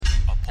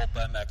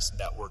Pulp MX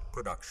Network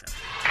production.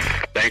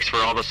 Thanks for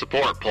all the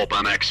support, Pulp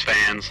MX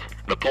fans.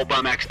 The Pulp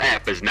MX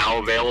app is now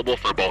available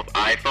for both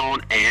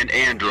iPhone and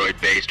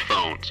Android-based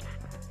phones.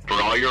 For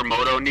all your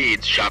moto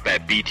needs, shop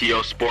at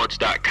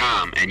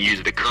btosports.com and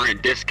use the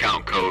current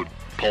discount code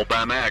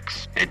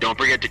PulpMX. And don't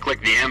forget to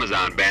click the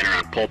Amazon banner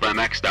on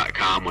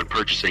pulpmx.com when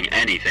purchasing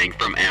anything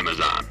from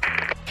Amazon.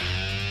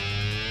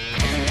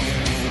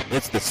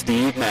 It's the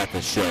Steve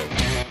Mathis Show,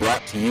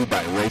 brought to you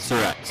by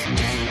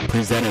RacerX,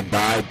 presented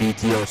by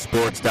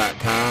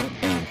btosports.com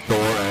and Thor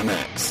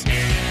MX.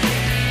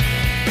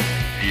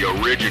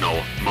 The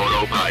original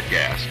Moto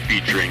Podcast,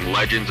 featuring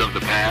legends of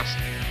the past,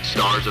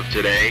 stars of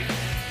today,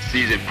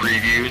 season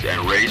previews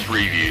and race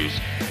reviews,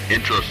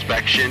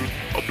 introspection,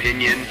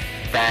 opinion,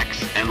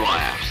 facts, and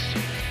laughs.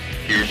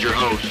 Here's your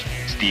host,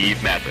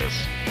 Steve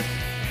Mathis.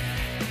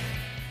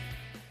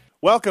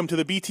 Welcome to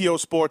the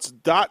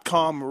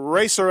btosports.com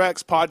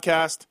RacerX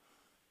podcast,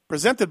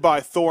 presented by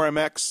Thor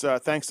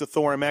MX. Thanks to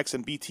Thor MX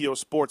and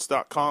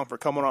btosports.com for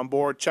coming on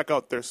board. Check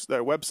out their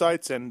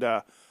websites and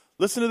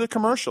listen to the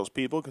commercials,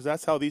 people, because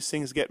that's how these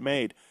things get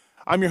made.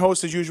 I'm your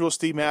host, as usual,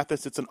 Steve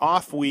Mathis. It's an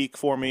off week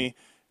for me,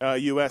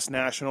 U.S.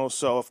 Nationals.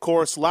 So, of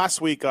course, last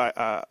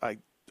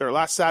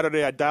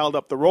Saturday, I dialed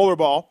up the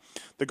rollerball,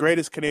 the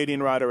greatest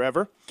Canadian rider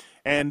ever,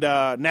 and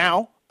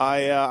now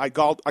I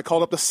called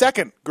up the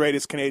second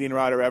greatest Canadian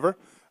rider ever,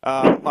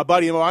 a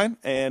buddy of mine,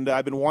 and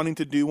I've been wanting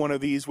to do one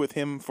of these with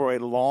him for a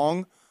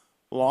long,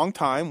 long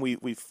time.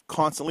 We've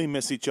constantly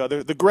missed each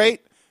other. The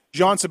great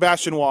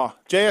Sebastien.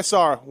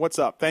 JSR, what's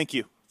up? Thank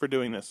you for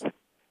doing this.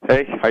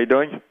 Hey, how you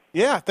doing?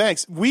 Yeah,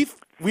 thanks.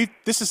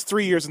 This is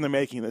 3 years in the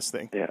making, this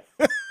thing.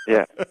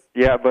 Yeah,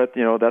 but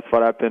that's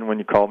what happened when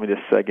you called me the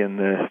second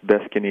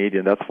best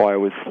Canadian. That's why I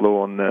was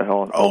slow on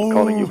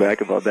calling you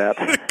back about that.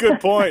 Good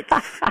point.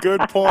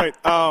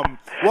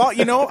 Well,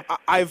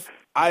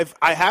 I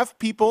have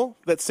people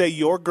that say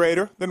you're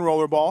greater than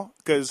rollerball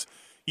because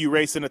you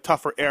race in a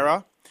tougher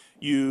era.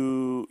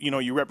 You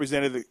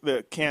represented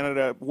the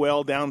Canada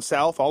well down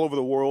south, all over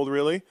the world,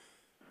 really.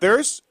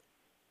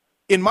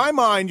 In my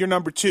mind, you're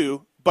number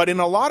two. But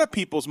in a lot of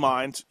people's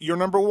minds, you're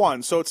number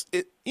one. So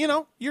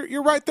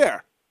you're right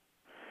there.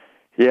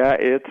 Yeah,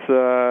 it's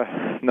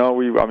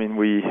we've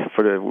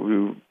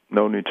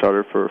known each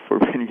other for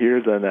many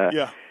years, and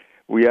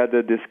we had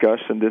this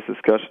discussion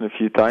a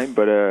few times.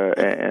 But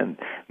you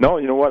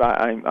know what?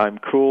 I'm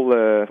cool.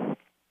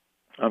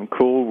 I'm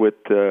cool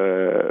with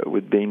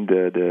being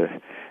the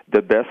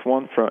best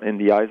one in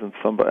the eyes of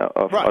some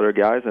of other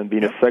guys, and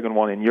being the second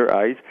one in your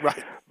eyes.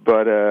 Right.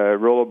 But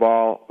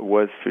rollerball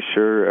was for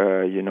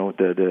sure, he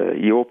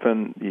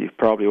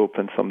probably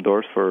opened some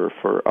doors for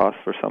us,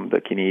 for some of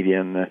the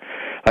Canadian,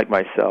 like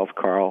myself,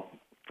 Carl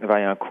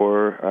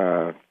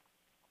Vaillancourt,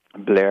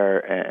 Blair,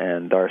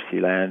 and Darcy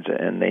Lange,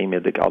 and name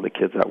it, all the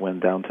kids that went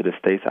down to the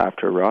States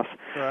after Russ.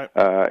 Right.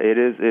 It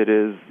is,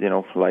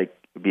 like,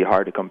 it'd be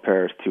hard to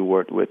compare us to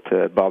work with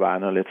Bob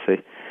Anna, let's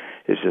say.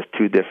 It's just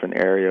two different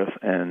areas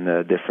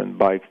and different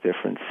bikes,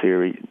 different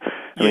series.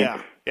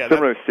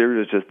 Similar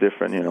series is just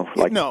different,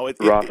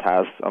 Ross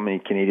has,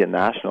 Canadian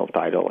national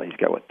title. He's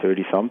got,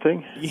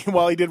 30-something?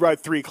 Well, he did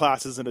ride 3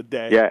 classes in a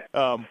day. Yeah.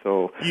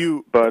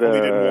 You only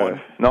did one.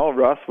 No,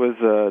 Ross was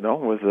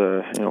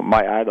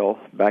my idol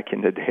back in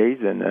the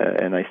days, and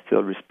I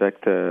still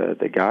respect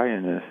the guy.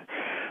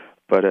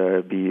 But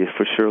be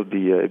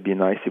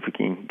nice if we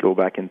can go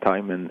back in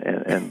time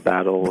and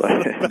battle.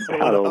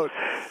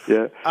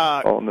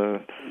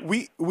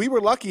 We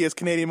were lucky as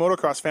Canadian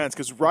motocross fans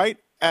because right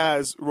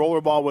as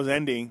rollerball was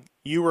ending,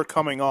 you were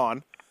coming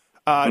on.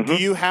 Do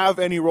you have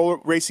any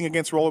racing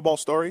against rollerball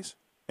stories?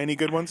 Any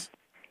good ones?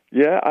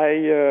 Yeah,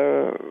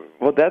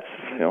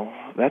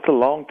 that's a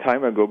long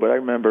time ago, but I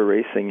remember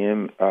racing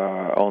him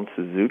on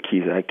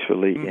Suzuki's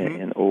actually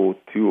in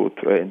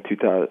 2000,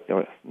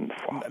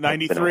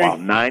 93.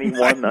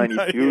 91,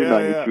 92,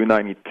 92,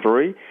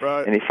 93.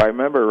 Right. And if I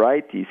remember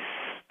right, he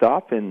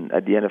stopped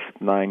at the end of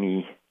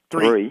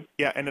 93.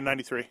 Yeah, end of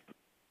 93.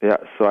 Yeah,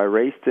 so I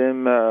raced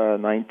him I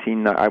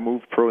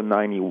moved pro in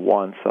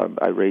 91, so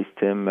I raced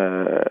him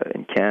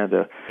in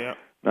Canada. Yeah.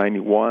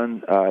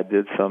 91, I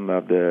did some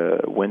of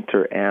the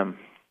Winter M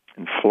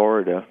in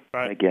Florida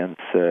against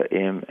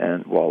him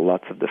and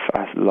lots of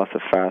fast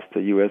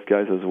U.S.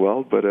 guys as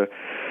well. But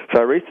so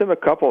I raced him a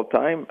couple of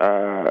times.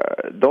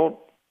 Don't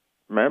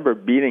remember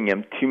beating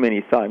him too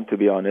many times, to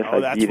be honest.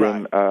 I beat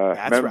him.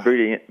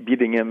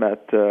 Beating him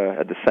at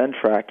the Sand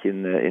Track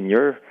in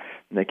your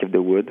neck of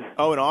the wood.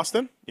 Oh, in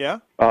Austin? Yeah.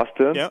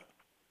 Austin. Yeah.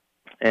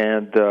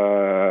 And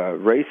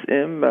race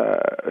him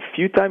a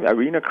few times.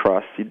 Arena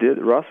cross.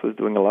 Ross was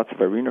doing a lot of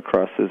arena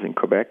crosses in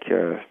Quebec.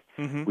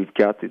 We've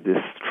got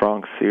this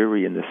strong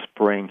series in the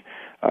spring,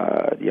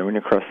 the arena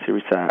cross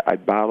series. I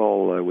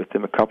battled with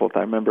him a couple of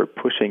times. I remember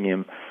pushing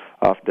him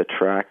off the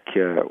track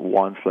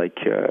once,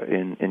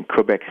 in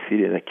Quebec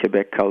City, in the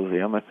Quebec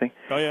Coliseum, I think.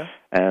 Oh, yeah.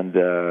 And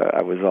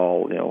I was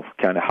all,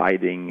 kind of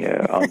hiding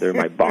under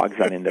my bogs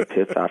and in the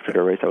pits after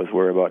the race. I was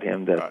worried about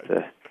him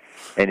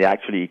and he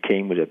actually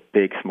came with a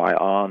big smile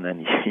on,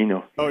 and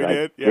Oh, he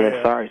did?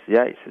 Yeah. Sorry.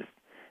 Yeah, he says,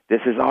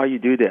 "This is how you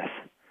do this."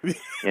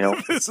 You know,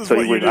 This is so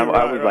what he you was. do,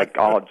 I was like,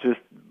 just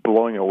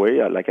blowing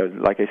away. Like I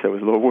said, I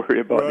was a little worried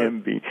about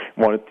him. He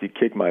wanted to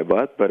kick my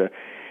butt, but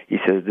he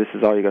says, "This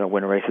is how you're going to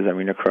win races at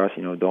Arena Cross.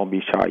 You know, don't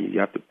be shy. You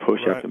have to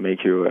push. You have to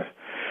make your."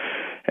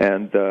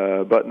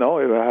 But no,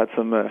 I had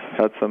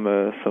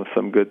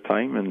some good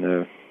time,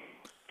 and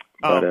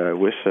but I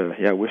wish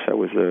I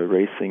was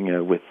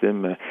racing with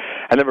him.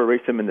 I never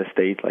raced him in the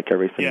States, like I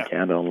raced him in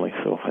Canada only.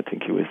 So I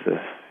think he was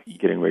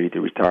getting ready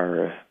to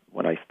retire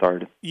when I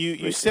started.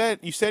 You said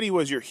he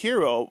was your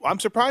hero. I'm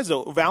surprised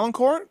though.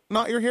 Valancourt,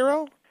 not your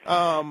hero.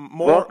 Carl,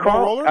 more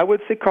roller? I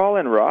would say Carl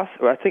and Ross.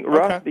 I think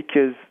Ross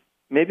because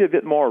maybe a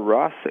bit more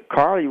Ross.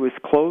 Carl, he was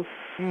close,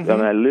 and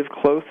I lived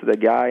close to the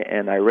guy,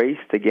 and I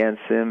raced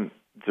against him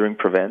during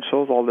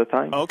provincials all the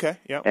time. Okay,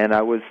 yeah. And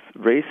I was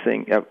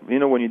racing, you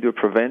know, when you do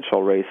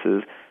provincial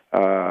races,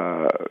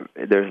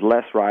 there's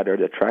less rider,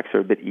 the tracks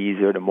are a bit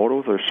easier, the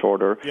motos are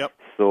shorter. Yep.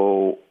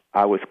 So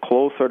I was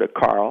closer to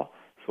Carl.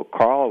 So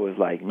Carl was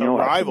like,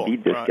 I can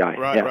beat this guy.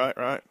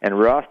 Right. And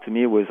Ross, to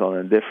me, was on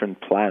a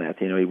different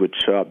planet. You know, he would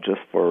show up just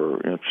for,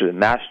 to the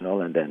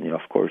national and then,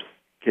 of course,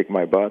 kick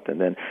my butt.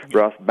 And then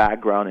Ross'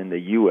 background in the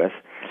U.S.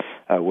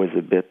 Was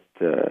a bit,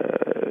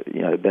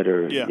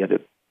 better. He had a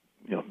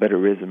better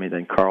resume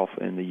than Carl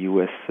in the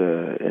U.S.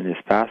 In his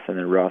past, and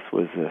then Ross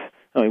was,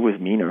 he was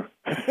meaner.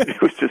 He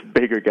was just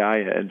bigger guy,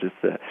 and just,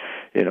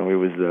 he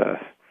was.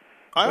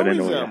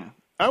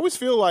 I always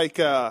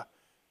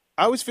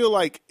feel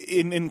like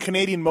in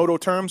Canadian moto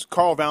terms,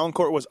 Carl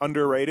Valancourt was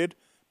underrated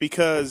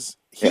because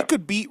he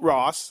could beat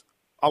Ross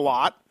a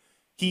lot.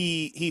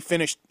 He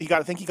finished.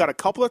 I think he got a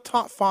couple of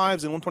top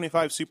fives in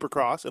 125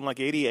 Supercross in like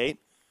 '88.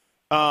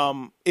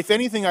 If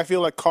anything, I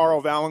feel like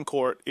Carl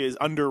Valancourt is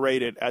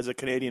underrated as a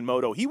Canadian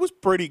moto. He was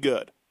pretty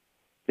good.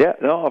 Yeah,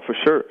 no, for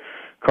sure.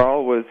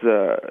 Carl was.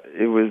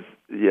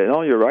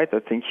 You're right. I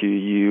think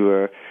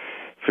you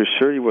for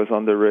sure he was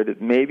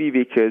underrated. Maybe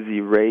because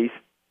he raced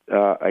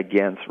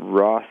against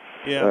Ross.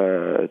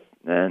 Yeah.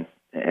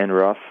 And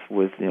Ross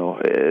was,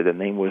 the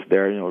name was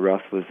there.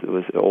 Ross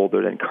was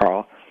older than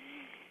Carl,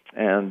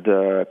 and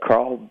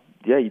Carl.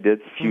 Yeah, he did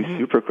a few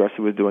Supercross.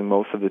 He was doing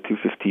most of the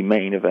 250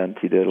 main event.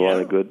 He did a lot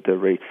of good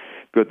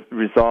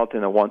result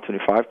in a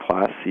 125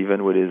 class,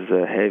 even with his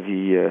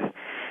heavy.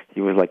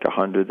 He was like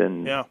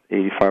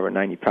 185 or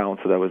 90 pounds,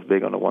 so that was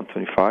big on the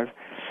 125.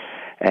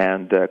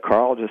 And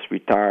Carl just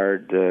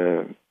retired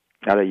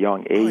at a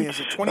young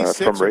age from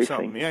racing.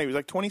 Something. Yeah, he was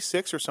like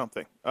 26 or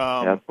something.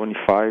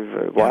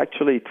 25.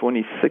 Actually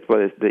 26. But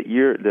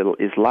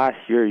his last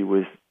year, he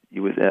was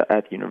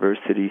at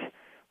university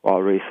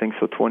while racing.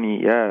 So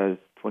 25,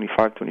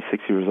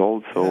 26 years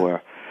old, so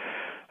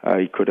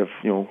he could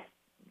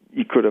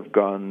have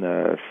gone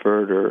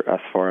further as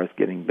far as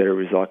getting better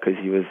results because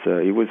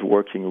he was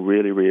working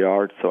really, really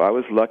hard. So I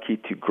was lucky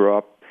to grow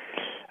up,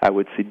 I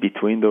would say,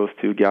 between those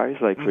two guys,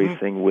 like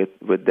racing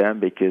with them,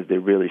 because they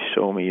really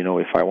show me,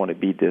 if I want to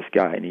beat this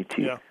guy, I need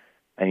to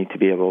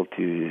be able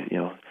to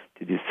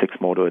do 6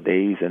 moto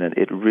days, and then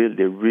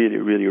they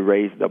really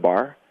raised the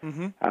bar.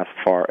 As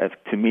far as,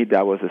 to me,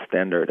 that was a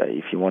standard.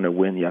 If you want to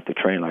win, you have to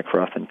train like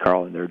Ross and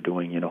Carl, and they're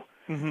doing,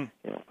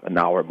 an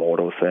hour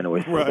moto. So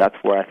anyway, so that's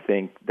where I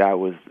think that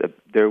was.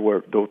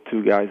 Those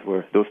two guys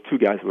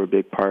were a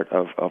big part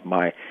of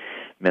my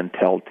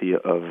mentality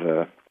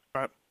of,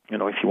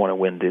 if you want to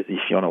win,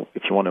 if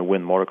you want to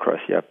win motocross,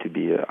 you have to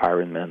be an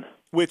Ironman.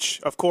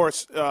 Which, of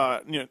course,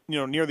 near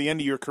the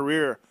end of your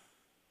career,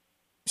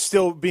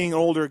 still being an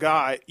older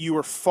guy, you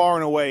were far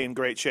and away in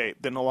great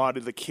shape than a lot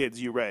of the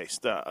kids you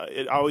raced.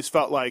 It always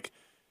felt like,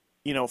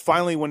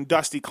 finally when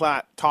Dusty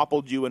Klatt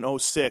toppled you in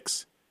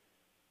 2006,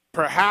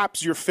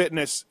 perhaps your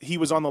fitness, he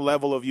was on the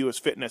level of you as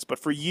fitness, but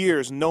for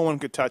years no one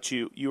could touch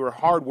you. You were a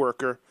hard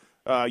worker.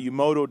 You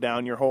motoed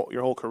down your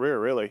whole career,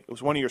 really. It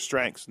was one of your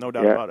strengths, no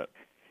doubt about it.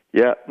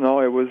 Yeah, no,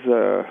 it was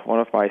one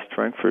of my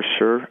strengths for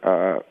sure.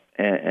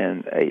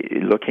 And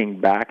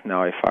looking back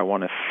now, if I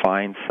want to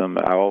find some,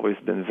 I've always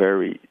been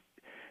very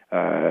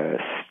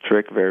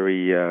strict,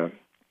 very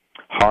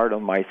hard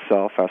on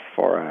myself as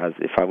far as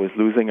if I was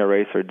losing a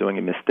race or doing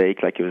a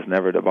mistake, like it was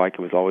never the bike,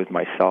 it was always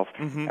myself.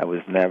 I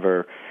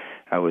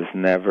was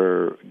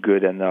never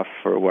good enough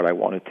for what I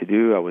wanted to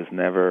do. I was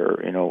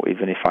never,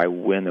 even if I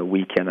win a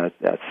weekend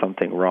at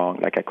something wrong,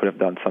 like I could have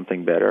done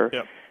something better.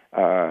 Yep.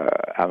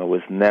 I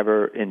was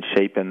never in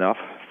shape enough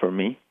for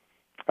me.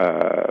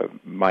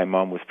 My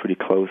mom was pretty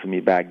close to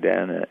me back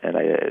then,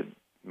 and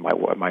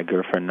my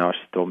girlfriend now,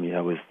 she told me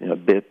I was a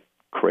bit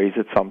crazy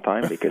at some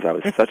time because I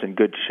was such in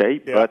good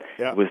shape, but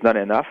it was not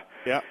enough.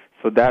 Yeah.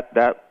 So that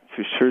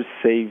for sure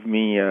saved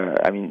me.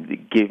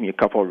 It gave me a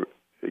couple of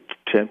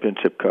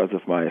championship because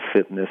of my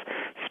fitness.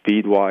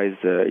 Speed-wise,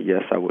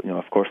 yes, I would.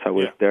 Of course, I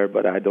was there,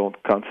 but I don't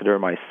consider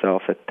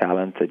myself a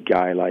talented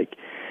guy like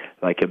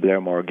a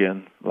Blair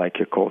Morgan, like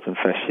a Colton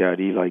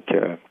Fasciati, like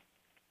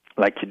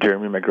a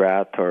Jeremy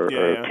McGrath or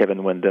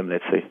Kevin Windham,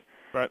 let's say.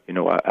 Right.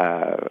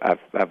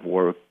 I've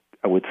worked,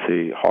 I would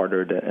say,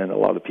 harder than a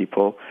lot of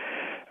people.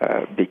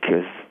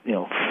 Because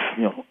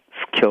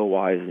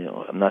skill-wise,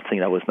 I'm not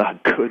saying I was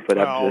not good, but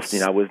I was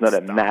not a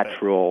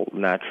natural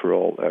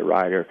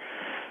rider.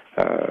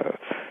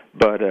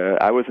 But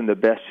I was in the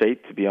best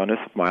shape, to be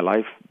honest, of my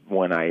life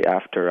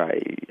after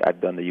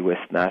I'd done the U.S.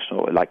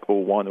 National, like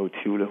 01,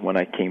 02, when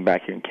I came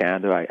back here in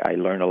Canada. I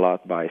learned a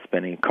lot by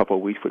spending a couple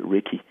of weeks with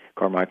Ricky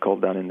Carmichael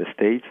down in the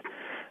States.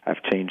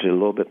 I've changed a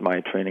little bit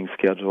my training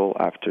schedule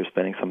after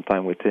spending some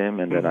time with him,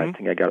 and then I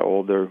think I got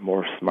older,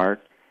 more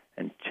smart,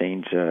 and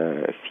changed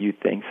a few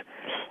things,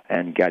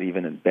 and got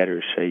even in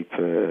better shape,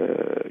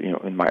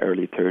 in my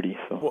early 30s.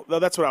 So. Well,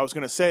 that's what I was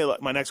going to say.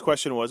 My next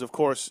question was, of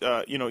course,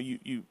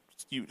 you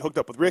hooked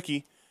up with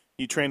Ricky,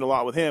 you trained a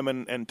lot with him,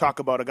 and talk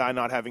about a guy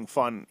not having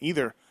fun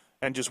either,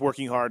 and just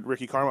working hard,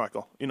 Ricky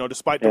Carmichael.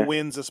 Despite the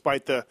wins,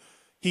 despite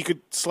he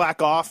could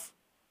slack off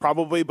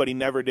probably, but he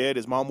never did.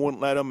 His mom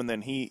wouldn't let him, and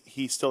then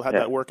he still had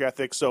that work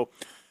ethic. So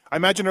I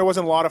imagine there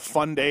wasn't a lot of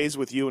fun days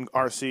with you and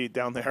RC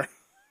down there.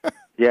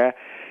 Yeah.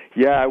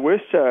 I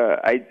wish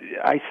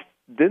I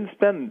didn't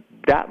spend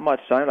that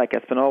much time. Like,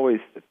 I spent always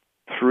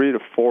 3 to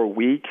 4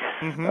 weeks,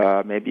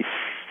 maybe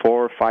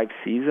 4 or 5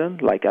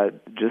 seasons. Like I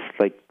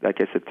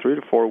said, 3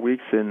 to 4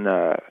 weeks in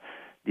the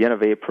end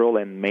of April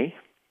and May.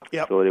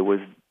 Yep. So it was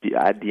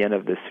at the end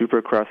of the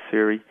Supercross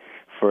series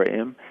for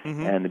him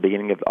and the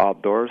beginning of the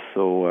outdoors.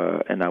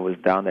 So and I was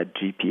down at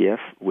GPF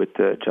with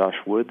Josh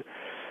Wood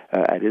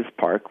at his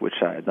park, which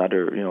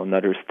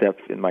another step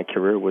in my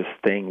career was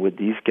staying with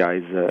these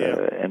guys,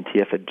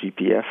 MTF at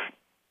GPF,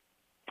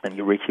 and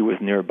Ricky was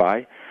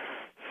nearby.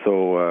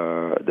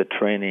 So the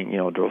training,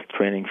 those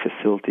training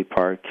facility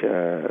park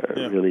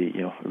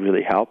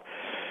really helped.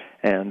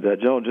 And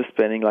just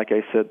spending, like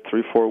I said,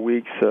 3-4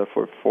 weeks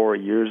for 4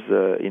 years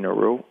in a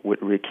row with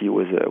Ricky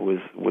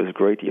was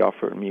great. He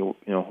offered me,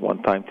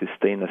 one time to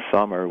stay in the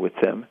summer with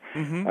him.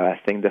 I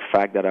think the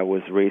fact that I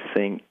was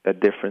racing a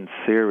different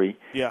series,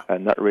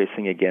 not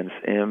racing against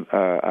him,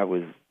 I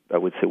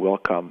would say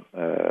welcome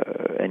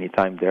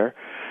anytime there.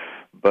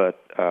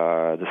 But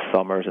the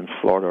summers in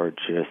Florida are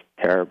just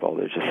terrible.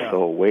 They're just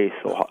so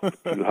hot,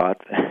 too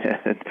hot.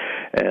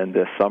 and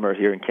the summers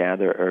here in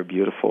Canada are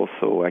beautiful.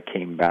 So I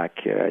came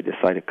back. I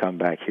decided to come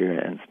back here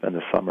and spend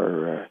the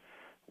summer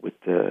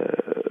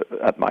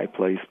at my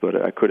place. But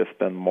I could have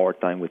spent more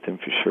time with him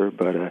for sure.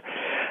 But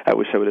I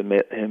wish I would have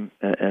met him,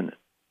 and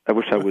I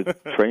wish I would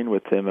train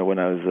with him when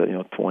I was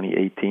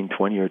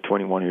 20 or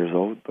 21 years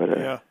old.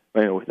 But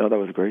anyway, no, that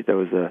was great. That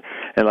was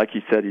and like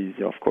you said, he's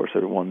of course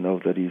everyone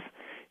knows that he's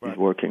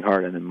working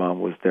hard, and then Mom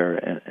was there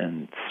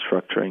and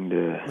structuring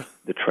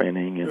the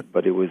training.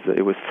 But it was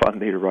fun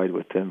day to ride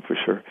with him for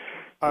sure.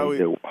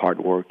 The hard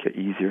work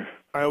easier.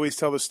 I always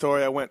tell the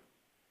story.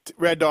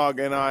 Red Dog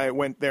and I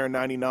went there in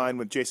 '99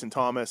 with Jason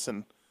Thomas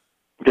and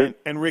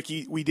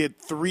Ricky. We did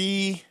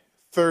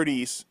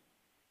 330s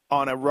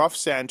on a rough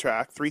sand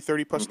track,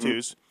 330 plus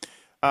twos.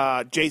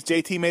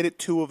 JT made it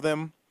 2 of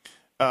them.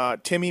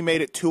 Timmy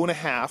made it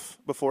 2.5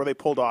 before they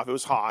pulled off. It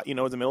was hot, in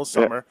the middle of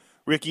summer.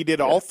 Ricky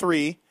did all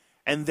 3.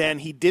 And then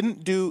he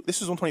didn't do –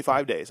 this was on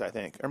 25 days, I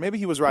think. Or maybe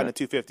he was riding a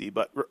 250,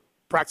 but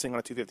practicing on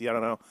a 250, I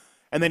don't know.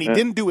 And then he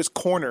didn't do his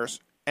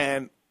corners,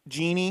 and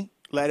Jeannie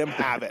let him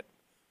have it.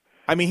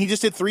 I mean, he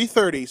just did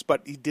 330s,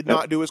 but he did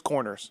not do his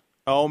corners.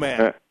 Oh,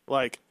 man.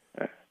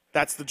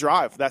 That's the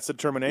drive. That's the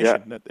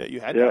determination that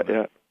you had.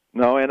 Yeah.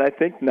 No, and I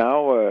think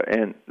now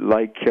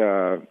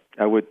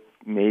I would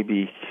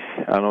maybe –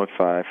 I don't know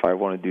if I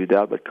want to do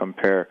that, but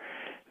compare –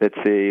 let's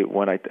say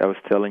when I was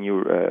telling you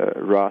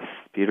Ross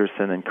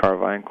Peterson and Carl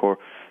Vancourt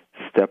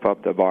step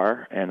up the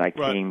bar, and I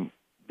came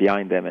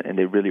behind them, and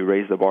they really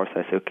raised the bar.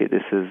 So I said, okay,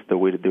 this is the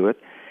way to do it.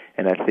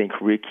 And I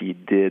think Ricky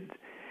did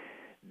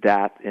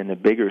that in a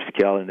bigger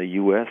scale in the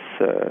U.S.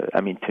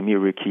 To me,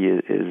 Ricky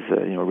is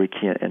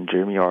Ricky and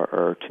Jeremy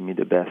are to me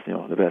the best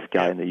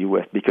guy in the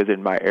U.S. because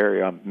in my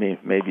area,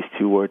 maybe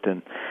Stewart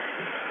and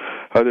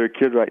other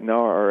kids right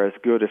now are as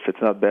good, if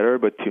it's not better.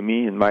 But to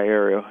me, in my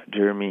area,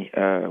 Jeremy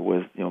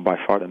was, by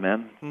far the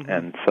man,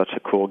 and such a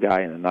cool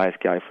guy and a nice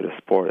guy for the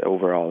sport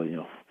overall,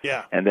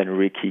 Yeah. And then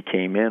Ricky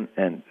came in,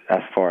 and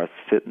as far as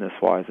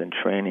fitness-wise and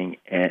training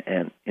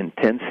and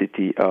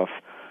intensity of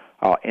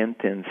how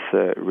intense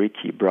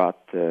Ricky brought,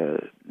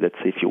 let's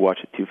say if you watch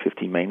a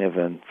 250 main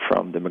event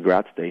from the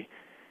McGrath's day,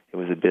 it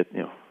was a bit,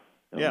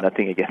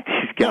 nothing against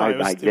these guys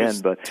back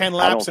then. But 10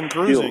 laps and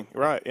cruising.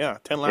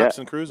 10 laps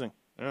and cruising.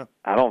 Yeah.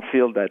 I don't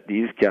feel that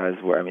these guys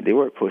were. They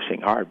were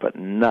pushing hard, but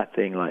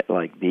nothing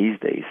like these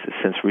days.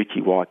 Since Ricky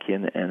walked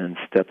in and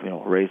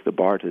then raised the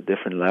bar to a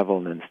different level,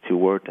 and then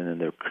Stewart, and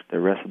then the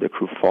rest of the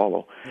crew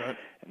follow. Right.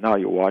 And now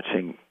you're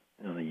watching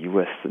the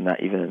U.S. and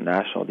not even in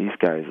national. These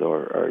guys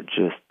are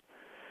just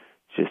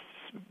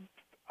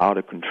out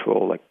of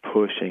control, like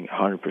pushing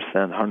 100%,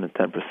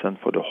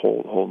 110% for the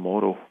whole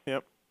moto.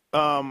 Yep.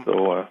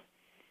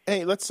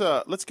 Hey, let's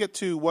get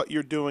to what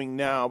you're doing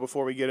now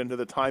before we get into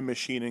the time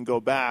machine and go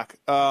back.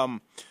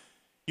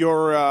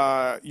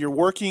 You're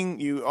working.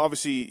 You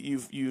obviously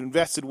you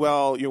invested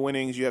well. Your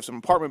winnings. You have some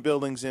apartment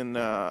buildings in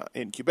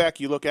Quebec.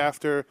 You look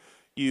after.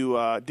 You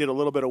did a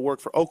little bit of work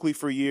for Oakley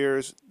for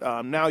years.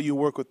 Now you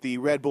work with the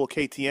Red Bull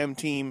KTM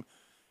team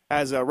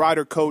as a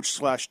rider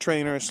coach /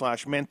 trainer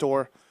 /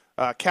 mentor.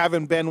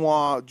 Kevin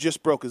Benoit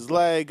just broke his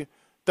leg.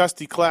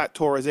 Dusty Klatt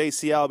tore his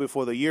ACL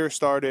before the year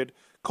started.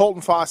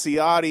 Colton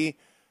Fasciotti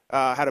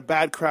had a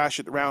bad crash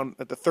at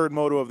the third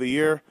moto of the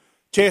year.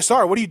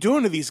 JSR, what are you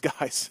doing to these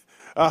guys?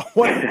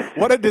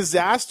 What a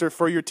disaster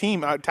for your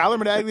team. Tyler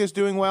Medaglia is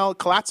doing well.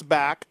 Klatt's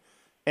back,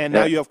 and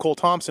now you have Cole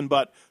Thompson.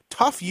 But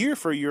tough year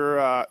for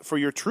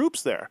your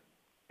troops there.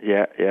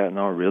 Yeah,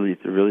 no,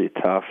 really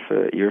tough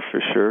year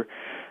for sure.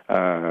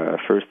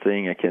 First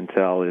thing I can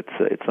tell,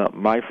 it's not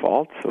my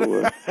fault.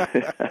 So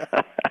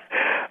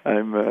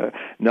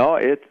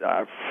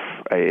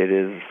it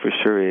is for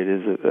sure. It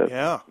is.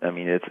 I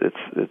mean,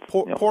 it's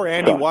poor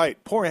Andy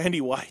White. Poor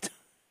Andy White.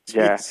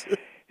 Yeah.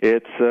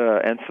 It's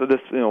and so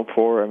this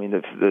poor. I mean,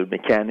 the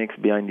mechanics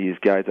behind these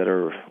guys that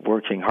are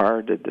working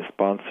hard, the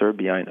sponsor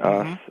behind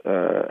us.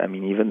 I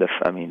mean, even the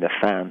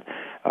fan.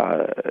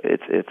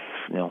 It's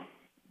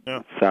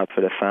sad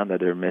for the fan that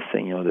they're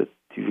missing. The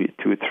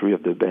two or three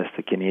of the best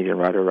Canadian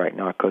rider right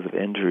now because of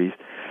injuries.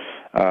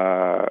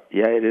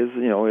 It is.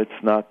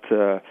 It's not.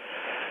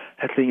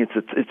 I think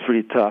it's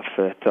pretty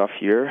tough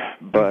year.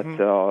 But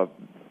I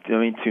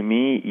mean, to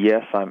me,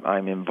 yes,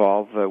 I'm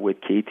involved with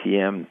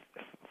KTM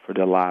for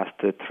the last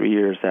 3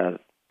 years.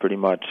 Pretty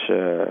much.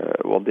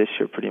 This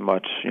year, pretty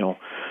much.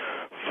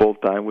 Full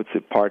time, would say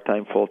part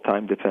time, full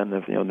time,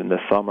 depending. In the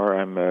summer,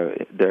 I'm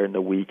there in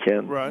the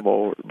weekend,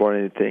 more than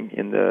anything.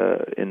 In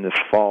the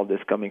fall, this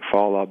coming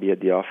fall, I'll be at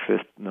the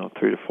office,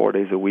 3 to 4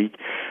 days a week.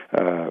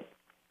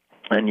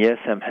 And yes,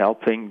 I'm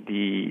helping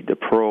the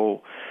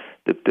pro,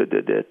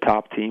 the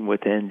top team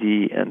with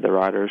Andy and the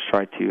riders.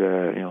 Try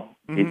to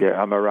be there.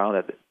 I'm around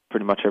at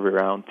pretty much every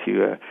round.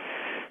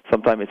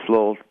 Sometimes it's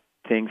little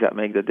things that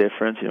make the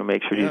difference.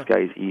 Make sure these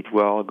guys eat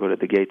well, go to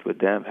the gate with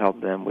them,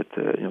 help them with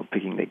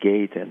picking the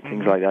gate and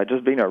things like that.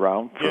 Just being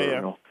around for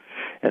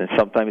and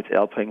sometimes it's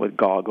helping with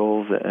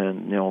goggles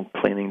and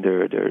cleaning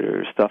their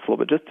stuff a little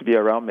bit, just to be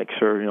around, make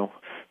sure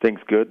things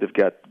good. They've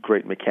got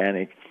great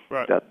mechanics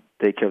that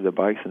take care of the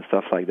bikes and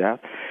stuff like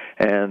that.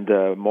 And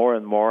more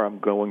and more, I'm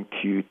going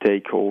to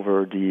take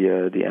over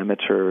the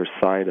amateur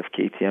side of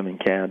KTM in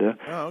Canada.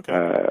 Oh,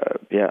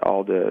 okay.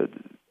 All the.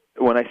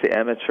 When I say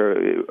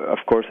amateur, of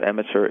course,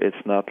 amateur,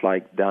 it's not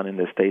like down in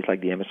the States like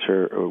the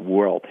amateur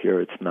world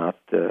here. It's not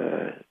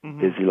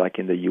busy like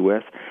in the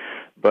U.S.,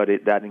 but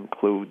that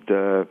includes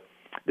the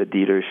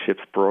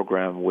dealerships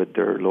program with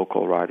their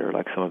local rider.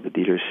 Like some of the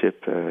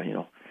dealership,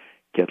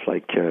 get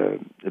like a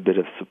bit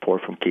of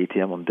support from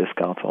KTM on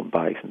discounts on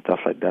bikes and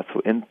stuff like that. So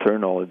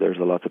internal, there's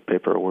a lot of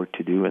paperwork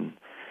to do, and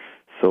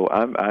so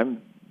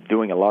I'm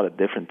doing a lot of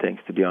different things,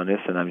 to be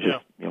honest. And I'm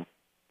just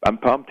I'm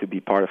pumped to be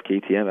part of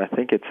KTM. I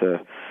think it's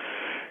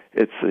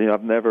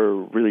I've never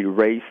really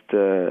raced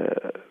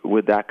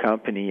with that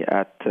company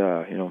at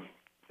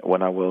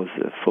when I was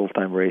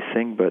full-time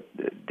racing, but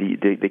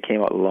they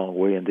came out a long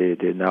way, and they're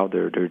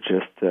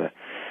just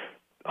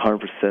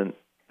 100%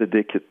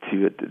 addicted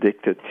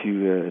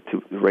to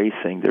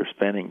racing. They're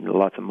spending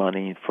lots of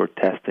money for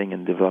testing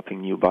and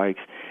developing new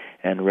bikes,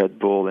 and Red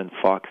Bull and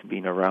Fox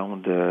being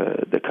around,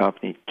 the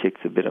company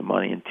kicks a bit of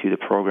money into the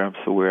program,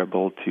 so we're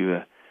able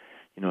to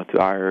to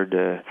hire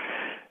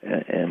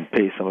and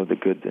pay some of the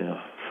good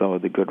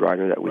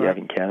riders that we have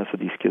in Canada, so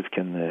these kids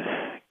can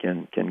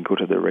go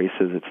to the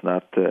races. It's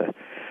not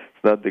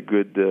the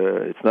good.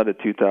 It's not a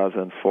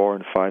 2004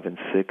 and 5 and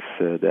 6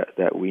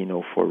 that we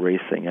know for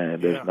racing.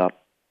 There's not.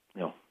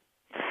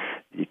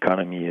 The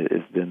economy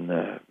has been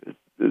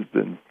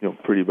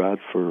pretty bad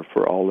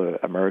for all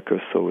America.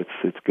 So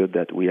it's good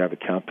that we have a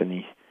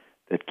company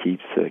that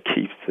keeps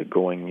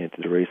going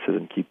into the races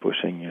and keep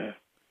pushing.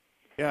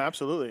 Yeah,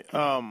 absolutely.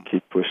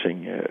 Keep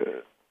pushing.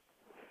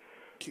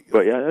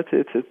 But yeah,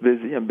 it's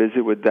busy. I'm busy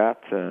with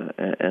that,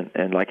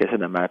 and like I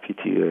said, I'm happy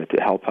to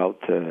help out.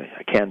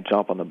 I can't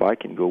jump on the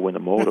bike and go win a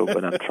moto,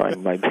 but I'm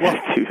trying my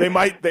best to. They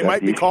might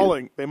be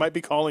calling. They might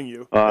be calling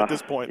you at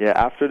this point. Yeah,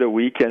 after the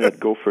weekend at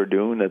Gopher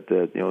Dune at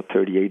the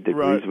 38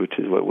 degrees, which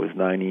is what was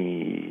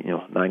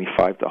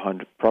 95 to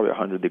 100, probably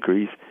 100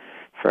 degrees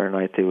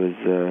Fahrenheit. It was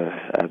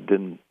I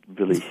didn't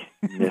really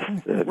miss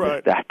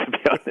that, to be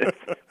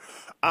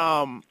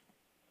honest.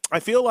 I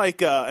feel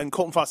like, and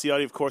Colton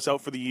Fasciotti, of course, out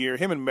for the year.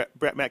 Him and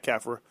Brett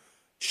Metcalf were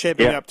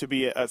shaping up to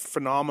be a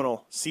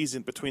phenomenal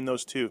season between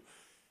those two.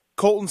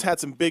 Colton's had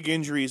some big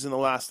injuries in the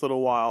last little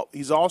while.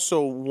 He's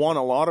also won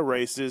a lot of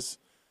races.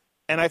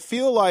 And I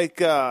feel like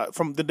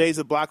from the days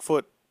of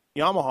Blackfoot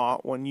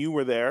Yamaha, when you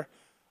were there,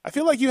 I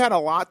feel like you had a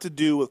lot to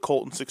do with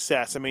Colton's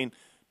success. I mean,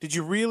 did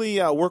you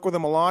really work with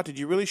him a lot? Did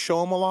you really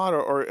show him a lot?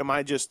 Or am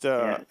I just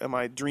am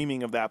I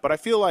dreaming of that? But I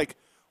feel like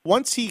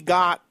once he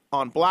got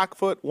on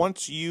Blackfoot,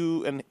 once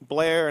you and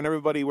Blair and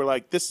everybody were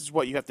like, this is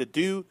what you have to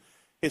do,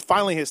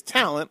 finally his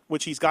talent,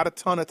 which he's got a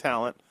ton of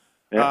talent,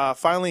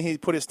 finally he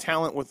put his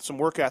talent with some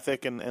work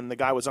ethic, and the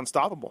guy was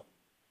unstoppable.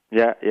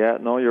 Yeah,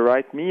 no, you're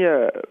right.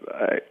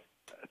 I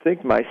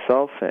think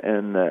myself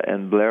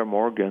and Blair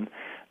Morgan,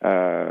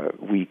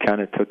 we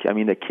kind of took,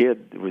 the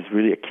kid was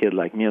really a kid.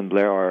 Like me and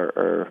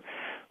Blair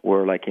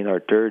were like in our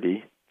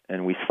 30s,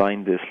 and we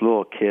signed this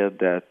little kid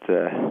that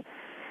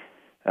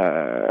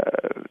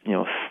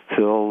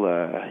still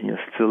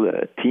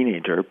a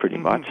teenager pretty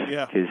much,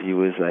 because he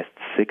was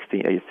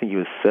 16. I think he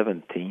was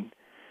 17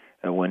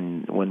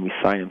 when we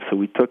signed him. So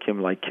we took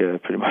him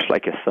pretty much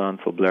like a son.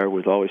 So Blair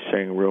was always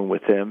sharing a room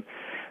with him.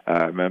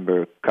 I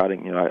remember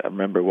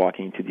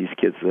walking into this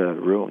guy's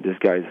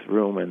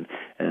room, and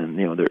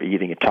they're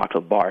eating a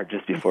chocolate bar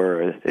just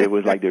before it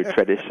was like their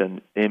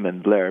tradition. Him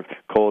and Blair,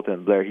 Colt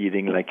and Blair,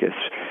 eating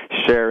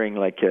sharing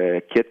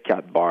Kit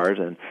Kat bars,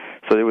 and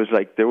so it was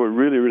they were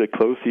really, really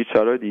close to each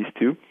other, these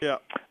two. Yeah.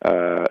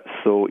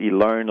 So he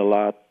learned a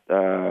lot,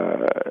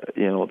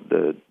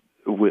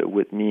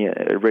 with me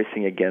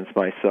racing against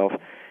myself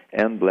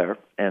and Blair.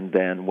 And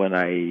then when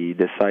I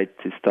decided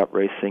to stop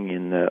racing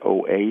in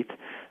 2008.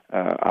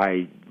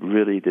 I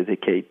really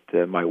dedicate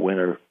my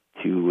winter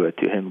to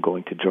him,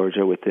 going to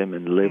Georgia with him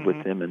and live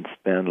with him and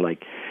spend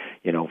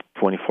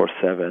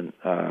 24/7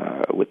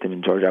 with him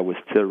in Georgia. I was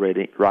still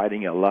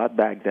riding a lot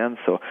back then,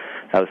 so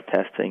I was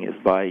testing his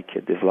bike,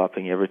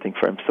 developing everything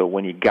for him. So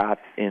when he got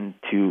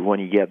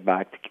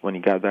back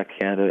to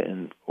Canada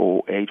in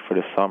 2008 for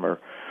the summer,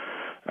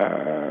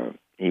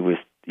 he was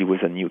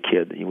a new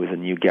kid. He was a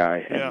new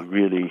guy, and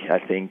really, I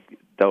think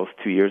those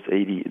 2 years,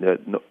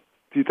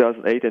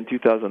 2008 and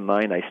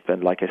 2009, I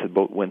spent, like I said,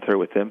 both winter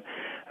with him.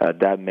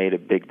 That made a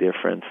big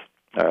difference.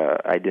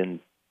 I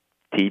didn't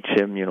teach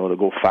him, to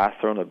go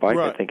faster on the bike.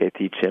 Right. I think I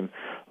teach him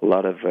a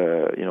lot of,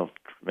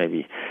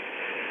 maybe,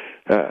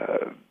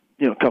 a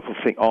couple of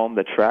things on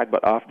the track,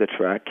 but off the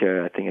track,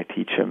 I think I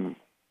teach him,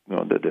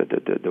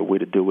 the way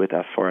to do it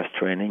as far as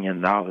training.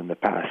 And now, in the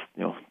past,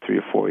 3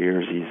 or 4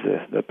 years,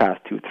 the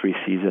past 2-3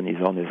 seasons,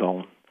 he's on his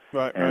own.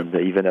 Right. And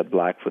even at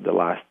Black for the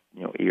last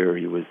year,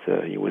 he was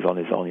on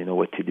his own. He know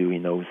what to do. He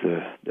knows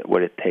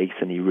what it takes,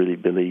 and he really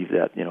believes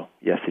that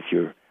yes, if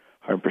you're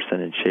 100%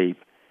 in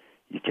shape,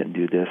 you can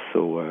do this.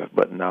 So,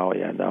 but now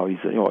he's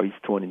he's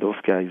 20.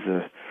 Those guys,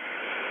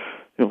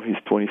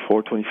 he's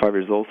 24, 25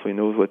 years old, so he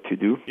knows what to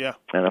do. Yeah.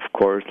 And of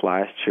course,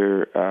 last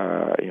year,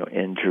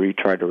 injury.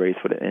 Tried to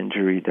race with an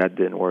injury that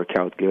didn't work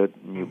out good.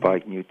 New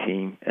bike, new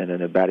team, and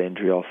then a bad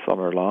injury all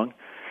summer long.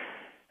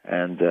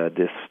 And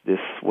this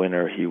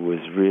winter, he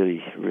was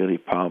really, really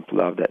pumped.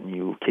 Loved that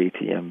new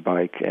KTM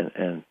bike,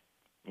 and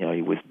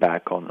he was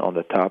back on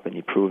the top, and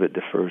he proved it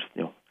the first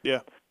 2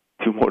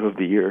 moto of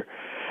the year.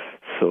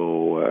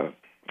 So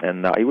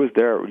and he was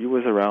there. He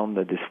was around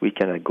this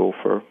weekend at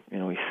Gopher.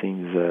 He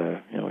seems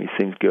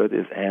good.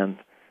 His hand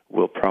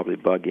will probably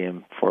bug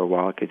him for a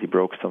while because he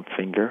broke some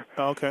finger.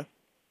 Oh, okay.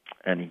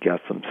 And he got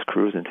some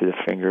screws into the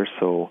finger,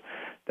 so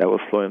that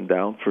will slow him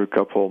down for a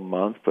couple of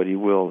months, but he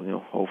will,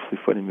 hopefully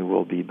for him, he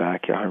will be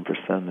back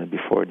 100%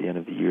 before the end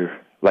of the year,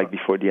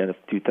 before the end of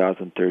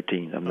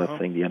 2013. I'm not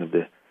saying the end of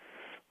the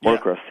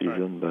motocross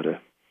season, but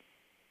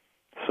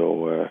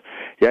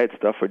it's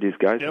tough for these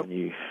guys when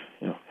you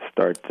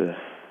start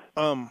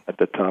at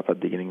the top at the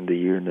beginning of the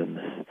year and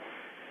then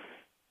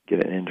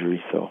get an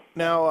injury. So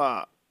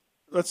now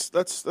let's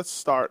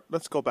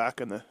go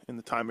back in the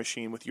time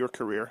machine with your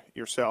career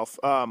yourself.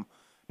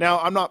 Now,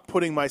 I'm not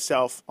putting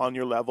myself on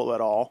your level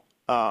at all,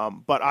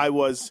 but I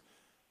was,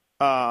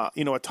 a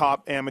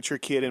top amateur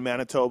kid in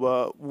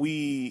Manitoba.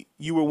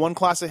 You were one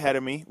class ahead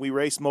of me. We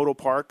raced Moto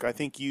Park. I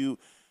think you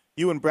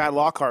and Brad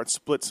Lockhart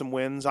split some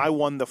wins. I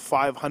won the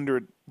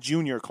 500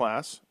 junior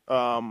class.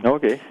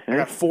 Okay. I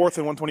got fourth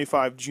in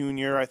 125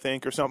 junior, I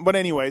think, or something. But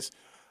anyways,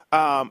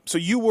 so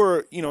you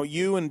were,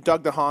 you and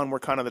Doug DeHaan were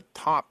kind of the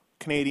top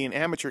Canadian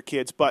amateur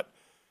kids, but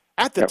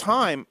at the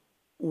time,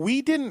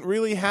 we didn't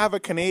really have a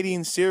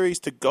Canadian series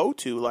to go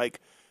to.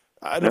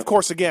 And of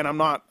course, again,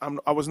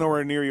 I was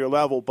nowhere near your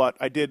level, but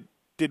I did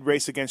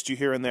race against you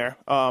here and there.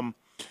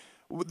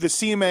 The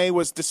CMA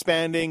was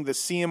disbanding. The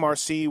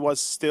CMRC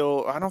was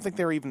still, I don't think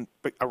they were even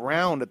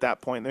around at that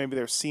point. Maybe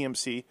they're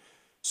CMC.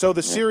 So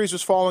the series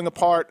was falling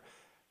apart.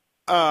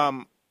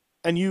 And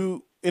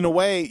you, in a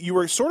way, you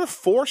were sort of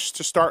forced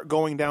to start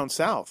going down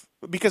south,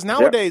 because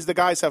nowadays the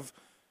guys have,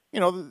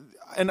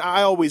 and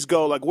I always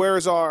go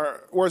where's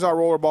our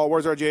rollerball,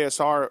 where's our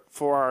JSR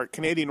for our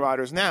Canadian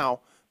riders now,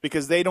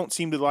 because they don't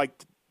seem to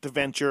like to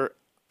venture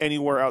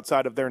anywhere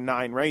outside of their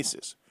 9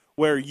 races.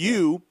 Where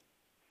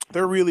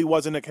there really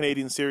wasn't a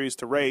Canadian series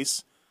to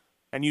race,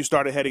 and you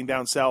started heading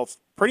down south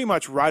pretty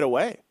much right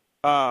away.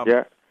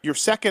 Your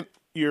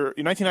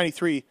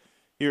 1993,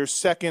 your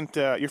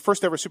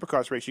first ever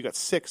Supercross race, you got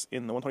 6th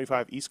in the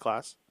 125 East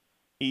class.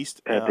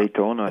 At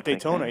Daytona. At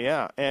Daytona,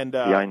 yeah. And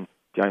behind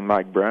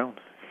Mike Brown.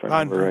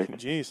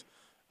 Jeez.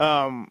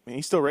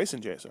 He's still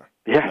racing JSR.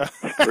 Yeah,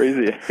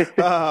 crazy.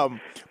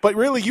 But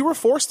really, you were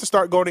forced to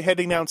start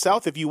heading down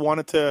south if you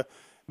wanted to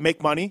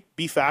make money,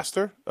 be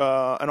faster,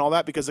 and all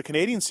that, because the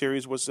Canadian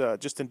series was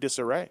just in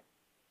disarray.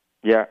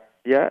 Yeah,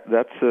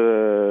 that's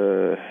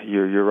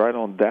you're right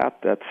on that.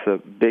 That's a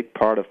big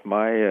part of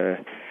my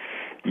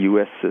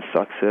U.S.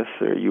 success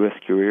or U.S.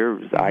 career.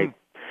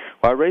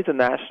 I raced a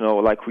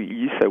national, like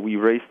you said, we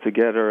raced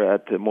together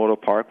at the Moto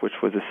Park, which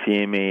was a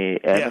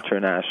CMA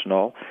Amateur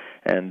National,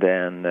 and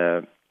then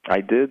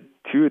I did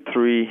 2 or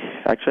 3,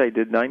 actually I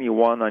did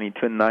 91,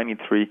 92, and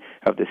 93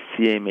 of the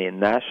CMA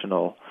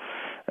National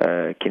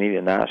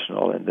Canadian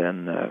National, and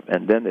then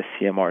the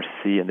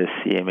CMRC and the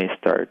CMA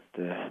start.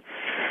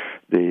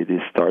 They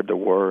start the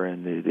war,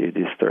 and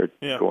they start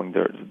going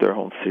their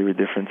own series,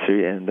 different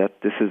series, and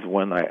this is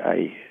when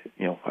I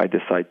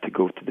decide to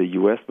go to the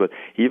U.S. But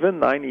even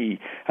 90,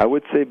 I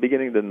would say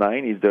beginning of the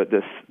 90s,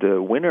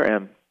 the Winter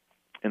M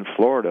in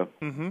Florida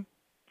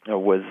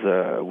was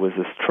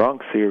a strong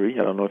series.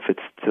 I don't know if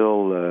it's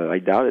still. I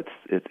doubt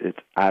it's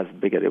as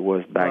big as it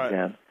was back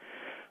then.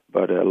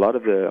 But a lot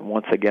of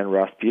once again,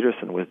 Ross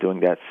Peterson was doing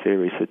that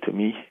series. So to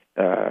me,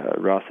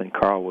 Ross and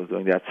Carl was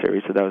doing that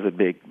series. So that was a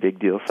big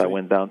deal. So I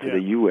went down to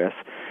the U.S.,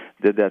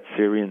 did that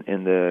series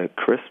during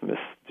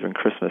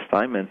Christmas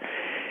time. And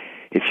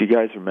if you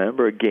guys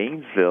remember,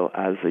 Gainesville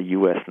as a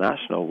U.S.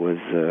 national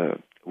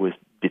was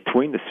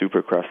between the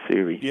Supercross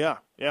series. Yeah.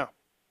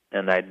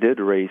 And I did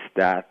race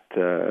that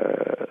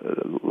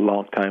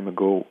long time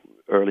ago,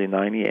 early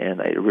 '90,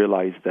 and I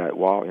realized that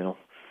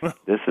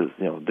this is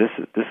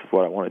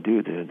what I want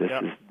to do. This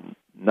is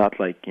not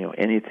like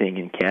anything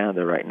in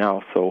Canada right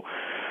now. So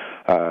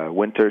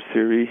Winter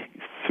Series,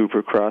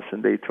 Supercross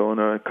in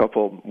Daytona, a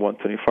couple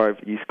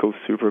 125 East Coast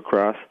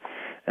Supercross,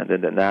 and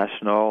then the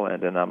National.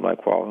 And then I'm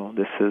like,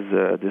 this is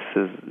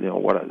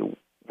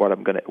where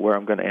I'm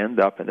gonna end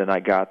up. And then I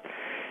got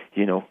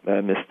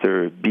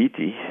Mr.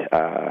 Beatty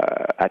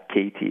at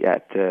Katie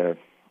at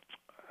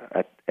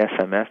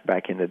SMS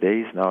back in the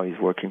days. Now he's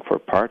working for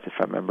Parts, if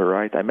I remember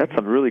right. I met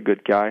some really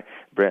good guy,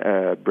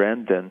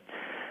 Brendan,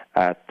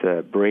 at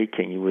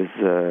Braking. He was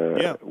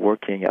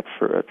working at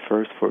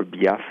first for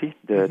Biaffi.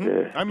 I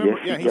remember.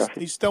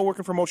 He's still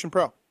working for Motion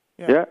Pro.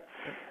 Yeah.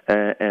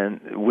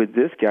 And with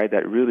this guy,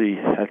 that really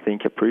I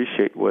think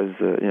appreciate was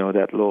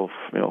that little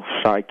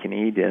shy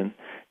Canadian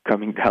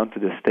coming down to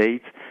the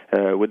States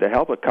with the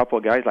help of a couple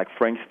of guys like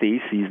Frank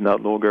Stacy's no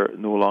longer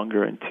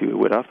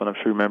with us, but I'm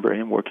sure you remember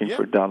him working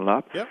for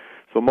Dunlop. Yep.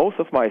 So most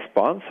of my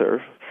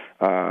sponsors,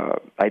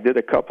 I did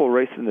a couple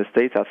races in the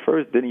States at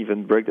first, didn't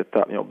even break the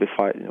top.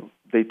 Before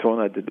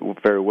Daytona I did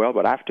very well,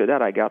 but after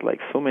that I got like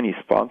so many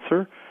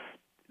sponsors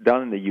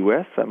down in the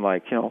U.S. I'm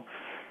like, so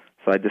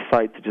I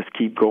decided to just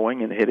keep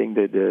going and hitting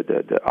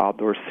the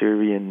outdoor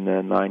series in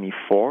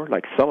 '94,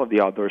 like some of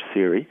the outdoor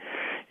series.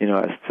 I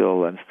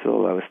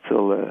was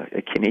still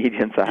a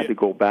Canadian, so I had to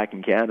go back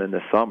in Canada in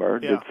the summer.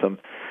 Did some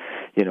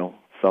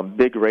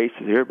big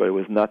races here, but it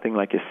was nothing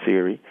like a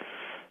series.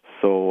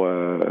 So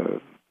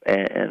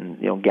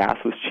and gas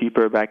was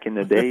cheaper back in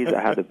the days.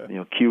 I had a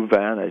Q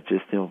van. I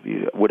just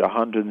with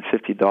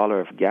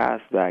 $150 of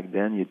gas back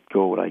then, you'd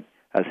go like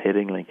I was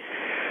hitting like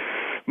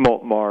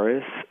Mount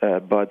Morris,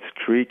 Bud's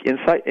Creek. In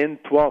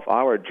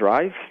 12-hour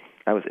drive,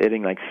 I was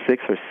hitting like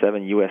 6 or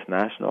 7 U.S.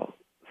 national.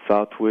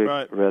 Southwick,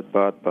 Red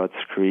Bud, Bud's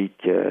Creek,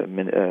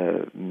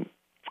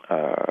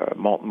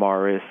 Mount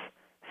Morris,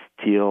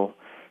 Steele.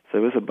 So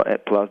it was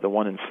plus the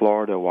one in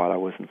Florida while I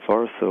was in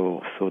Florida.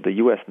 So the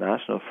U.S.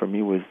 national for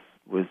me was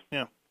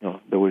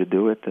the way to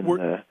do it. And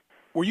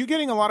were you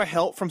getting a lot of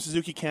help from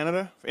Suzuki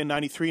Canada in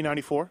 '93,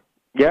 '94?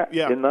 Yeah.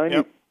 In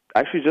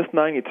actually just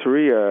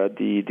 '93. I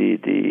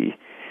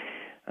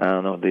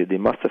don't know. They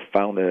must have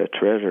found a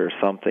treasure or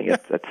something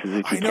at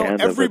Suzuki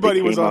Canada.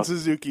 Everybody was on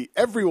Suzuki.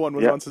 Everyone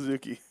was on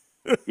Suzuki.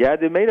 Yeah,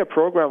 they made a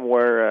program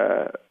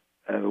where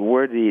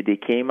they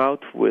came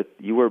out with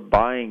they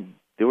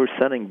were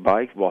sending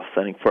bikes,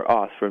 sending for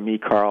us, for me,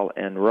 Carl,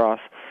 and Ross.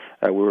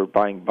 We were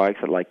buying bikes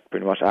at like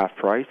pretty much half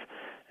price,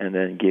 and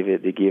then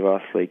they gave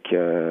us like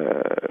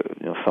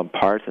some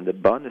parts, and the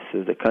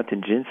bonuses, the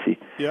contingency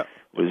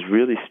was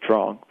really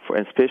strong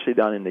and especially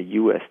down in the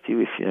U.S.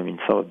 too.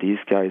 Some of these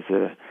guys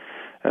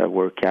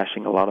were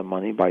cashing a lot of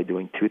money by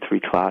doing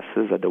 2-3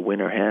 classes at the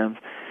Winter Hams.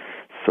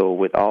 So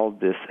with all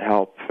this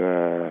help,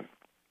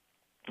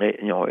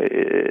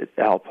 it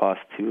helped us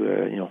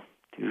to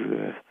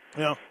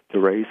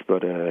race.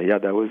 But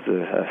that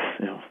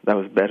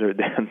was better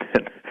than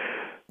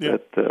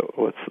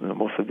what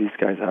most of these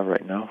guys have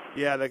right now.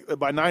 Yeah,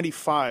 by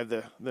 '95,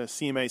 the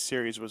CMA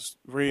series was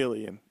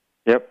really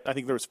I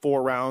think there was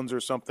 4 rounds or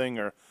something.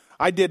 Or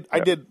I did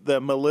the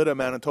Melita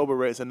Manitoba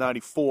race in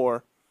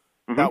 '94.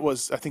 That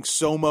was, I think,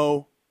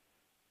 Somo,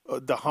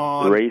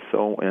 DeHaan. Ray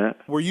Somo, yeah.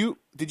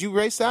 Did you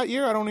race that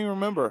year? I don't even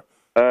remember.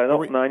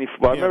 No,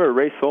 94. I remember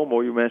Ray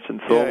Somo. You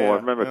mentioned Somo. I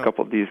remember a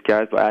couple of these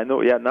guys. But I know,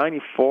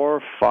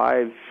 94,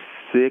 5,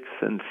 6,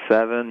 and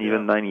 7,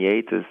 even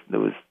 98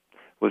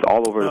 was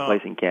all over the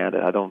place in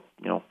Canada. I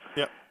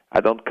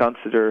don't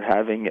consider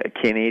having a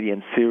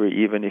Canadian series,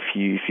 even if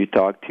you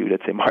talk to,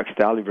 let's say, Mark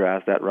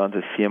Stalibras that runs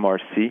a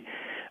CMRC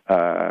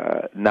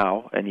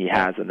now, and he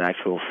has an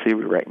actual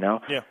series right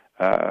now. Yeah.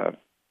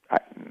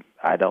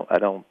 I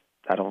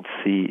don't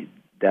see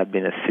that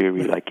being a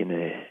series like in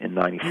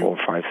 '94,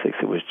 5, 6.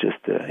 It was just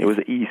it was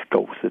the East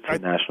Coast. It's a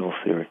national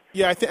series.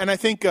 Yeah, I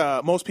think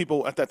most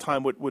people at that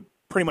time would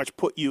pretty much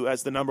put you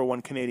as the number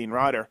one Canadian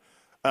rider.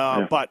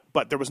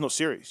 But there was no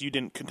series. You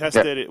didn't contest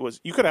it. It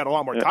was you could have had a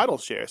lot more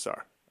titles,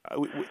 JSR.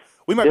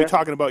 We might be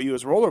talking about you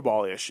as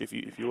rollerball-ish if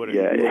you would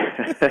have.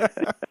 Yeah.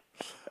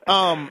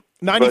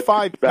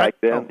 95 back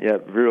then. Yeah,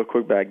 real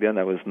quick back then,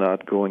 I was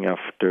not going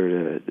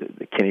after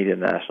the Canadian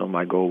national.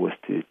 My goal was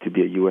to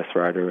be a U.S.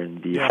 rider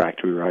and be a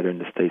factory rider in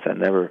the States. I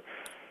never,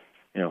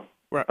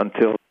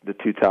 until the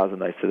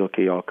 2000, I said,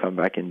 okay, I'll come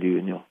back and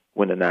do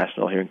win the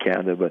national here in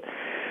Canada. But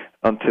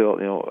until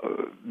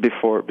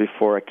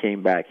before I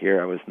came back here,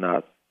 I was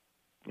not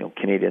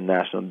Canadian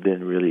national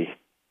didn't really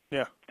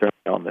turn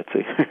on. Let's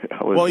say.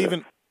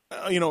 Even.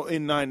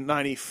 In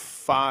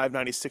 95,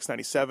 96,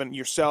 97,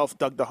 yourself,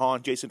 Doug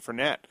DeHaan, Jason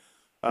Fournette,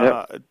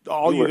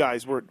 all you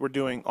guys were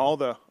doing all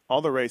the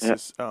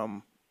races,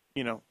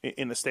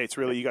 in the States.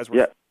 Really, you guys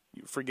were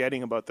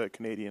forgetting about the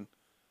Canadian.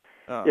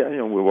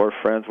 We were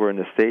friends. We're in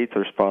the States,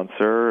 our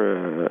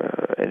sponsor,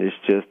 and it's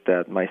just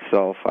that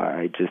myself,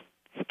 I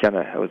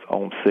was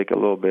homesick a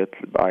little bit.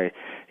 I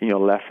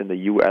left in the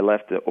U.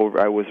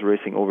 I was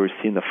racing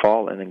overseas in the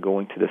fall, and then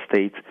going to the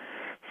States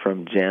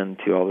from Jan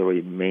to all the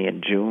way May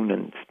and June,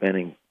 and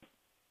spending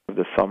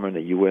the summer in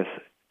the U.S.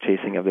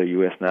 chasing other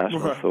U.S.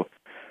 nationals. Right. So,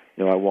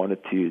 I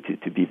wanted to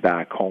be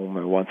back home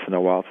once in a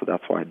while. So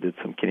that's why I did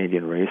some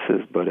Canadian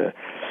races. But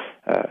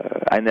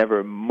I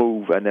never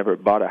moved. I never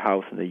bought a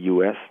house in the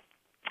U.S.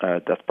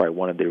 That's probably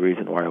one of the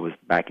reasons why I was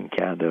back in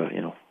Canada.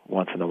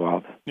 Once in a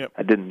while. Yep.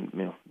 I didn't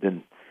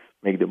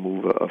make the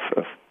move of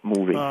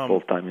moving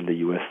full time in the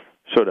U.S.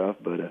 Should have,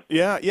 but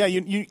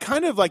you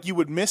kind of like you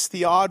would miss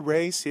the odd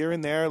race here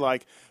and there,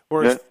 like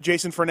whereas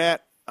Jason Fournette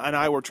and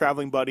I were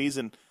traveling buddies,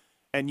 and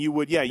you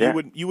would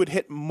you would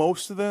hit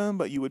most of them,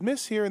 but you would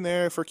miss here and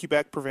there for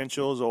Quebec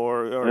provincials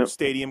or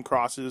stadium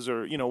crosses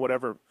or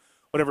whatever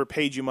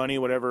paid you money,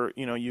 whatever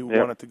you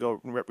wanted to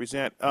go and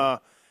represent.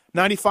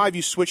 95,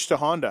 you switched to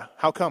Honda.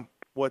 How come?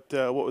 What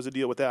was the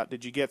deal with that?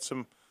 Did you get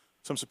some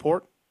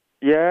support?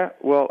 Yeah,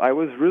 well, I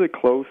was really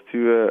close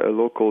to a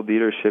local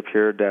dealership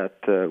here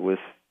that was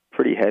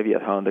pretty heavy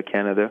at Honda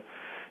Canada.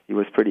 He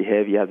was pretty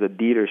heavy as a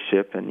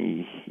dealership, and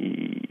he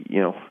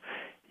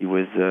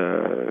was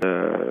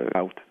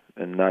out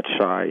and not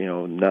shy,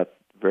 not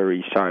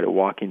very shy to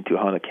walk into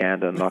Honda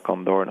Canada and knock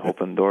on door and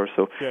open door.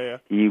 So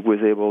he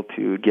was able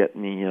to get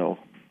me, a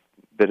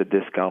bit of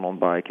discount on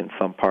bike and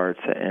some parts,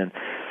 and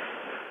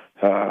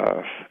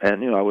I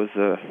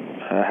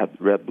had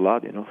red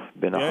blood,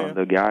 been a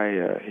Honda guy.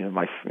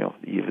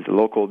 He was a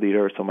local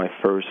dealer, so my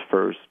first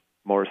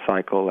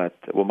motorcycle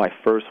my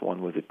first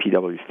one was a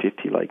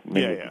PW50, like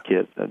many of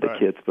the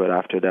kids, but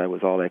after that it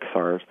was all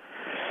XRs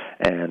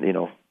and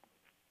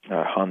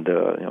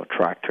Honda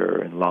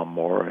tractor and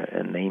lawnmower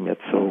and name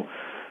it. So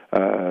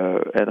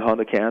and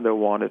Honda Canada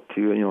wanted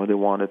to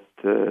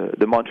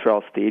the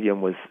Montreal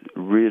Stadium was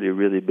really,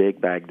 really big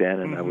back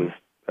then, and I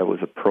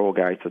was a pro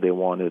guy, so they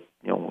wanted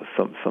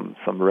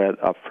some red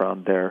up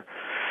front there,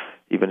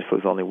 even if it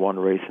was only one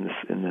race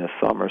in the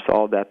summer. So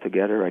all that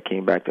together, I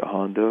came back to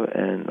Honda,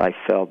 and I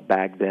felt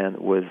back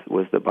then was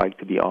the bike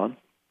to be on.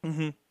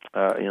 Mm-hmm.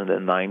 In the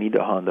 90s, the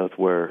Hondas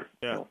were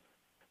the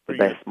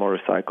best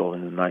motorcycle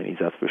in the 90s,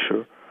 that's for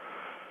sure.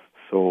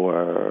 So,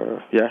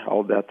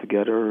 all that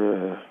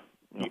together,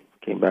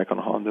 came back on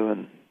Honda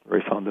and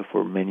raced Honda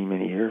for many,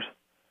 many years.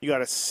 You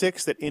got a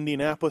 6th at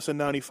Indianapolis in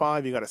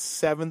 95. You got a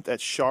 7th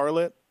at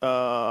Charlotte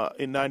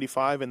in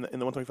 95 in the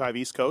 125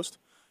 East Coast.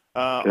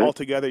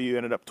 Altogether, you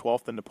ended up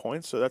 12th in the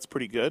points, so that's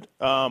pretty good.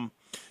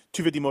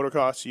 250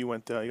 motocross, you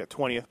got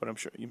 20th, but I'm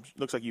sure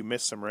looks like you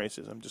missed some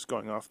races. I'm just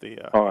going off the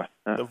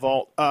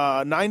vault.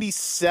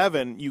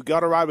 97, you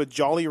got a ride with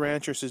Jolly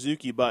Rancher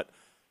Suzuki, but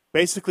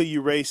basically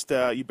you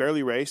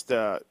barely raced.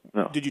 No,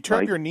 did you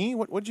turn your knee?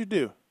 What'd you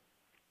do?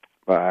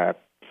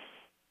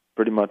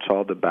 Pretty much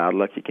all the bad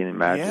luck you can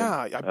imagine.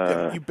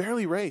 Yeah, you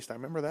barely raced. I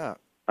remember that.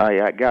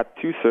 I got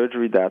 2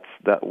 surgery that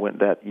went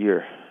that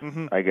year.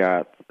 Mm-hmm. I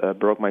got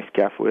broke my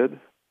scaphoid,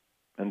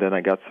 and then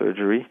I got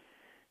surgery,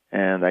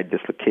 and I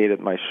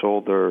dislocated my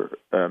shoulder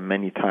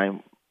many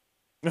times.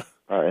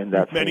 And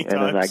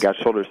then I got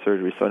shoulder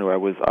surgery. So anyway, I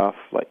was off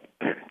like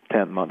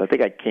 10 months. I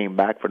think I came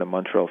back for the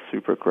Montreal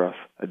Supercross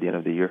at the end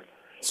of the year.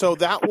 So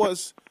that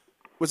was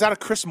that a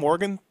Chris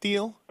Morgan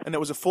deal? And it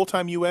was a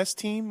full-time U.S.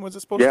 team? Was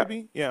it supposed to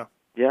be? Yeah.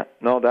 Yeah.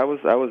 No, that was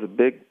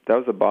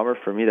a bummer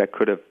for me. That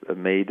could have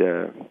made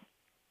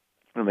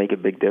make a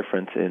big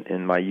difference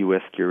in my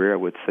U.S. career, I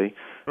would say.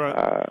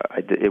 Right.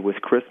 It was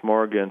Chris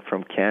Morgan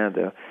from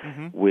Canada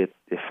with,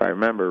 if I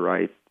remember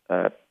right,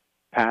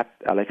 Pat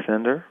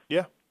Alexander.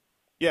 Yeah,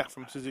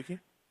 from Suzuki.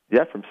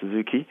 Yeah, from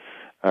Suzuki.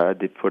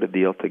 They put a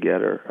deal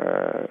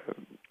together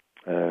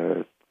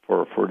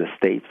for the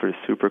States, for the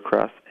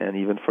Supercross, and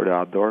even for the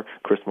outdoor.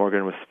 Chris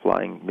Morgan was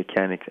supplying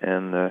mechanics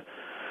and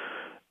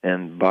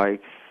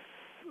bikes,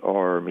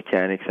 or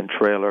mechanics and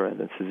trailer, and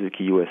then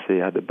Suzuki USA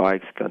had the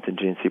bikes,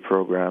 contingency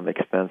program,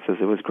 expenses.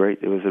 It was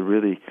great. It was a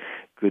really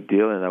good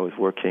deal, and I was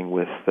working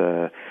with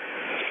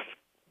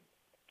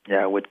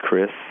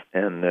Chris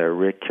and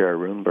Rick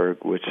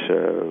Runberg, which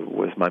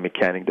was my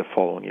mechanic the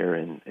following year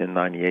in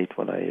 98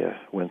 when I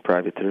went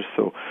privateer.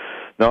 So,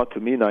 no, to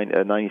me,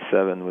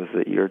 97 was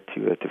the year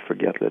to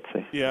forget, let's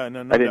say. Yeah,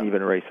 no, I didn't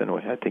even race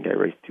anyway. I think I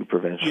raced 2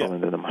 provincial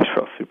and then the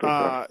Montreal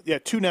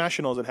Supercross. 2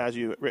 nationals it has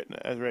you written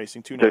as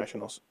racing, 2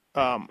 nationals,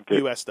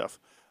 U.S. stuff.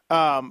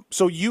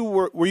 So you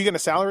were you getting a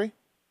salary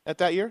at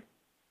that year?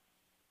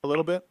 A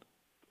little bit?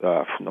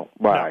 No.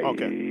 Well, no.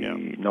 Okay.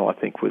 No, I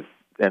think was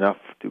enough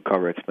to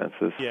cover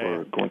expenses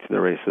for going to the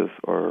races,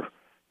 or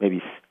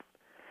maybe.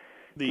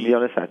 To be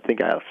honest, I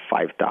think I had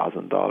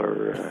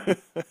 $5,000,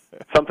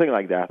 something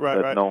like that.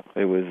 Right. No,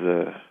 it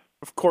was.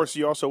 Of course,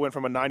 you also went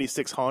from a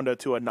 '96 Honda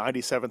to a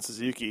 '97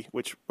 Suzuki,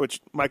 which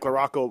Mike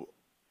LaRocco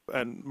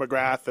and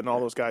McGrath and all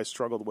those guys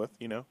struggled with.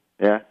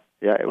 Yeah,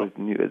 it was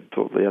new.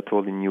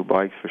 Totally new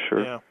bikes for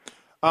sure. Yeah.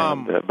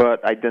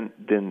 But I didn't,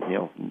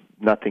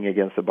 nothing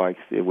against the bikes.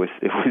 It was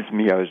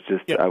me. I was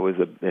just, I was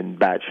in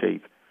bad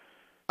shape.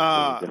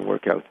 So it didn't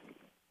work out.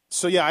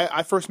 So yeah,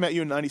 I first met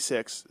you in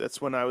 '96. That's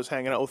when I was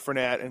hanging out with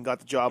Fournette and got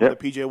the job on the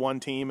PJ1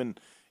 team, and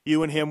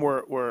you and him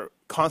were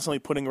constantly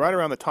putting right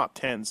around the top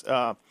 10s.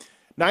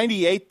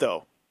 '98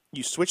 though,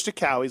 you switched to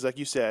Cowie's, like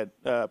you said,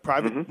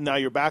 private. Mm-hmm. Now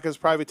you're back as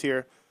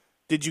privateer.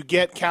 Did you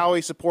get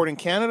Cowie support in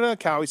Canada,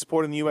 Cowie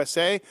support in the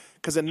USA?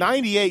 Because at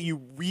 '98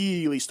 you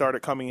really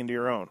started coming into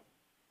your own.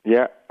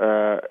 Yeah,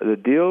 the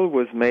deal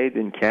was made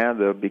in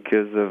Canada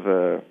because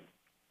of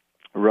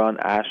Ron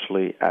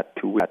Ashley at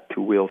Two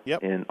Wheels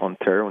in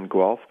Ontario and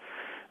Guelph.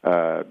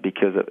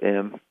 Because of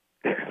him,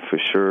 for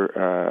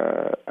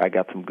sure, I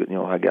got some good.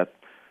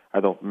 I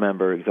don't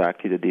remember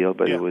exactly the deal,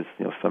 but it was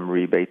some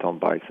rebate on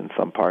bikes and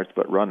some parts.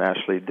 But Ron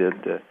Ashley did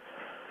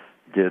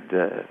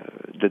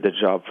the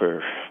job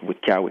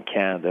with Cowie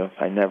Canada.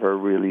 I never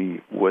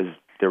really was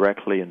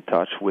directly in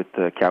touch with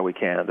Cowie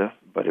Canada,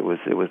 but it was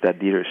that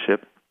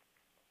dealership.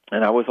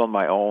 And I was on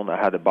my own. I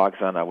had a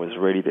box on. I was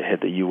ready to hit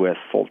the U.S.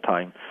 full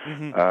time.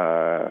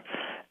 Mm-hmm.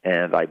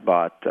 And I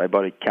bought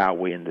a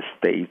Cowie in the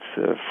States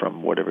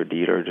from whatever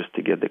dealer just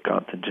to get the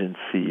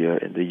contingency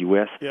in the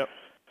U.S. Yep.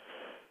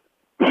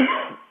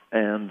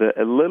 And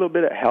a little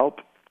bit of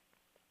help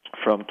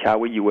from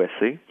Cowie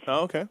USA.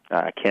 Oh, okay.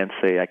 I can't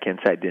say I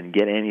didn't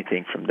get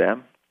anything from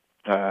them,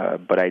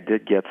 but I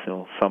did get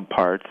some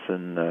parts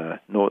and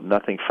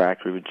nothing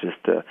factory, with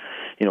just a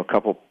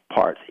couple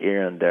parts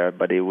here and there.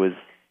 But it was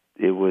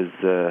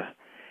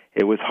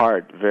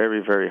hard,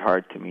 very, very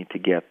hard to me to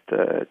get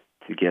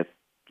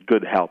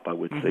good help, I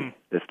would say.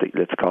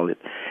 Let's call it.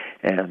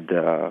 And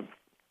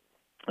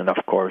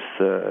of course,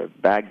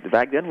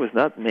 back then was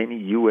not many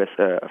U.S.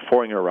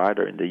 foreigner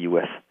rider in the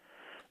U.S.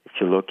 If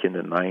you look in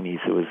the '90s,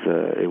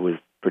 it was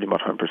pretty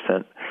much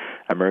 100%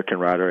 American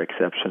rider,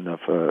 exception of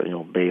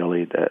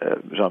Bailey,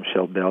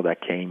 Jean-Michel Bell that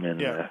came in,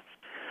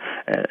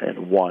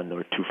 and one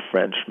or two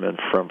Frenchmen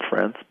from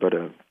France. But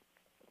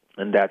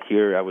and that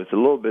year, I was a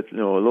little bit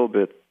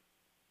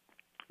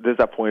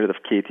disappointed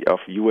of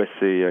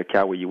USA,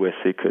 Cowie USA,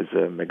 because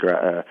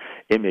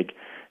Imig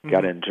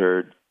got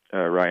injured,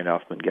 Ryan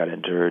Hoffman got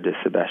injured,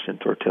 Sebastien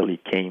Tortelli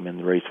came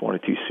and raced 1 or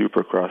 2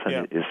 Supercross,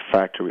 and his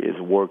factory, his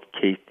work,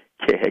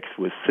 KX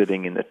was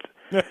sitting in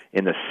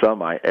the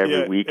semi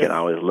every week, and I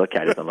always look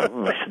at it, I'm like,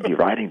 I should be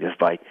riding this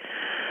bike.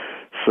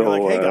 So,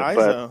 like, hey guys,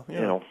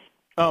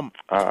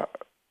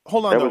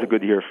 hold on. That was a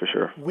good year for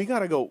sure. We got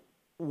to go.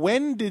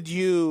 When did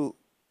you?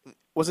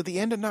 Was it the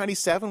end of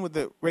 '97 with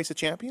the Race of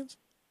Champions?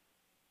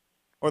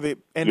 Or the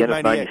end of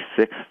 '98?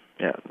 96.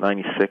 Yeah,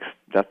 96.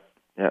 The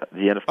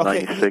end of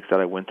 96 that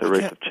I went to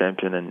Race of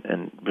Champion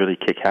and really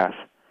kick ass.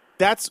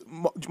 That's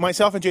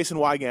myself and Jason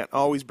Wygant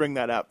always bring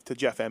that up to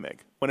Jeff Emig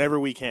whenever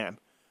we can.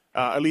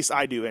 At least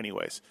I do,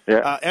 anyways.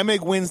 Yeah.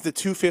 Emig wins the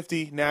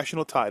 250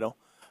 national title.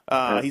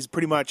 He's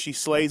pretty much, he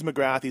slays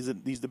McGrath.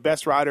 He's the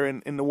best rider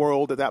in the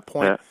world at that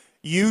point. Yeah.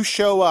 You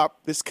show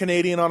up, this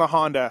Canadian on a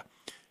Honda,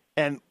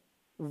 and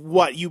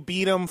what, you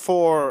beat him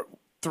for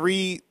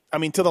to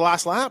the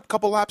last lap?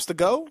 Couple laps to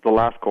go? The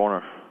last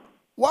corner.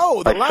 Whoa,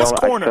 last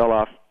corner. I fell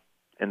off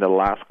in the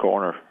last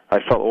corner. I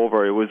fell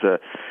over. You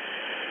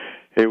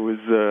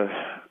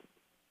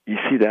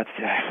see that?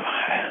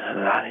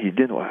 You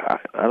didn't. I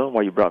don't know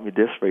why you brought me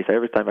this race.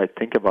 Every time I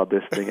think about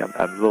this thing, I'm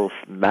a little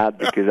mad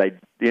because I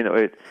beat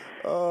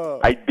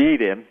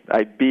him.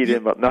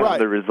 But not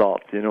the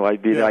result. I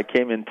beat him. I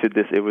came into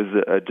this. It was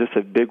just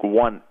a big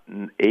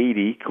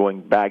 180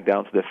 going back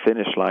down to the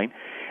finish line,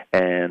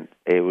 and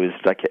it was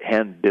like a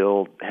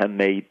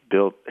handmade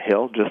built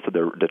hill. Just so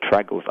the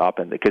track goes up,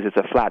 and because it's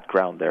a flat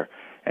ground there,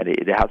 and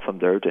they had some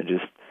dirt, and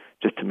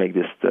just to make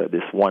this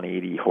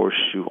 180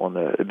 horseshoe on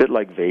a bit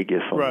like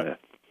Vegas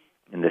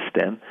in the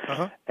stand.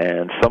 Uh-huh.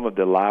 And some of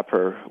the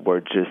lapper were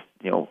just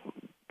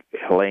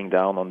laying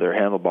down on their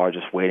handlebar,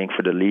 just waiting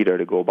for the leader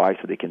to go by,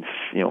 so they can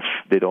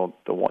didn't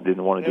want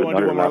to do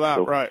another lap.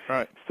 So, right.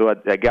 So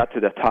I got to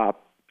the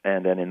top,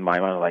 and then in my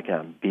mind,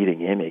 I'm beating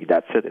him.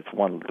 That's it. It's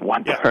one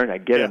turn. I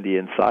get on the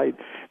inside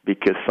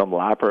because some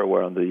lapper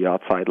were on the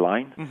outside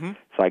line. Mm-hmm.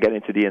 So I got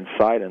into the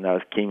inside, and I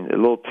came a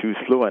little too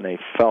slow, and I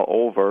fell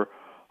over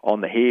on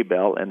the hay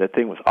bale, and the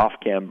thing was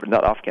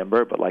not off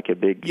camber, but like a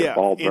big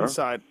ball burn.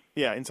 Inside.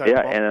 Yeah, inside.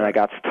 Yeah, and then I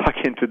got stuck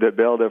into the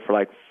bell there for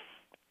I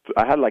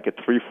had like a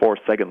 3-4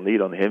 second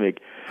lead on Himig,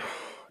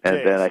 and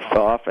then I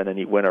fell off, and then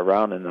he went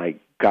around, and I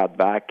got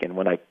back, and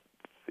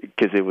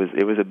because it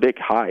was a big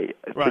high,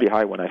 pretty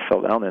high when I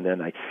fell down, and then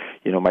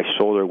my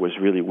shoulder was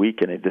really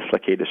weak, and I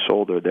dislocated the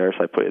shoulder there,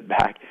 so I put it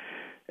back,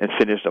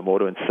 finished the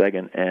moto in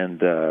second.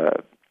 And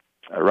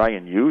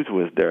Ryan Hughes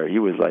was there. He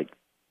was like,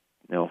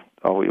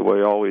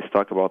 we always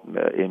talk about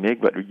Emig,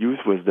 but Hughes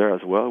was there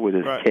as well with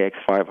his KX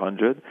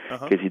 500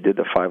 because he did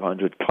the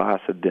 500 class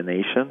at the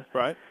Nation.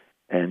 Right.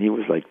 And he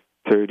was like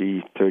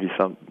 30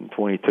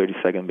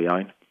 seconds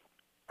behind.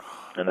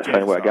 And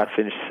I got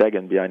finished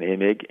second behind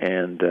Emig,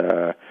 and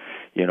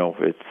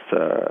it's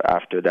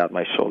after that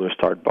my shoulder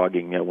started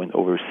bugging. I went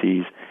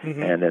overseas,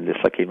 and then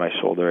dislocated my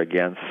shoulder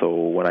again. So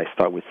when I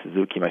started with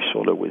Suzuki, my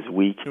shoulder was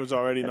weak. It was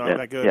already not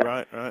that good,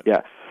 right?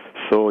 Yeah.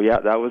 So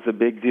that was a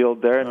big deal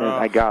there. And then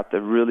I got a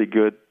really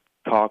good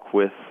talk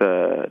with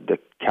the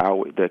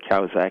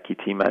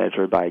Kawasaki team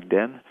manager back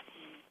then,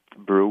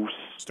 Bruce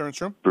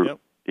Sternstrom. Yep.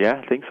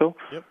 Yeah, I think so.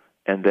 Yep.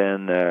 And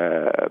then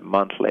a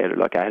month later,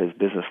 like I had his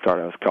business card,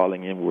 I was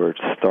calling him. We were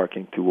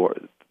starting to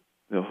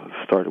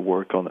start to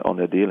work on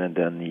the deal, and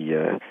then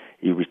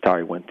he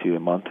retired, went to a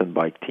mountain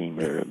bike team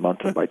or a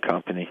mountain bike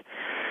company.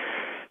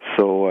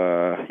 So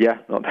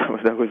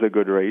that was a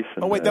good race.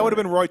 And, that would have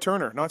been Roy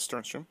Turner, not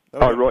Sternstrom.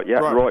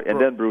 Roy, and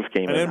then Bruce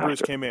came in. And then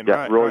Bruce came in. Yeah,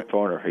 right, Roy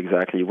Turner,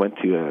 exactly. He went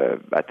to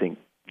I think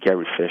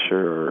Gary Fisher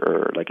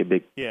or like a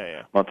big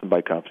mountain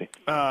bike company.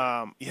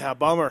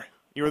 Bummer.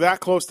 You were that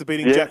close to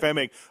beating Jeff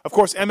Emig. Of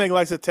course, Emig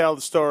likes to tell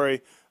the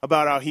story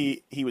about how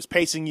he was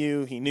pacing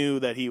you. He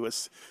knew that he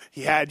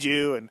had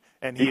you,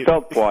 and he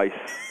felt twice.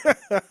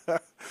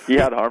 He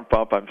had arm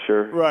pump, I'm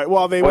sure. Right.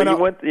 Well, that's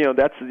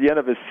the end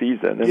of his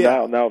season,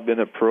 and now I've been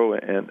a pro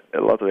and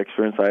a lot of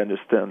experience. I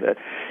understand that.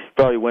 He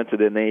probably went to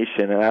the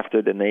Nation, and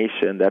after the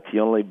Nation, that's the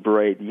only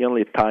break, the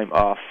only time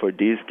off for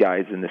these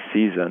guys in the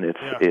season.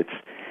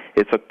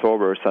 It's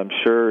October, so I'm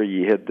sure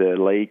you hit the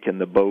lake and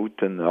the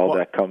boat and all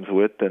that comes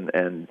with, and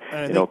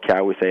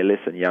Cowie say,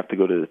 listen, you have to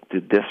go to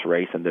this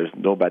race, and there's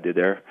nobody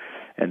there,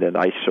 and then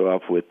I show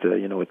up with a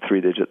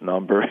 3-digit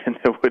number and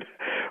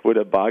with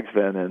a box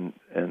van,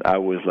 and I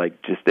was like,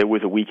 it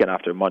was a weekend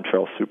after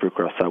Montreal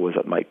Supercross, I was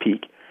at my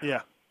peak.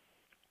 Yeah.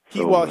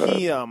 He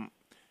also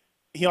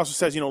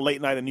says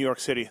late night in New York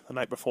City the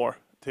night before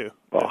too.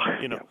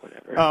 Whatever.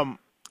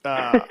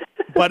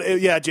 But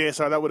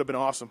JSR, that would have been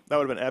awesome. That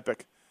would have been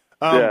epic.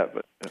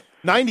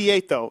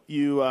 98 though,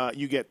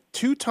 you get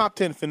 2 top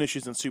 10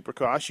 finishes in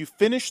Supercross. You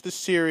finished the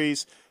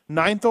series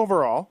 9th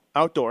overall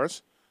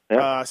outdoors,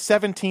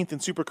 17th in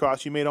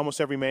Supercross. You made almost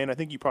every main. I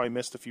think you probably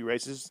missed a few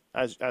races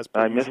as per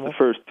I usual. missed the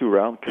first 2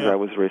 rounds because I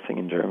was racing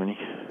in Germany.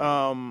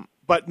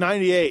 But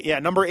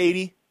 98, number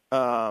 80,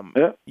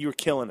 you were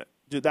killing it,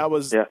 dude.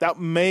 That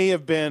may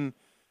have been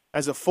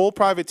as a full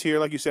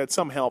privateer, like you said,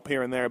 some help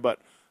here and there, but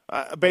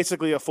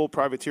basically a full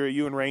privateer.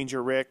 You and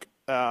Ranger Rick.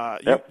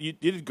 You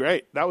did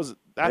great. That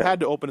had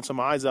to open some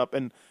eyes up,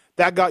 and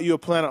that got you a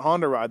Planet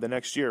Honda ride the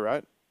next year,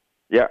 right?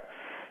 Yeah.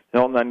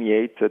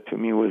 98 to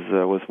me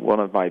was one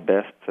of my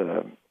best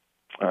seasons.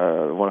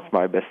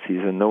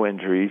 No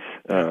injuries.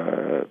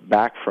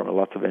 Back from a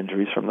lot of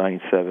injuries from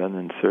 97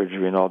 and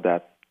surgery and all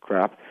that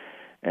crap,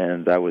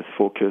 and I was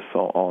focused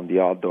on the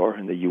outdoor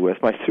in the U.S.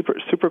 My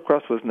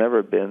Supercross was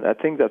never been. I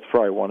think that's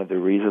probably one of the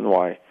reasons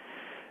why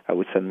I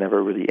would say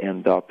never really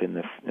end up in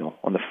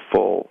on the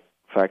full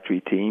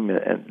factory team,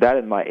 and that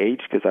at my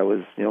age, because I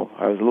was a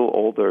little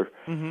older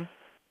than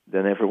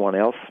everyone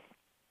else,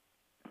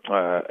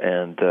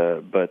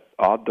 but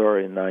outdoor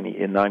in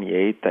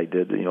 98 I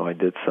did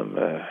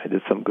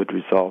some good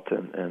result,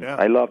 and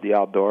I love the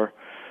outdoor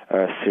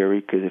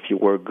series, because if you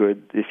work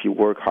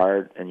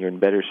hard and you're in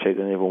better shape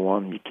than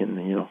everyone, you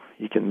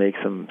can make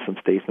some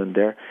statement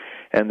there.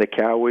 And the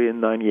Cowie in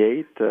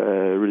 98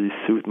 really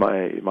suit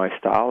my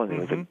style, and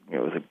it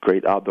was a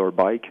great outdoor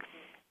bike.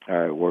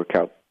 Work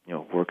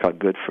out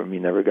good for me.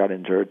 Never got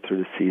injured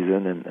through the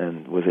season,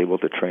 and was able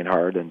to train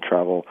hard and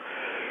travel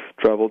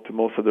to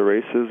most of the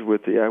races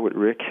with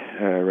Rick,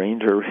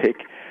 Ranger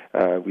Rick.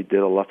 We did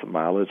a lot of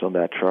mileage on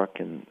that truck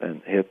and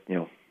hit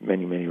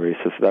many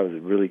races. So that was a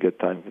really good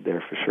time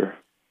there for sure.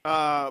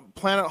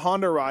 Planet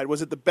Honda ride,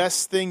 was it the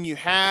best thing you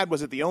had?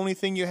 Was it the only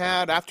thing you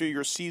had after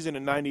your season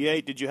in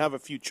 98? Did you have a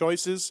few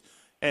choices,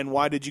 and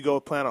why did you go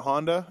with Planet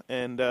Honda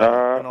and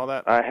all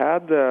that? I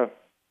had I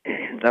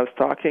was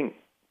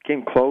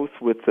came close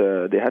with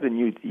they had a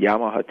new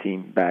Yamaha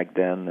team back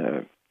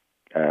then,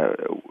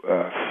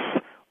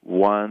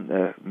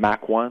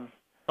 Mach 1.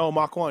 Oh,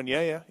 Mach 1,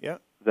 yeah.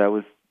 That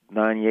was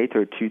 98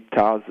 or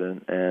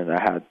 2000, and I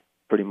had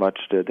pretty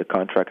much the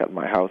contract at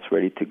my house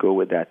ready to go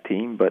with that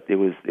team, but it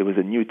was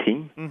a new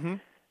team. Mm-hmm.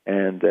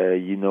 And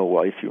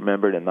if you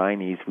remember the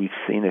 90s, we've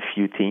seen a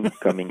few teams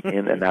coming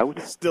in and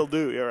out. Still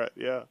do, you're right,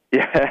 yeah.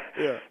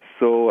 Yeah.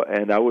 So,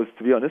 and I was,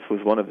 to be honest,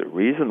 was one of the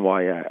reasons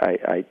why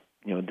I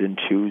didn't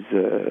choose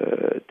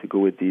to go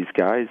with these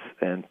guys.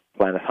 And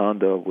Planet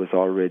Honda was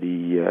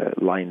already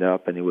lined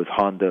up, and it was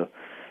Honda,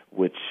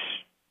 which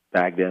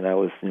back then I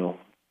was,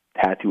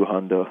 tattoo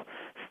Honda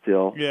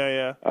still.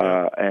 Yeah.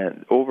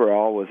 And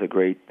overall was a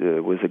great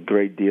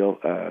deal.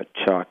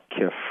 Chuck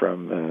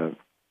from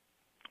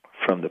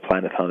the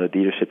Planet Honda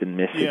dealership in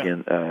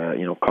Michigan,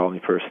 called me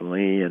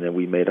personally, and then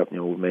we made up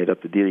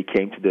the deal. He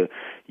came to the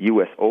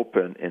U.S.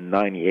 Open in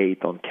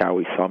 '98 on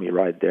Cowie, saw me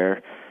right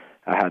there.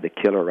 I had the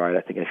killer ride.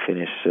 I think I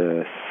finished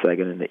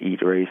second in the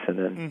heat race, and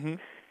then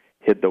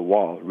hit the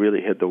wall,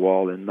 really hit the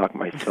wall, and knocked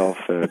myself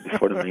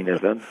before the main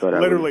event. But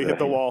literally hit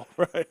the wall,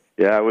 right?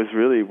 Yeah, I was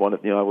really one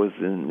of, I was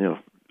in,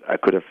 I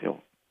could have,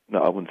 no,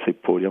 I wouldn't say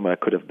podium. I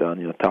could have done,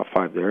 top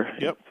 5 there,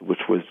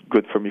 which was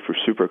good for me for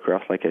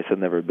Supercross. Like I said,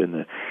 never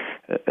been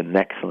an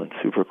excellent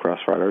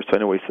Supercross rider. So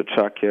anyway, so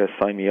Chuck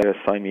signed me up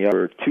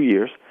for 2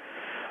 years.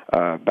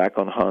 Back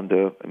on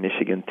Honda, a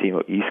Michigan team,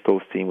 an East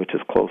Coast team, which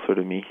is closer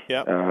to me.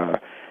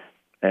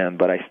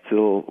 But I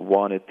still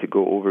wanted to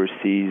go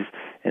overseas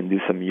and do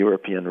some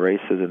European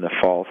races in the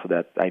fall, so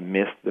that I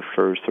missed the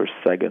first or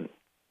second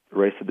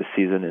race of the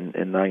season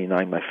in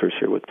 '99, my first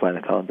year with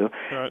Planet Honda.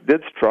 Right.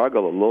 Did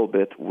struggle a little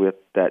bit with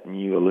that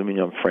new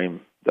aluminum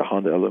frame, the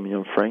Honda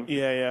aluminum frame.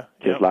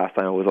 Because last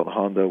time I was on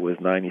Honda was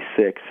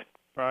 '96.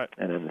 Right.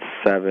 And then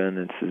 7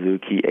 and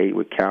Suzuki, 8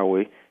 with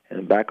Kawi,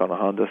 and back on the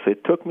Honda. So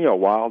it took me a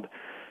while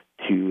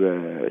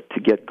to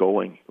get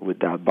going with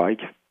that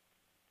bike.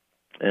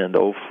 And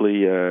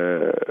hopefully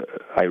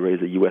I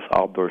raced a U.S.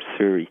 Outdoor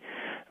Series,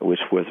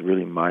 which was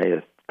really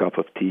my cup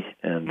of tea.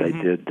 And I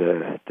did,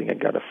 I think I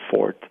got a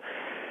 4th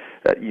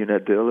at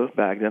Unadilla.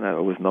 Back then I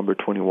was number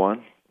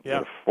 21.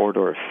 A 4th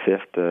or a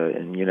 5th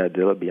in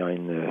Unadilla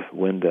behind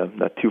Wyndham,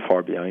 not too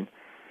far behind.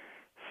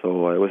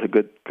 So it was a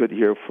good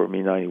year for me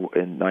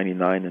in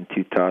 99 and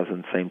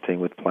 2000, same thing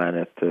with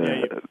Planet.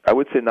 I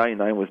would say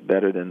 99 was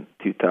better than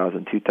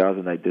 2000.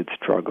 2000 I did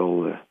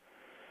struggle a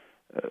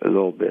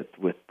little bit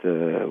with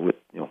my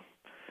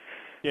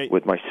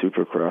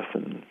Supercross.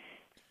 And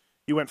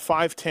you went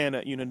 5:10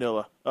 at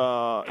Unadilla.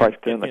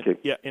 5:10, okay.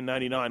 Yeah, in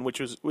 99, which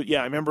was,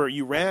 I remember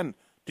you ran.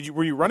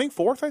 Were you running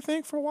 4th, I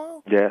think, for a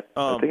while? Yeah,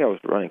 I think I was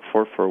running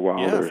 4th for a while.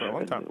 Yeah, for a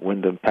long time.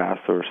 Wyndham Pass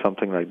or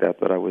something like that,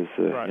 but I was,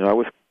 I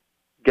was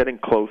getting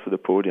close to the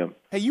podium.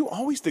 Hey, you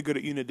always did good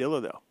at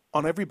Unadilla, though,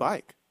 on every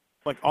bike,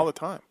 like all the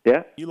time.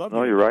 Yeah. You loved it.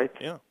 No, you're right.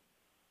 Yeah.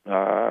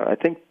 I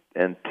think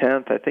in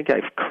 10th, I think I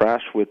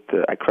crashed with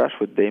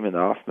Damon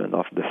Hoffman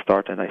off the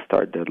start, and I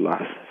started dead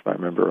last, if I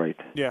remember right.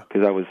 Yeah.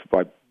 Because I was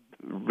by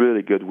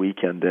really good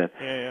weekend then.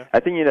 Yeah. I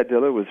think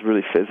Unadilla was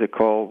really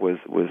physical, was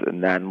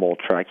an animal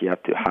track. You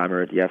have to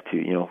hammer it. You have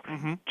to,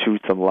 choose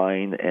some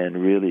line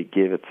and really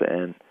give it.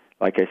 And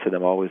like I said,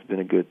 I've always been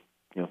a good,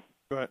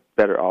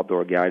 better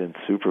outdoor guy than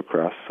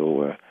Supercross.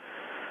 So,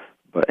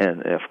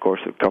 and of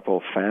course, a couple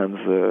of fans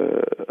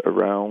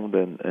around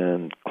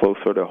and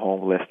closer to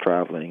home, less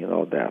traveling and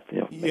all that.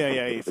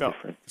 You felt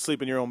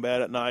sleep in your own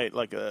bed at night,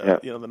 like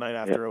the night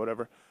after or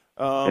whatever.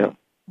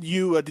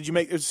 Did you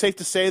make? It's safe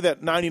to say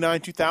that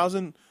 99,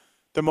 2000,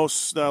 the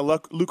most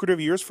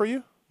lucrative years for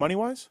you, money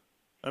wise.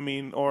 I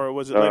mean, or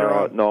was it later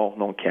on?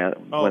 No,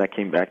 Canada. Oh. When I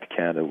came back to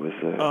Canada, it was.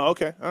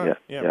 Okay. All right.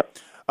 Yeah.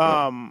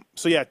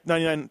 So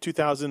 99,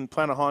 2000,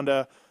 Planet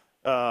Honda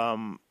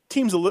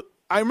teams.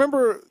 I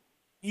remember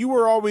you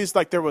were always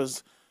like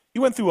you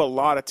went through a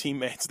lot of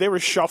teammates. They were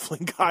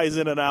shuffling guys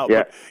in and out.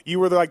 Yeah. But you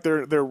were like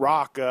their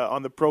rock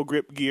on the pro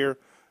grip gear.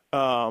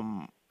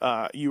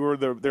 You were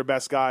their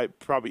best guy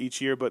probably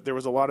each year, but there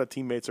was a lot of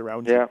teammates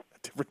around you at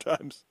different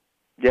times.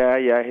 Yeah.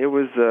 It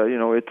was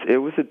it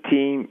was a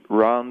team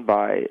run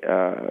by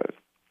a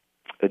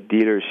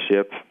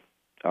dealership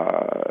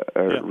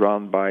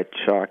run by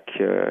Chuck,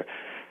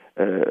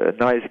 a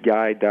nice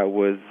guy that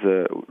was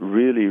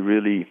really,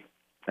 really.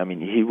 I mean,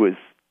 he was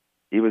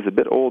a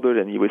bit older,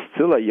 and he was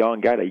still a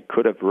young guy that he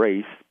could have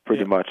raced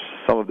pretty much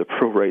some of the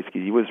pro race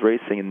because he was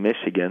racing in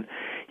Michigan.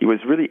 He was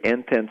really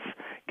intense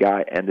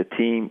guy, and the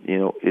team,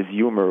 his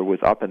humor was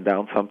up and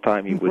down.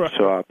 Sometimes he would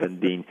show up and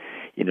being,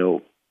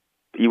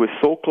 he was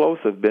so close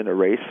to being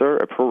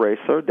a pro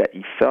racer, that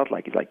he felt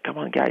like he's like, come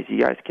on, guys, you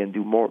guys can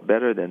do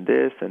better than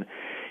this. And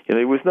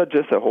it was not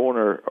just a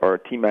owner or a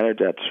team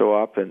manager that show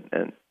up and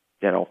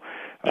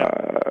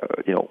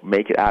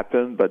make it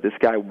happen. But this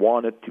guy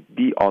wanted to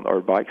be on our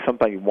bike.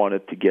 Sometimes he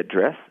wanted to get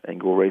dressed and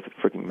go race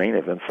a freaking main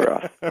event for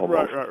us.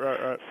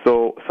 Right.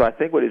 So I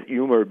think with his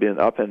humor being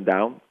up and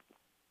down,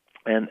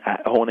 and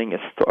owning a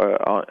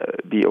store,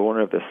 the owner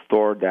of the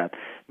store, that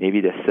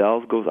maybe the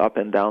sales goes up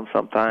and down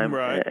sometime,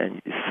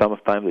 and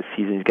sometimes the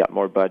season's got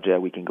more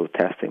budget. We can go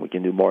testing. We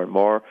can do more and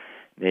more.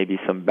 Maybe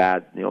some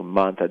bad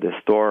month at the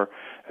store,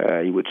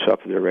 he would show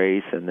up to the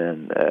race, and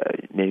then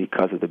maybe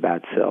because of the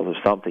bad sales or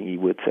something, he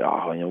would say,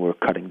 we're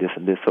cutting this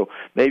and this. So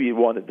maybe he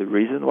wanted the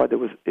reason why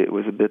it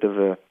was a bit of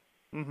a,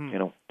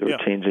 they were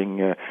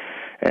changing.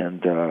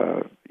 And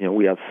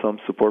we had some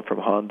support from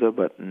Honda,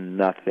 but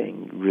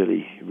nothing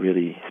really,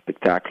 really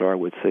spectacular, I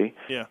would say.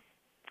 Yeah.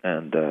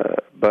 And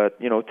but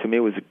to me, it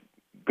was a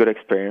good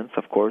experience.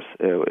 Of course,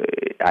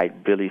 I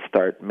really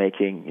start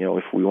making.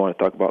 If we want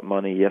to talk about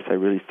money, yes, I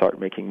really start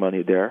making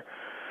money there.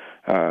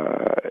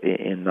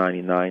 In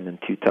 '99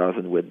 and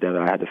 2000, with them,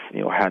 I had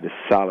a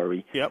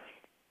salary. Yep.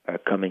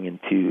 Coming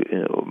into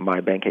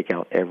my bank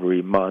account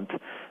every month.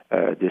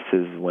 This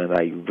is when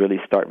I really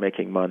start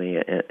making money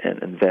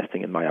and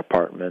investing in my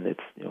apartment.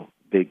 It's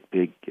big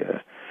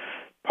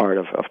part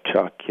of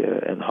Chuck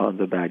and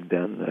Honda back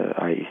then.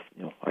 I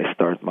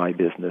started my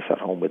business at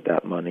home with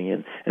that money,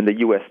 and the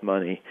U.S.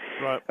 money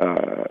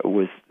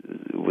was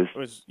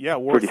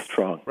pretty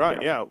strong.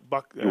 Right? Yeah,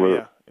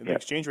 the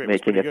exchange rate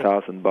making was pretty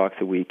good. $1,000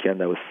 a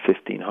weekend. That was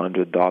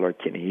 $1,500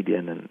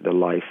 Canadian, and the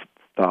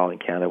lifestyle in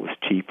Canada was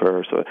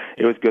cheaper, so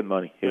it was good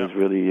money. It was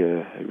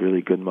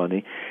really good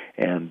money,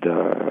 and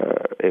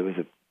it was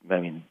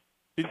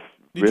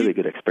really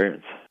good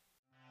experience.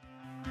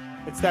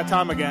 It's that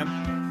time again.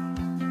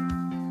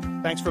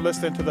 Thanks for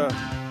listening to the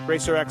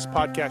Racer X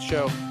podcast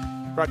show,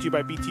 brought to you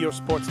by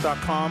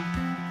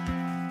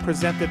BTOsports.com,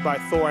 presented by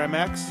Thor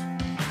MX.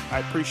 I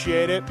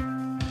appreciate it.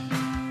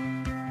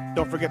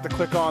 Don't forget to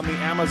click on the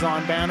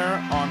Amazon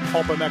banner on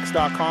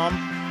pulpmx.com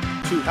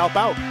to help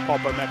out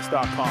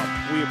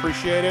pulpmx.com. We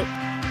appreciate it.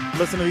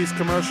 Listen to these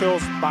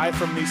commercials. Buy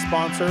from these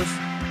sponsors.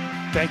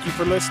 Thank you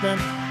for listening.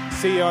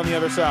 See you on the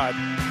other side.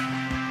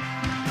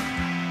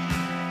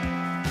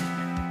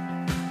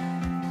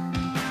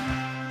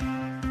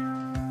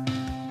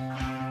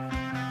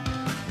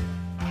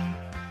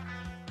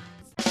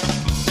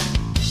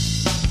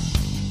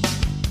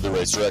 The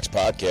Racer X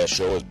podcast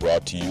show is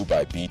brought to you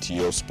by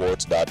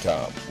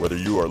BTOsports.com. Whether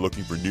you are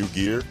looking for new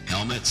gear,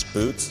 helmets,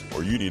 boots,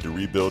 or you need to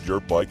rebuild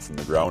your bike from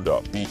the ground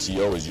up,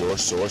 BTO is your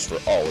source for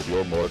all of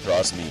your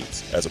motocross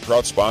needs. As a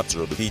proud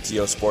sponsor of the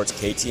BTO Sports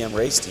KTM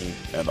race team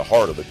and the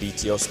heart of the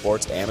BTO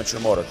Sports amateur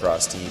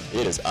motocross team,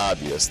 it is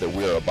obvious that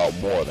we are about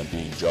more than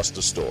being just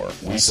a store.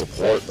 We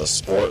support the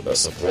sport that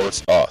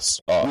supports us.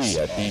 We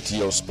at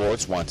BTO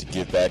Sports want to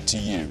give back to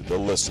you, the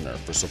listener,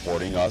 for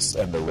supporting us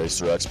and the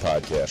Racer X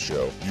podcast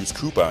show. Use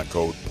coupon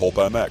code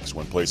PulpMX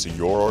when placing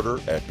your order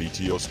at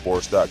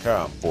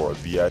BTOsports.com for a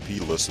VIP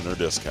listener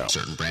discount.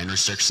 Certain brand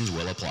restrictions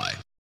will apply.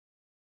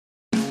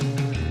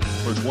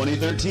 For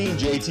 2013,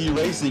 JT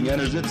Racing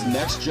enters its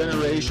next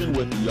generation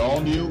with the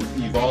all-new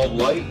Evolve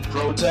Light,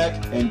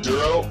 ProTech,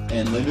 Enduro,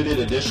 and limited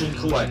edition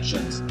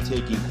collections,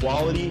 taking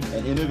quality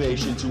and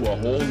innovation to a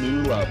whole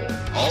new level.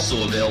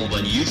 Also available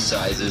in youth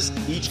sizes,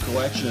 each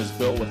collection is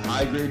built with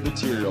high-grade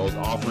materials,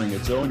 offering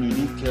its own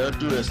unique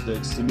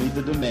characteristics to meet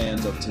the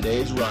demands of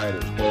today's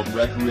riders, both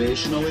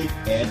recreationally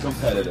and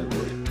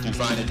competitively. To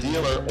find a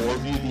dealer or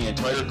view the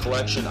entire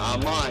collection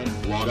online,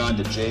 log on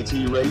to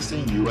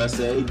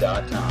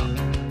jtracingusa.com.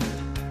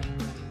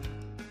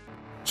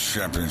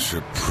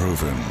 Championship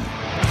proven.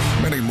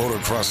 Many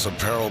motocross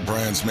apparel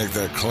brands make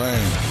that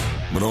claim,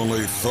 but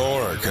only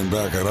Thor can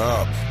back it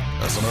up.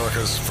 As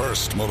America's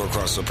first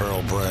motocross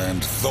apparel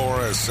brand,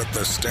 Thor has set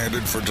the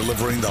standard for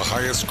delivering the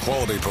highest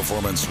quality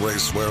performance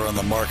racewear on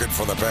the market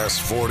for the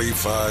past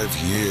 45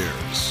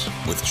 years.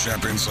 With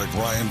champions like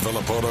Ryan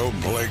Villapoto,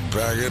 Blake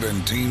Baggett,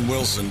 and Dean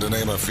Wilson, to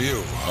name a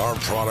few, our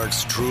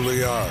products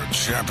truly are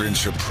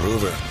championship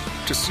proven.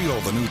 To see all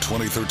the new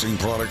 2013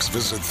 products,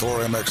 visit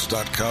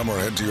ThorMX.com or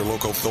head to your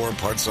local Thor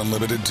Parts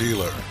Unlimited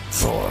dealer.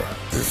 Thor,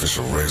 the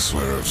official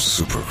racewear of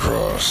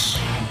Supercross.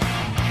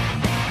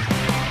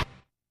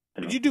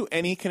 Did you do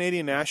any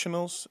Canadian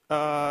Nationals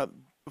Planet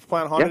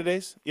Honda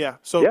days? Yeah.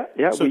 So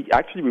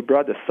we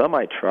brought the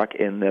semi truck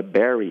in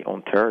Barrie,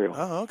 Ontario.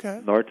 Oh,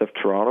 okay. North of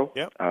Toronto.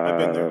 Yep. I've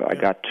been there. I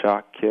got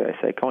Chuck. I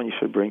said, "Come on, you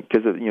should bring,"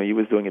 because he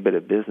was doing a bit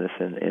of business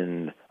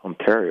in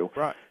Ontario.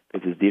 Right.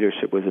 Because his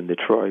dealership was in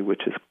Detroit,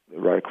 which is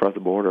right across the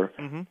border.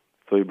 Mm-hmm.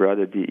 So he brought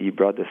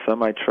the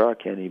semi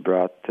truck, and he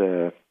brought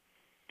one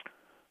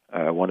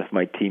of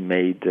my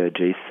teammate,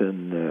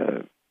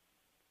 Jason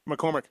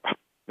McCormick,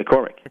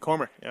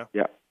 yeah.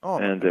 Yeah. Oh,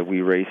 and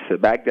we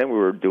raced. Back then, we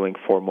were doing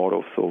 4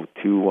 motos, so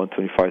 2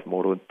 125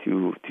 motos and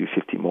 2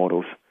 250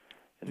 motos.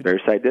 And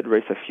I did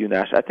race a few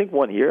nationals. I think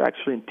one year,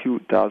 actually, in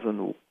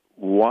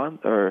 2001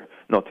 or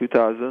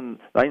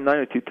 2009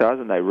 or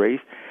 2000, I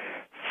raced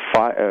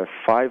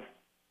 5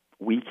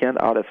 weekend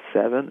out of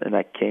 7, and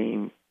I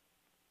came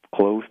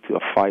close to a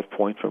 5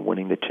 point from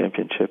winning the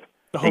championship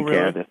in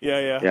Canada.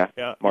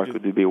 Yeah. Marco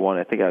Dubé won.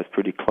 I think I was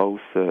pretty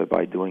close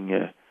by doing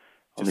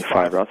only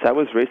 5 rounds. I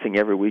was racing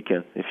every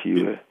weekend. If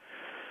you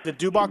did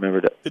Dubak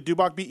remember that? Did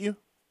Dubak beat you?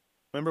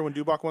 Remember when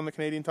Dubak won the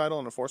Canadian title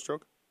in a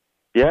 4-stroke?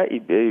 Yeah,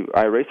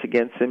 I raced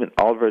against him in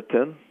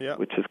Alverton,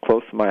 which is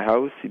close to my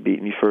house. He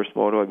beat me first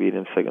moto. I beat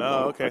him second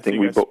moto. Okay. I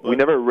think we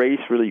never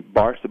raced really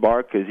bar to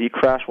bar because he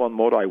crashed one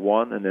moto, I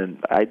won, and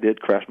then I did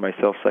crash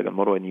myself second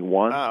moto, and he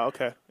won.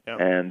 Okay. Yeah.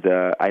 And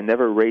I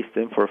never raced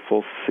him for a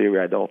full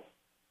series. I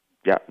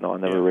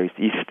never raced.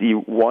 He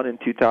won in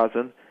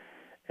 2000,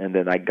 and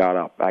then I got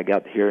up. I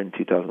got here in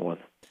 2001.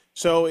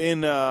 So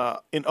in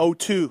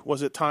 2002,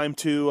 was it time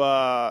to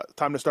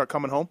start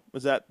coming home?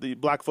 Was that the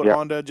Blackfoot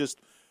Honda just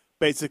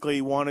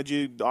basically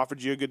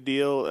offered you a good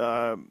deal,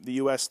 the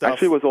U.S. stuff?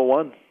 Actually, it was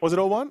 01. Was it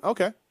 01?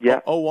 Okay. Yeah.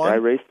 01? I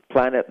raced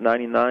Planet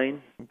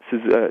 99,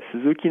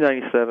 Suzuki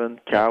 97,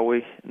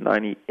 Kawi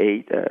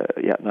 98,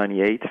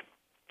 98,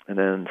 and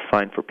then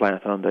signed for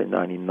Planet Honda in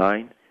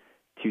 99,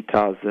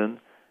 2000,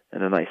 and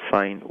then I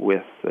signed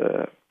with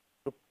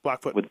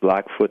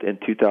Blackfoot in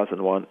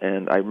 2001.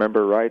 And I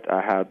remember I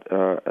had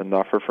an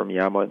offer from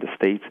Yamaha in the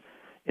States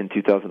in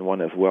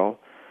 2001 as well.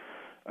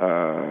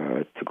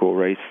 to go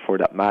race for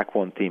that Mach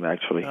 1 team,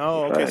 actually.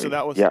 Oh, okay, so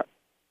that was... Yeah.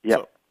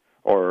 So,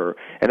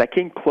 And I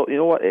came close. You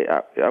know what?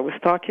 I was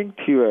talking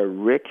to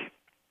Rick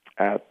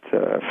at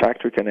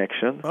Factory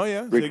Connection. Oh,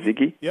 yeah, Rick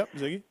Ziggy. Yep,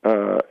 Ziggy.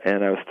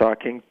 And I was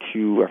talking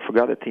to, I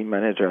forgot the team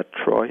manager at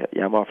Troy, at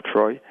Yamaha of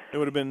Troy. It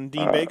would have been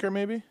Dean Baker,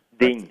 maybe?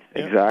 Dean,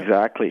 yeah.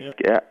 Exactly. Yeah.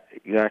 Yeah,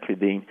 exactly,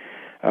 Dean.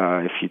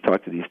 If you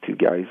talk to these two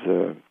guys...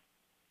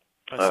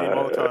 I see them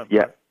all the time.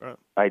 Yeah, right.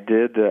 I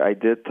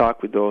did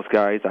talk with those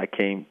guys. I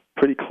came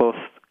pretty close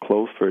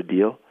for a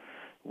deal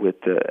with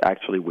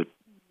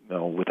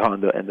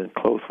Honda, and then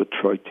close with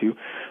Troy too.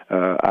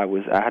 I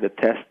had a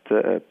test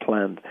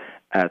planned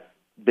at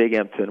Big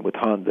Hampton with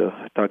Honda.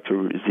 I talked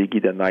to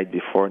Ziggy the night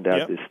before, and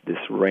that this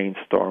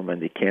rainstorm,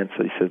 and they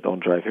canceled. He says, "Don't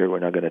drive here. We're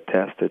not going to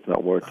test it. It's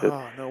not worth it."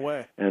 Oh, no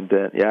way. And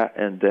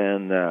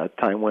then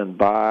time went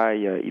by.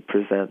 He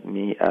presented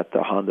me at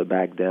the Honda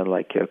back then,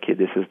 like, okay,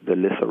 this is the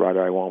list of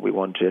rider I want. We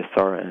want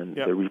JSR, and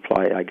the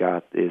reply I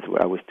got is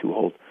I was too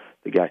old.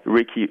 The guy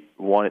Ricky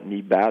wanted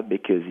me bad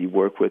because he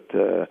worked with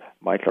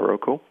Mike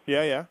LaRocco.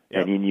 Yeah.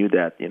 And he knew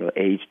that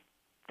age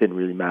didn't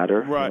really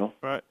matter.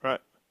 Right.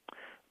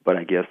 But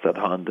I guess at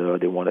Honda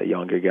they want a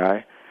younger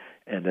guy,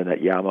 and then at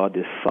Yamaha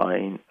they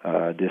signed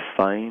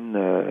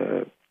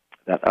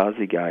that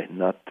Aussie guy,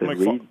 not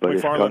Reed, but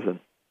his cousin.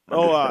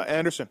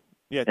 Anderson.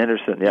 Yeah.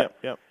 Anderson. Yeah.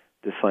 Yep.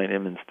 They signed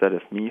him instead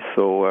of me.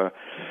 So,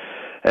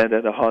 and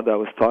then the Honda I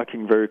was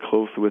talking very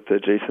close with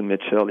Jason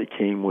Mitchell. He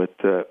came with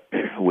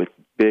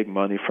big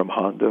money from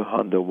Honda.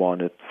 Honda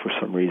wanted, for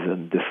some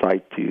reason,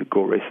 decide to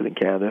go race it in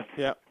Canada.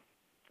 Yeah.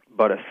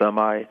 But a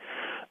semi,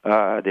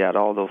 they had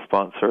all those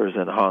sponsors,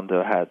 and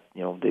Honda had,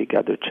 they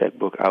got their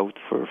checkbook out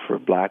for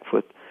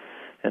Blackfoot,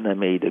 and I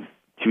made a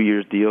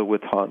 2-year deal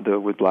with Honda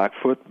with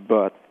Blackfoot,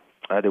 but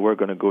they were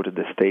going to go to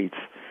the States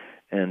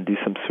and do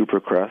some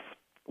Supercross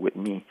with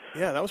me.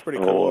 Yeah, that was pretty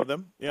cool of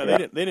them. Yeah,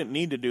 they didn't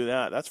need to do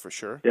that. That's for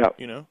sure. Yeah.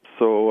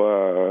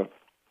 So.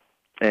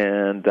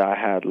 And I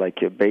had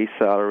like a base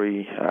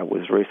salary. I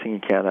was racing in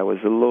Canada. I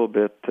was a little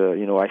bit,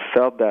 I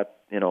felt that,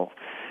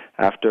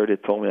 after they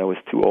told me I was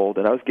too old,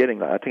 and I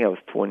think I was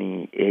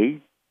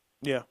 28.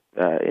 Yeah.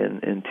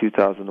 In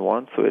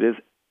 2001, so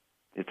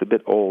it's a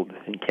bit old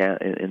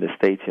in the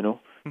States,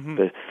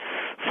 Mm-hmm.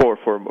 for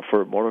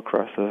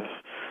motocross.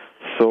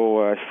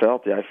 So I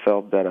felt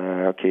that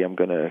okay, I'm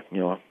gonna,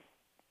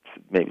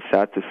 maybe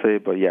sad to say,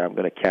 but yeah, I'm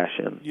going to cash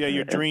in. Yeah,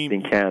 your dream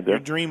in Canada. Your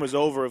dream was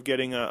over of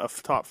getting a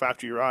top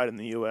factory ride in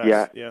the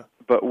U.S. Yeah.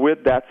 But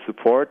with that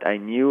support, I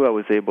knew I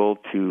was able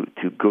to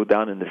go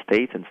down in the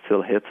States and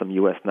still hit some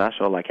U.S.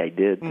 national like I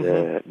did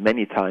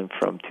many times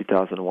from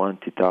 2001,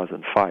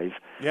 2005.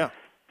 Yeah.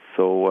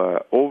 So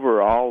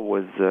overall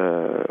was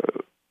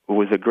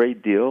a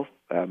great deal.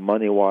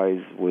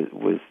 Money-wise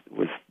was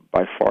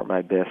by far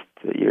my best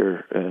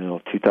year.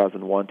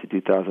 2001 to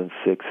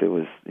 2006, it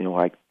was,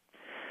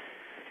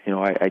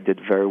 I did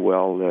very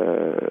well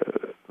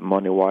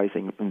money-wise,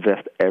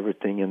 invest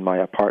everything in my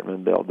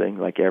apartment building,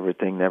 like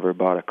everything, never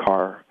bought a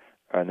car,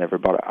 never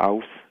bought a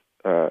house,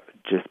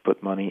 just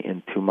put money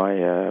into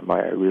my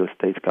my real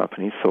estate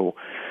company. So,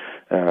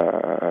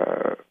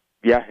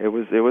 it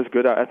was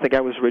good. I think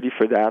I was ready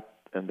for that,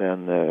 and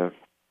then,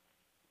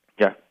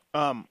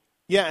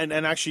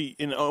 and actually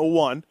in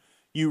 2001,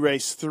 you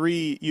raced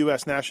 3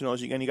 U.S.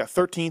 nationals, and you got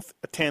 13th,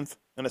 a 10th,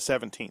 and a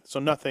 17th. So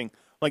nothing,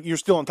 like you're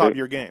still on top of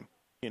your game,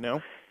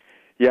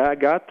 Yeah,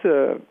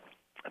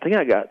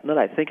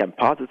 I'm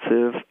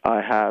positive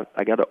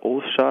I got a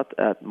whole shot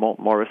at Mount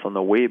Morris on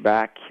the way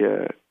back,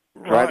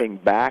 driving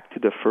back to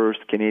the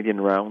first Canadian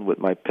round with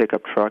my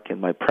pickup truck and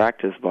my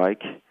practice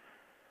bike.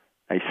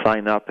 I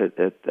signed up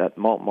at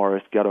Mount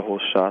Morris, got a whole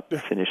shot,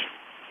 finished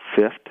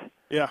 5th.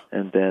 Yeah.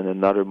 And then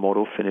another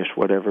moto finished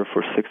whatever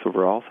for 6th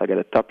overall. So I got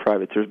a top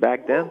privateers.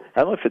 Back then, I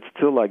don't know if it's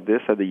still like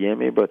this at the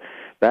EMA, but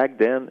back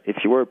then,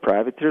 if you were a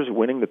privateers,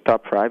 winning the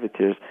top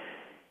privateers,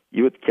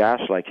 you would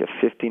cash like a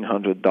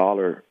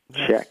 $1,500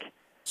 check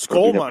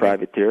for being a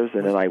privateers,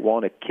 and then I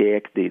won a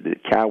KX. The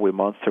Cowboy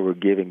Monster were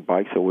giving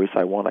bikes away, so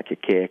I won like a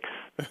KX,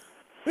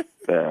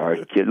 or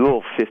a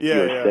little 50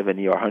 or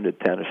 70 or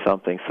 110 or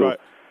something. So,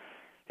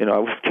 I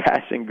was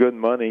cashing good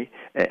money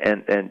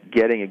and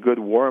getting a good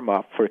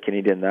warm-up for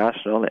Canadian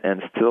National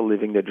and still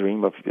living the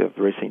dream of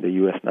racing the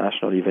U.S.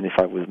 National, even if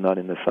I was not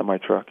in the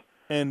semi-truck.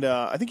 And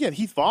I think you had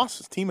Heath Voss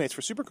as teammates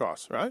for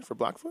Supercross, right? For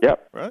Blackfoot?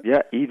 Yep. Right?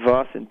 Yeah, Heath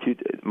Voss and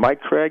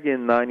Mike Craig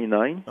in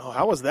 99. Oh,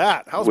 how was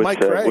that? How was Mike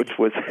Craig? Which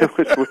was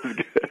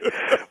good,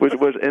 which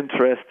was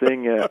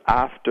interesting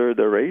after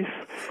the race.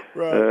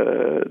 Right.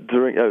 It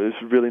was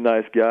a really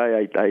nice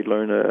guy. I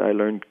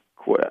learned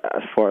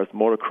as far as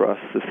motocross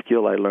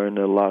skill, I learned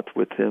a lot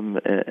with him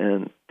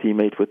and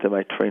teammate with him.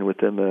 I trained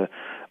with him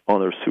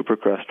on a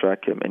Supercross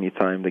track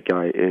anytime. The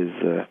guy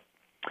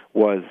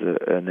was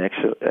an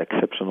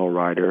exceptional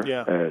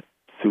rider,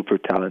 super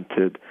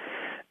talented,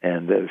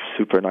 and a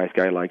super nice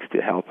guy. Likes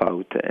to help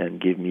out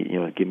and give me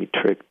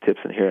tips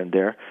and here and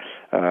there.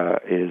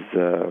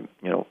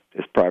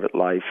 His private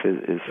life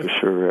is for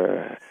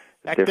sure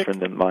different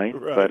than mine.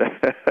 Right. But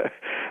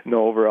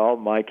no, overall,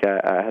 Mike,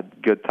 I had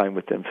a good time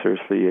with him.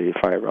 Seriously,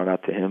 if I run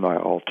out to him,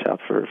 I'll chat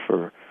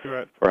for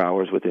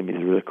hours with him. He's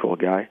a really cool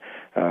guy.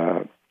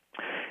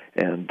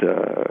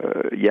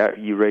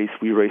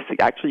 We raced.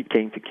 Actually,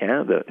 came to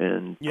Canada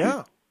in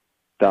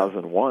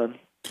 2001.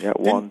 Yeah,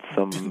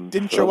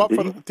 didn't show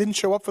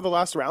up for the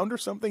last round or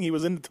something. He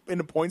was in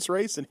a points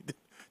race and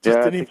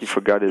I think he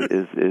forgot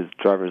his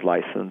driver's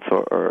license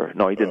or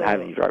no, he didn't have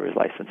any driver's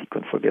license. He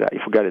couldn't forget that. He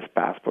forgot his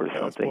passport or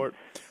something.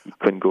 He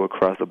couldn't go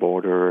across the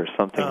border or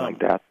something like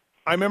that.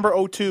 I remember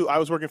 2002. I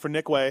was working for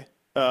Nick Way,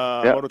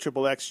 Moto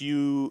Triple X.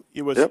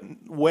 It was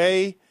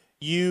Way,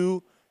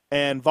 you,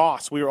 and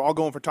Voss. We were all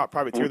going for top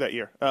privateer that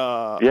year.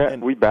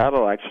 We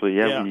battled actually.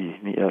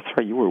 That's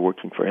right. You were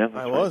working for him.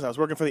 I was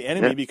working for the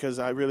enemy because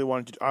I really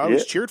wanted to. I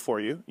always cheered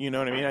for you. You know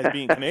what I mean? As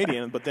being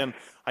Canadian, but then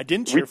I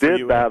didn't cheer for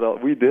you.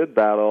 We did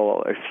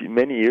battle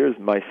many years.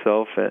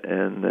 Myself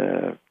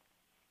and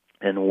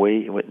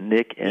Way with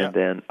Nick, and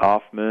then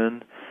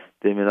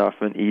Damon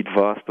Hoffman, Ed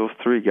Voss. Those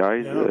three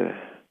guys. Do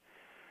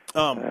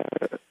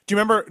you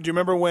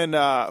remember when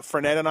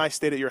Frenette and I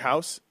stayed at your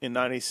house in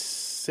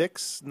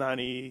 96,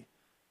 90?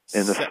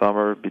 In the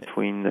summer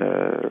between...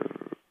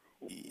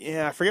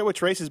 I forget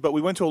which races, but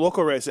we went to a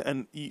local race,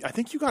 and I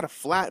think you got a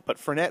flat, but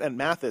Frenette and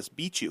Mathis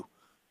beat you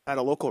at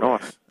a local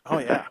race. Oh,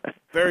 yeah.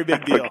 Very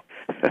big deal.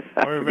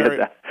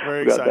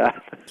 Very excited.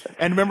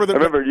 And I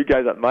remember you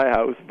guys at my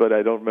house, but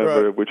I don't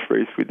remember which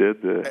race we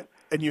did.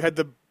 And you had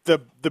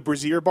the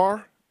Brazier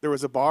bar? There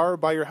was a bar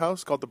by your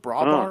house called the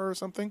Bra Bar or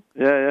something?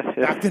 Yeah.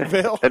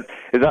 Actonville. And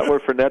is that where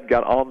Frenette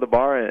got on the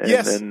bar?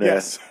 Yes. And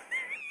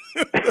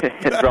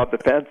drop the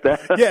pants down.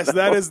 Yes,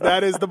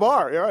 that is the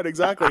bar. Right,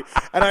 exactly.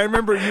 And I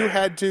remember you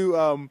had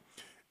to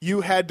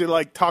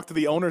like talk to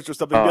the owners or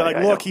something. Be like,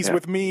 look, he's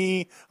with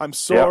me. I'm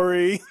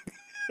sorry.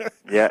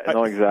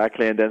 No,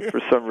 exactly. And then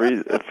for some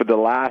reason,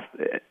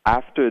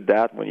 after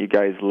that, when you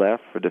guys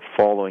left for the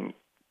following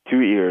 2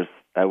 years,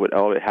 I would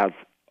always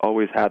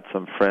had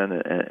some friend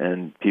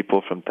and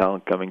people from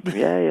town coming to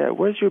me.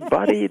 Where's your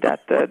buddy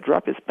that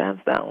dropped his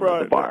pants down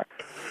at the bar?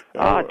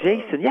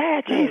 Jason.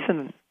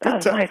 Jason.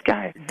 That's a nice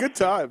guy. Good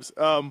times.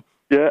 Now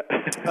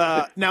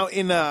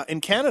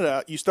in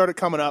Canada, you started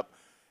coming up,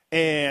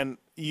 and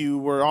you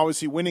were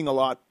obviously winning a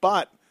lot.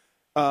 But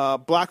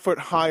Blackfoot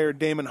hired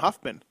Damon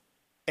Huffman,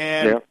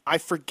 and I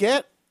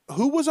forget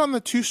who was on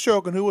the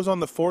 2-stroke and who was on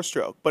the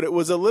 4-stroke. But it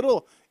was a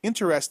little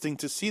interesting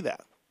to see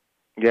that.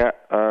 Yeah,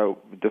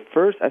 the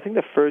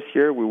first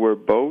year we were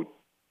both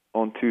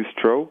on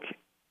 2-stroke,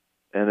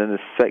 and then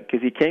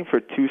because he came for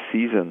 2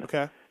 seasons.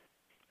 Okay.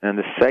 And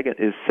his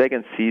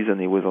second season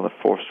he was on a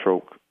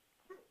 4-stroke,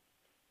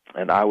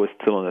 and I was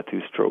still on a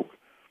 2-stroke.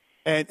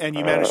 And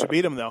you managed to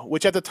beat him though,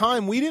 which at the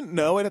time we didn't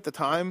know it at the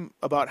time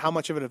about how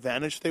much of an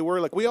advantage they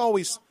were. Like we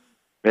always,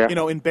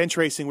 in bench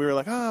racing we were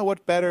like,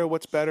 what's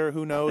better,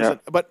 who knows? Yeah.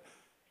 But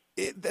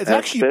it's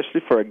actually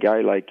especially for a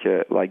guy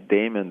like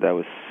Damon that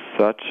was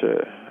such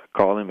a.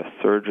 Call him a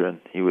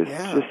surgeon. He was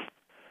just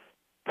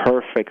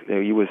perfect.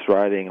 He was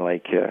riding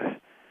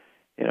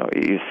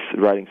he's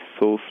riding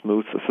so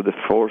smooth. So the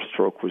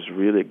 4-stroke was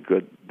really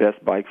good,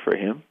 best bike for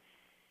him.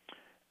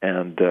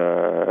 And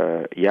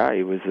he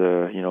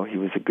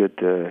was a good.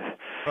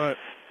 Right.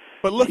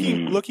 But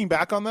looking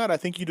back on that, I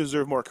think you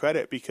deserve more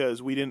credit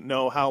because we didn't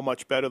know how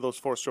much better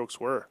those 4-strokes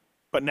were.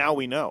 But now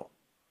we know.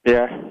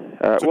 Yeah.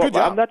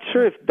 I'm not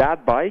sure if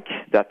that bike,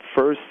 that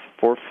first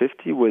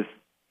 450, was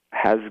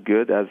as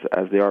good as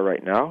they are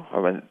right now.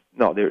 Right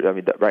now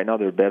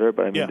they're better,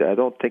 but I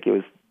don't think it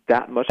was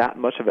that much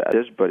of an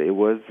edge, but it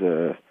was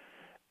a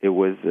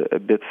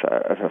bit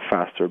of a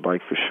faster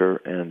bike for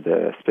sure, and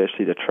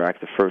especially the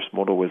track. The first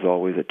moto was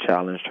always a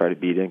challenge, try to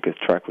beat him because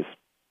the track was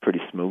pretty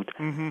smooth,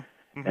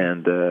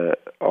 and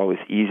always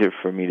easier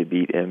for me to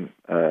beat him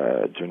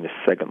during the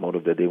second moto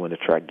of the day when the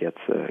track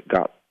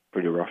got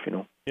pretty rough,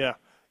 Yeah,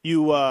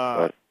 you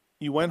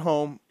went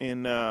home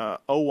in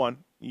 01.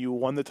 You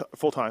won the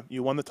full time.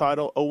 You won the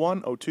title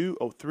 01, 02,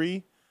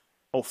 03,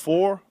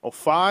 04,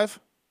 05.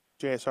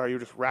 JSR, you're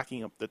just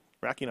racking up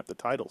the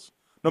titles.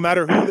 No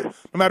matter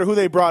who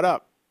they brought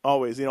up,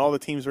 always. All the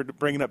teams were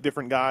bringing up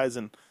different guys,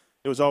 and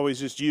it was always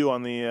just you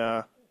on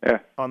the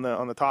on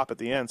the top at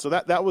the end. So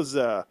that was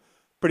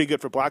pretty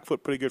good for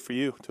Blackfoot, pretty good for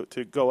you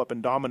to go up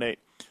and dominate.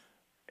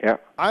 Yeah.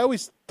 I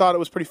always thought it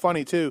was pretty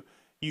funny too.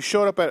 You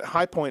showed up at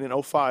High Point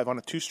in 05 on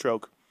a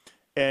 2-stroke,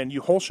 and you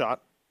hole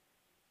shot.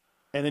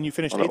 And then you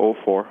finished on the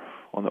 04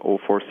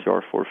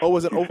 CR4. Oh,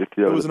 was it?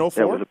 It was an 04.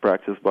 That was a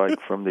practice bike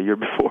from the year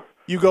before.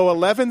 You go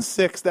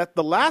 11.6. That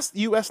the last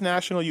U.S.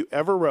 National you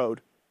ever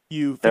rode.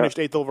 You finished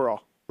 8th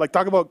overall. Like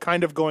talk about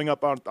kind of going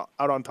up out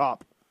on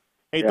top.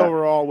 8th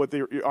overall with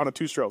on a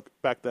 2-stroke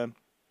back then.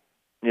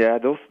 Yeah,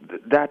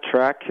 that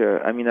track.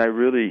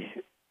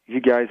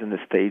 You guys in the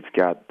States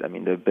got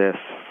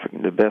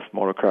the best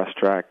motocross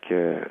track.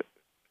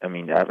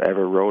 I've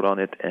ever rode on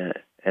it,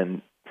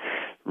 and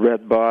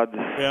Red Bud,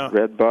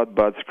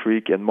 Bud's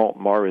Creek, and Mount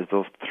Morris.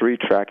 Those 3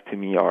 tracks to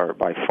me are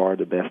by far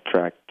the best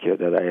track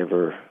that I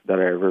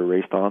ever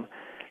raced on.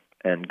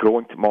 And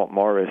going to Mount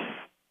Morris,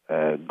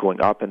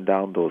 going up and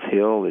down those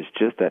hills. It's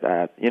just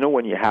that,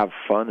 when you have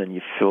fun and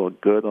you feel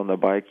good on the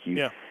bike,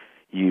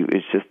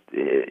 it's just,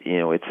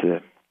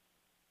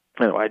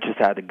 I just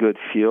had a good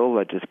feel.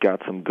 I just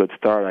got some good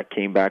start. I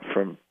came back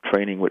from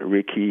training with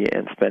Ricky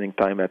and spending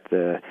time at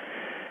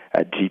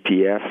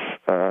GPF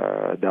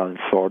down in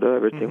Florida.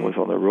 Everything was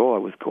on the roll. I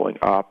was going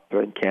up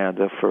in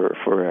Canada for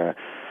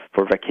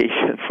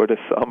vacation for the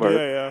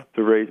summer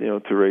to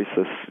race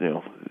this,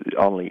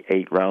 only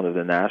 8 rounds of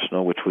the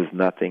national, which was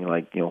nothing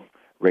like,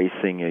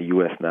 racing a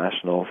U.S.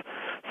 nationals.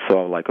 So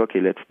I'm like, okay,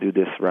 let's do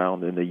this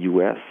round in the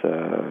U.S.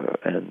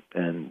 And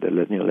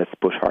let's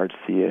push hard to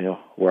see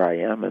where I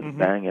am. And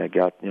bang, I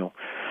got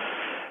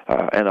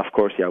and of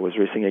course, I was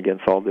racing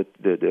against all the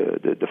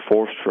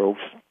 4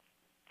 strokes.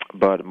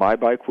 But my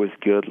bike was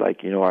good.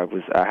 Like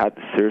I had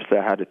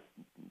a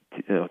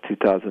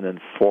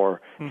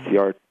 2004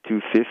 CR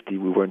 250.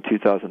 We were in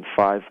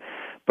 2005,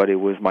 but it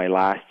was my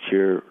last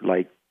year,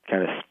 like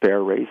kind of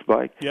spare race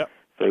bike. Yep.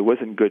 So it was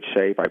in good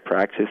shape. I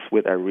practiced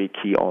with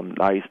Ariki on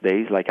nice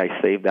days. Like I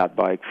saved that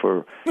bike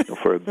for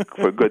for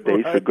good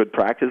days, for good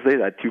practice days.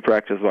 I had 2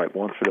 practice bikes,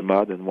 one for the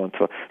mud and one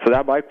for. So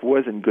that bike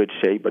was in good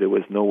shape, but it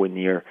was nowhere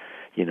near.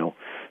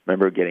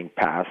 Remember getting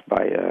passed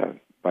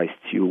by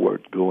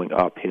Stewart going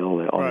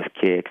uphill on his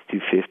KX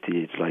 250.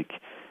 It's like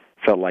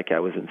felt like I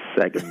was in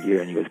second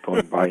gear and he was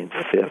going by in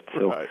fifth.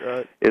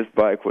 So his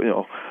bike,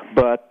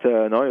 but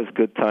no, it was a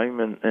good time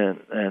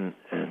and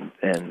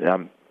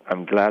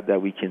I'm glad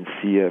that we can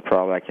see.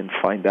 Probably I can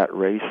find that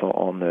race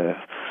on the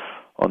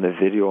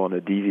video on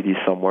the DVD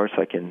somewhere,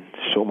 so I can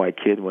show my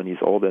kid when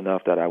he's old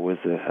enough that I was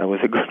a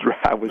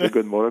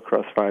good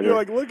motocross rider. You're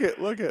like, look it.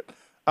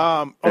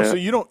 So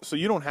you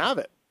don't have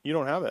it. You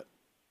don't have it.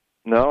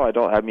 No, I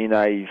don't. I mean,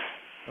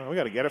 we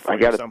got to get it for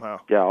you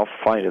somehow. Yeah, I'll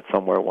find it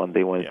somewhere one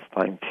day when it's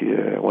time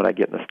to when I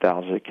get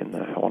nostalgic and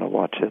I want to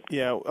watch it.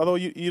 Yeah, although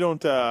you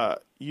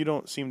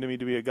don't seem to me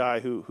to be a guy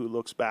who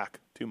looks back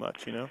too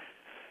much,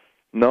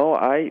 No,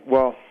 I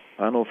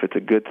don't know if it's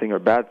a good thing or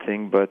bad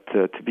thing, but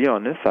to be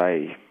honest,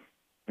 I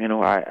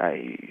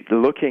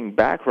looking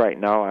back right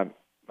now,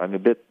 I'm a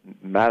bit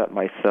mad at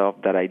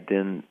myself that I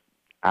didn't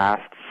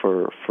ask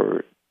for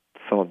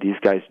some of these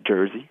guys'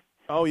 jersey.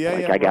 Oh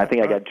yeah, I got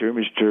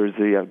Jeremy's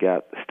jersey, I've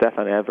got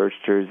Stefan Evert's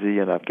jersey,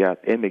 and I've got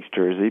Emig's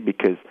jersey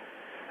because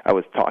I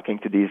was talking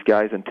to these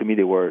guys, and to me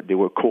they were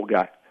cool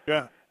guys.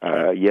 Yeah.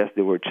 Yes,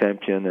 they were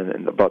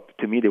champion, but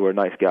to me they were a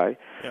nice guy.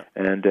 Yeah.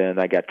 And then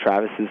I got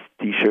Travis's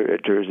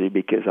T-shirt jersey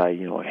because I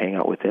hang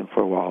out with him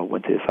for a while.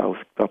 Went to his house,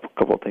 a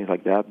couple of things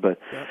like that. But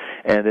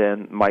and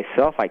then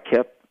myself, I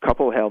kept a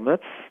couple of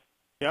helmets.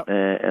 Yep.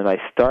 And I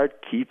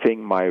start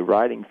keeping my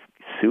riding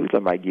suit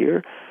and my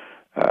gear.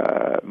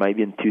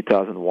 Maybe in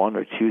 2001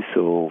 or 2.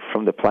 So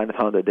from the Planet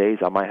Honda days,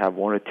 I might have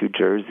 1 or 2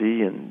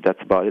 jersey, and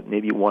that's about it.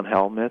 Maybe 1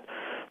 helmet,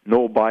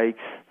 no bikes,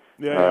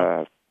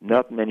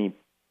 not many,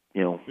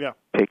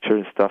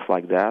 pictures and stuff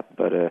like that.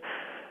 But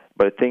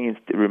the thing is,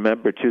 to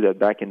remember too that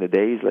back in the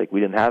days, like we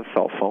didn't have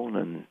cell phone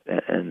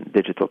and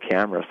digital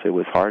cameras, so it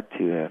was hard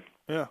to,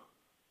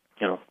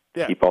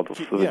 keep all those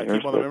souvenirs. Yeah,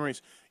 keep all the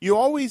memories. You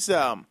always,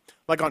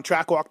 like on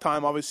Track Walk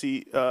Time,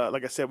 obviously,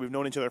 like I said, we've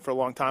known each other for a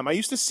long time. I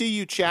used to see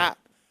you chat.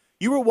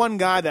 You were one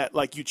guy that,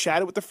 like, you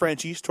chatted with the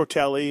Frenchies,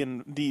 Tortelli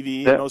and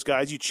DV and those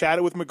guys. You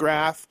chatted with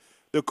McGrath,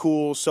 the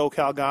cool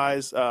SoCal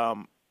guys.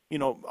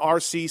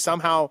 RC,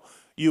 somehow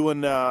you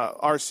and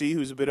RC,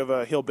 who's a bit of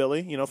a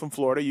hillbilly, from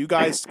Florida, you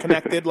guys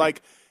connected.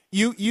 Like,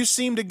 you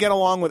seem to get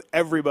along with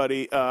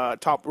everybody,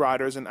 top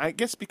riders. And I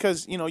guess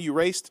because, you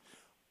raced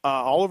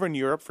all over in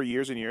Europe for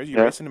years and years. You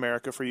raced in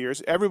America for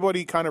years.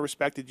 Everybody kind of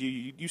respected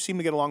you. You seem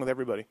to get along with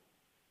everybody.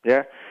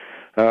 Yeah.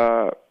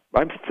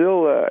 I'm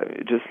still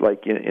just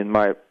like in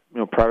my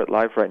private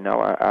life right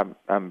now.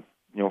 I'm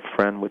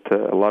friend with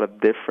a lot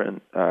of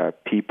different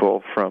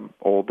people, from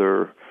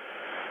older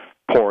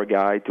poor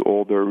guy to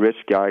older rich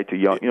guy to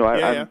young.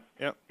 I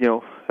don't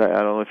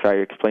know if I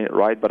explain it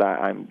right, but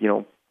I'm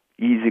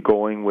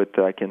easygoing with.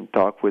 I can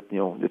talk with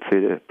let's say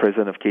the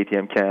president of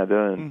KTM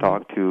Canada and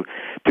talk to.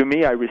 To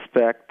me, I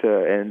respect,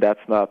 and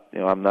that's not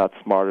I'm not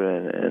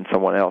smarter than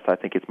someone else. I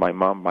think it's my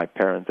mom, my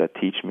parents that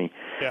teach me,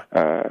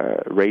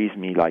 raised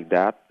me like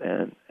that,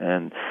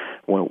 and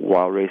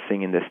while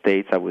racing in the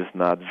States, I was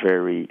not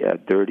very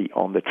dirty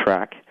on the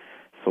track,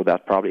 so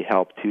that probably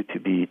helped too to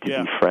be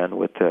friend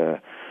with.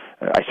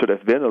 I should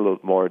have been a little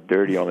more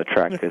dirty on the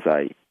track because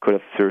I could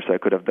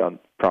have done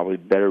probably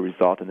better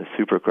result in the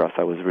Supercross.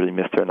 I was really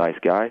Mr. Nice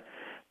Guy,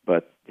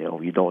 but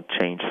you don't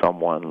change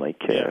someone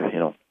like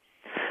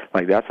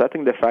like that. So I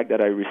think the fact that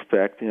I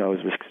respect, I was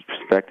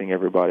respecting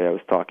everybody. I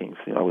was talking,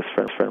 I was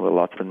friend with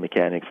lots of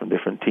mechanics from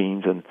different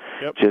teams, and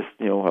just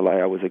I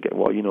was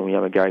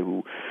I'm a guy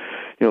who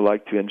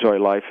like to enjoy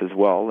life as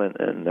well,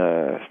 and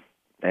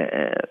I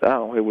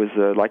don't know, it was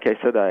like I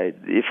said.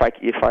 If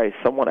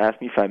someone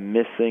asked me if I'm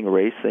missing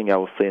racing, I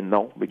will say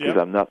no, because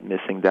I'm not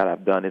missing that.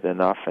 I've done it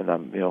enough, and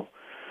I'm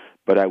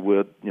but I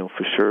would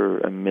for sure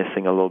I'm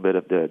missing a little bit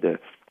of the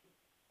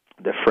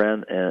the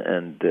friend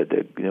and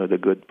the you know the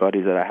good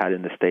buddies that I had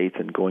in the States,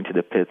 and going to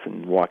the pits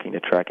and walking the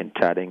track and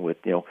chatting with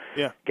a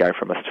guy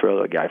from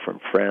Australia, a guy from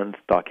France,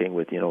 talking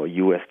with a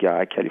U.S.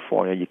 guy,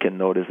 California. You can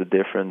notice the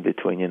difference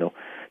between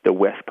the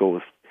West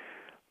Coast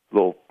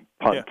little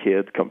punk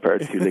kid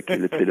compared to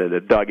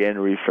the Doug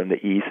Henry from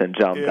the East and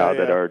John Dow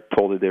that are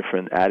totally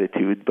different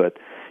attitude. But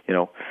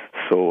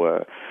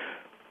so.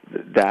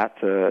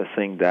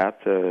 Saying that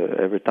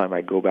every time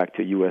I go back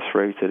to U.S.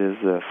 race, it is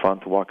fun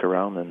to walk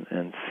around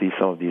and see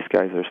some of these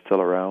guys are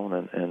still around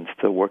and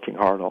still working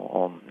hard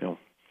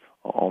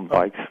on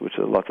bikes, which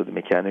a lot of the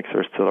mechanics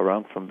are still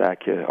around from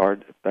back in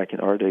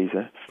our days.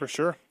 For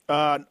sure.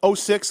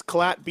 06,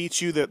 Collat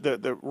beats you.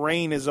 The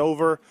rain is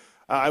over.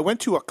 I went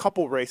to a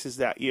couple races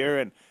that year,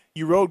 and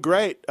you rode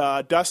great.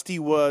 Dusty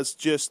was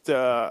just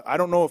I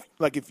don't know if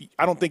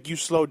I don't think you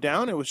slowed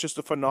down. It was just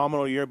a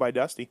phenomenal year by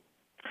Dusty.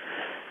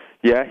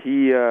 Yeah,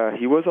 he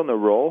was on the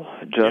roll.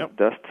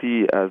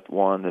 Dusty has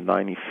won the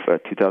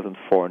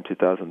 2004 and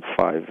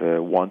 2005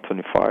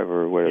 125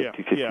 or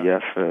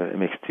 250F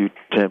MX2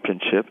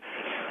 championship.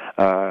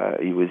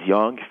 He was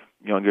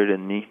younger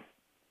than me.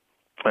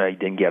 He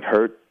didn't get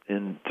hurt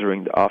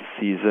during the off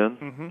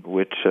season,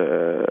 which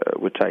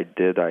I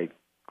did. I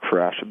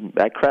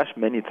crashed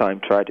many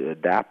times. Tried to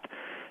adapt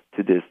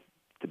to the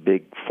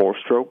big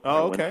 4-stroke.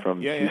 I went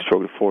from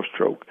 2-stroke to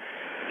 4-stroke,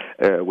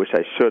 which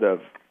I should have.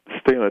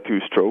 Stay on a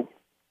 2-stroke,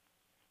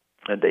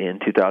 and then in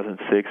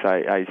 2006,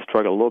 I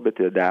struggled a little bit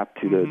to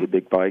adapt to the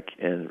big bike,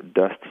 and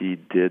Dusty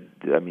did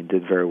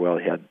very well.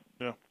 He had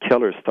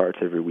killer starts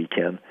every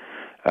weekend.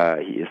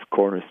 His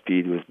corner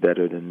speed was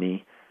better than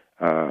me,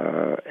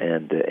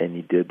 and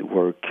he did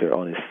work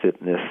on his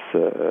fitness.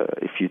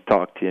 If you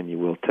talk to him, he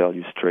will tell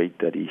you straight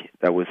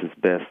that was his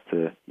best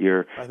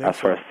year as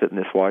far as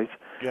fitness wise.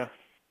 Yeah.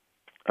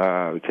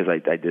 Because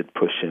I did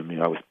push him.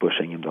 I was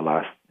pushing him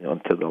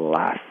until the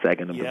last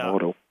second of the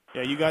moto.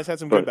 Yeah, you guys had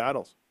some good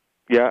battles.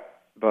 Yeah,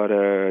 but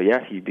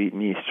he beat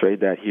me straight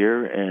that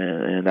year,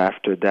 and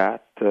after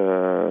that,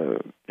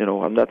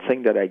 I'm not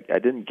saying that I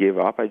didn't give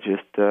up. I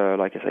just,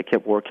 like I said, I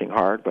kept working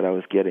hard, but I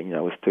was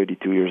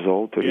 32 years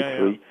old,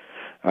 33.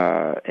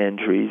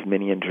 Injuries,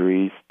 many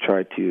injuries.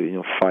 Tried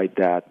to, fight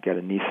that. Got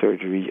a knee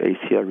surgery,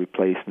 ACL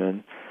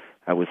replacement.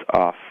 I was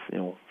off,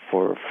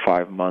 for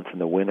 5 months in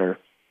the winter.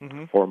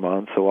 4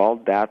 months. So all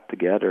that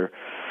together,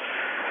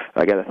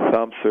 I got a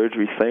thumb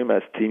surgery, same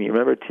as Timmy.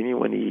 Remember Timmy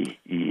when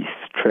he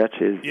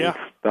stretches his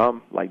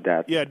thumb like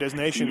that? Yeah, Des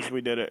Nations we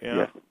did it.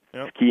 Yeah.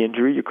 Ski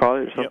injury, you call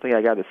it, or something?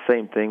 I got the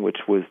same thing,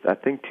 which was, I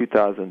think,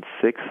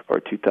 2006 or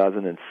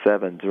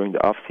 2007. During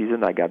the off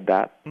season, I got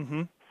that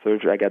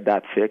surgery. I got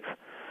that fixed.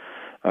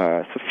 So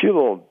a few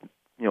little,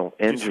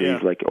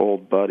 injuries, like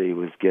old buddy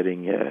was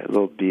getting a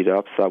little beat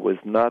up. So I was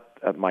not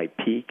at my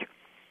peak.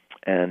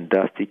 And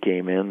Dusty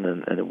came in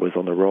and it was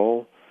on the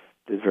roll.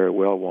 Did very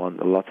well, won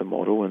a lot of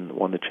moto and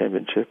won the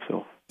championship.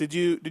 So did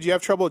you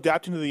have trouble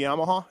adapting to the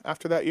Yamaha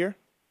after that year?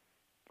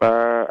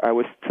 I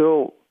was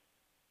still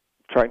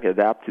trying to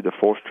adapt to the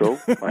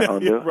 4-stroke, my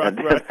Honda, and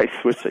then I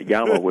switched to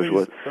Yamaha, which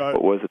was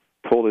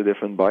a totally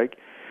different bike,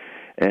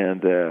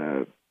 and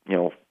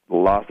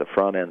lost the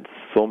front end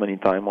so many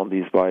times on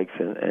these bikes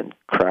and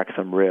cracked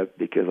some rib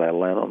because I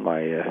land on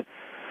my.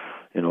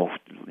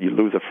 You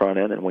lose the front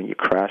end, and when you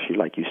crash,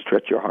 you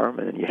stretch your arm,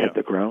 and then you hit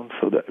the ground,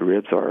 so the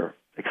ribs are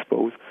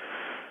exposed.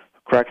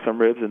 Cracked some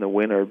ribs in the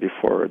winter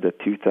before the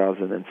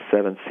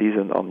 2007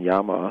 season on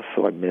Yamaha,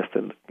 so I missed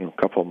a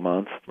couple of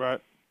months. Right.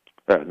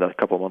 Not a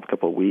couple of months,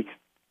 couple of weeks,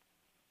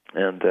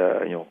 and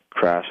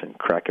crash and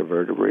crack a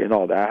vertebrae and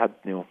all that. I had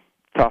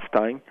tough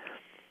time,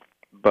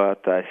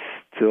 but I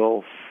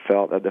still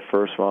felt at the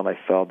first round I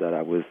felt that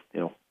I was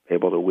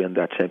able to win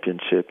that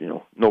championship,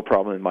 no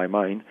problem in my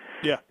mind.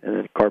 Yeah. And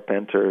then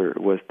Carpenter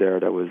was there.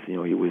 That was, he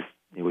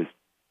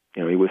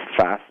was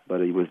fast, but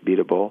he was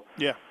beatable.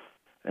 Yeah.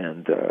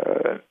 And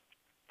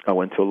I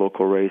went to a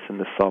local race in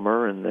the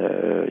summer, and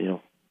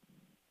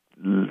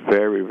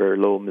very, very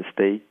little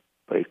mistake,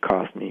 but it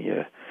cost me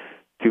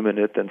 2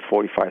 minutes and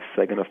 45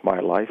 seconds of my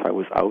life. I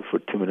was out for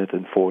 2 minutes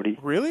and 40.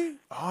 Really?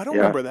 Oh, I don't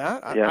remember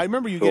that. I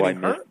remember you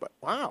getting hurt, but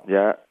wow.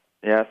 Yeah.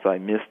 Yes, I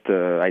missed.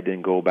 I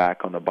didn't go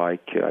back on the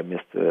bike. I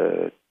missed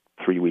 3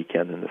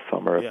 weekends in the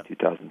summer of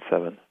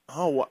 2007.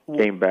 Oh,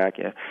 came back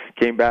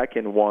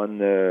and won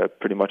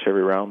pretty much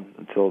every round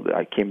until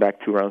I came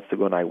back 2 rounds to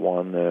go, and I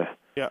won.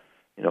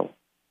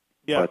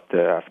 But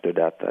after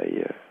that,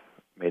 I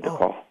made the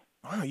call.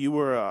 Wow, you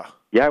were.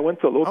 I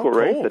went to a local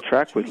race. The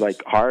track was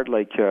hard,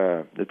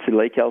 it's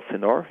Lake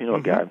Elsinore.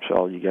 I'm sure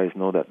all you guys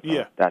know that.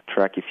 That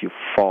track, if you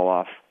fall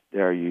off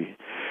there,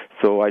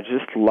 So I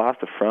just lost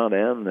the front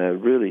end.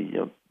 Really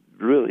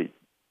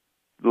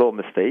little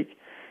mistake,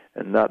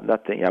 and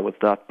nothing. I was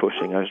not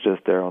pushing. I was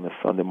just there on a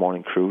Sunday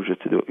morning cruise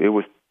just to do. It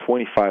was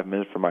 25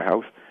 minutes from my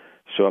house.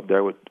 Show up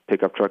there with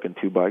pickup truck and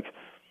 2 bikes,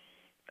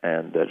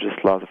 and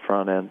just lost the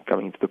front end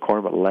coming into the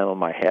corner, but land on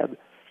my head.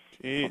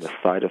 Jeez. On the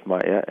side of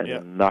my head, and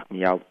then knocked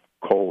me out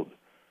cold.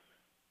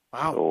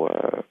 Wow.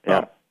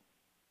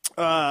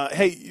 So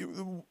hey,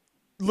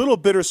 little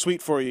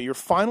bittersweet for you. Your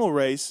final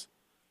race,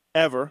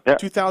 ever. Yeah.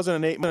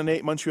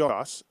 2008 Montreal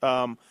Cross.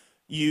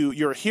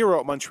 You're a hero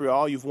at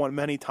Montreal. You've won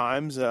many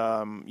times.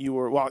 You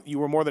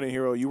were more than a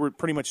hero. You were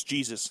pretty much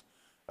Jesus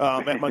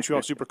at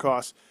Montreal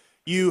Supercross.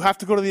 You have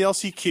to go to the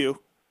LCQ.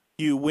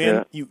 You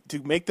win to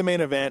make the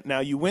main event. Now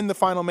you win the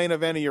final main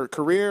event of your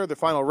career, the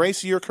final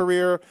race of your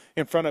career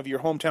in front of your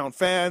hometown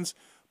fans.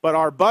 But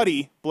our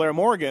buddy Blair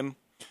Morgan,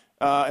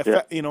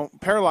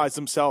 paralyzed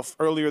himself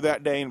earlier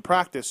that day in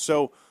practice.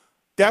 So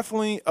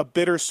definitely a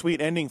bittersweet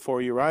ending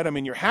for you, right? I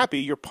mean, you're happy,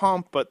 you're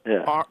pumped, but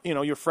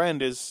your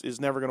friend is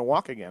never going to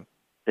walk again.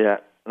 Yeah,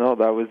 no,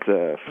 that was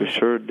for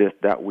sure.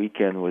 That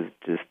weekend was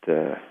just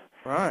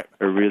right.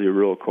 A really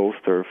roller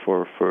coaster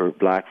for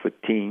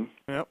Blackfoot team.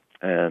 Yep.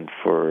 And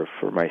for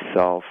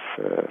myself,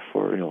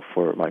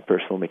 for my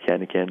personal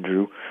mechanic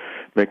Andrew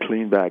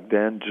McLean back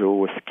then. Joe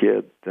was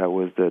Skid, that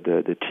was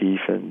the chief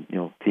and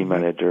team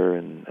manager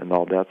and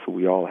all that. So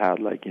we all had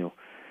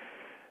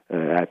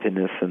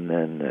happiness, and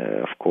then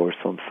of course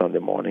on Sunday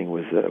morning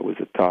was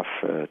a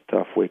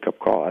tough wake up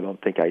call. I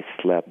don't think I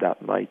slept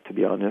that night, to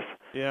be honest.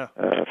 Yeah.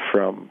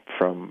 From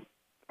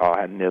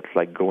I admit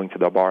going to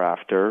the bar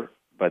after,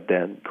 but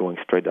then going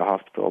straight to the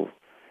hospital.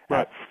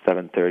 Right. At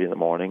 7:30 in the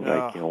morning,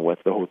 went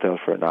to the hotel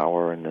for an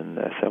hour, and then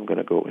said I'm going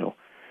to go,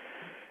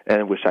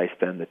 and which I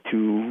spent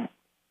the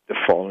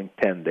following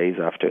 10 days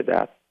after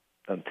that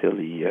until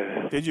he.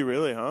 Did you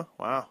really? Huh?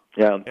 Wow.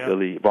 Yeah, until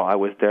he. Well, I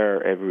was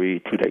there every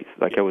 2 days.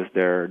 I was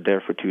there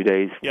for 2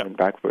 days, went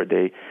back for a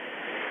day.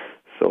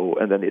 So,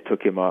 and then they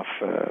took him off.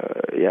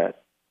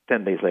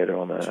 10 days later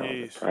on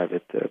a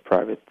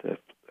private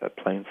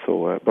plane.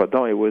 So, but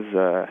no, it was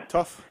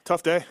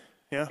tough day.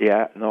 Yeah.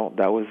 Yeah. No,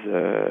 that was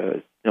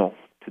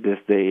to this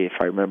day, if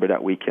I remember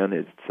that weekend,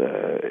 it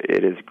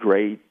is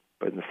great.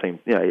 But in the same,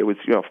 it was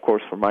of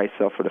course for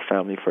myself, for the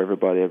family, for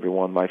everybody,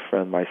 everyone, my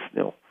friend,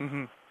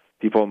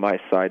 people on my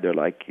side. They're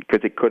like,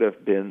 because it could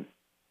have been,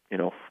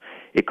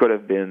 it could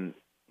have been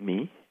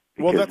me.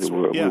 Because we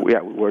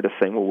were the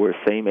same. We were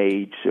the same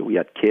age. We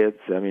had kids.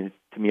 I mean,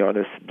 to be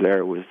honest,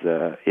 Blair was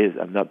he's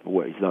not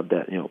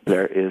that.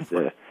 Blair is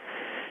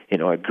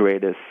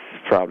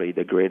probably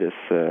the greatest,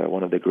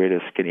 one of the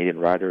greatest Canadian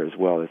riders, as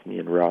well as me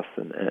and Russ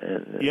and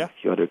a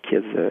few other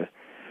kids,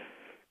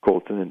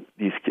 Colton and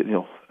these kids.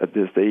 At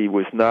this day, he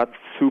was not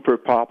super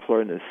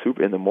popular in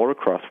the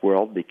motocross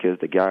world because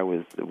the guy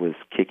was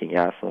kicking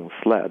ass on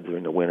sled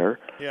during the winter.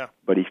 Yeah.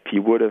 But if he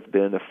would have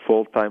been a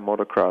full-time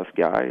motocross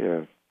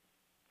guy,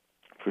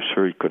 for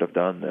sure he could have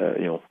done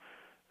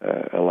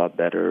a lot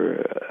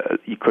better.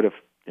 He could have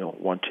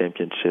won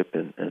championship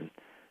and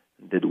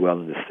did well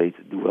in the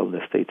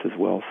States as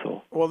well.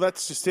 So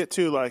that's just it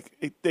too.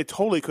 It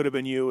totally could have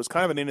been you. It was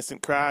kind of an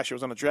innocent crash. It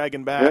was on a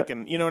dragon back,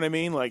 and you know what I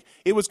mean.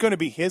 It was going to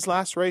be his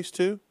last race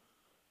too.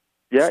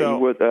 Yeah, so,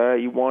 he would.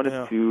 He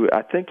wanted to.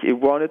 I think he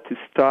wanted to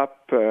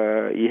stop.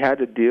 He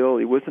had a deal.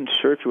 He wasn't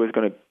sure if he was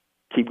going to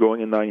keep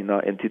going in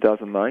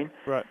 2009.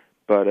 Right.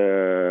 But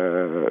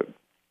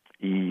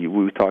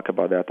we talk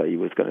about that he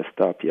was going to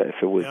stop. Yeah, if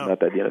it was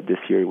not at the end of this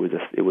year, it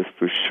was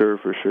for sure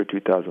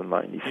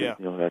 2009. He said,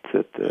 that's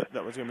it.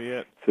 That was going to be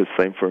it. So the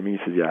same for me. He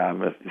says,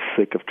 I'm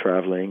sick of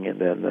traveling and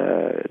then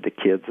the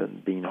kids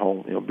and being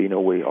home, being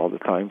away all the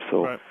time.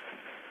 So, right.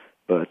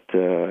 But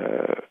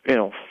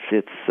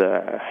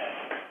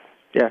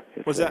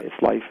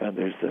it's life, and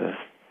there's.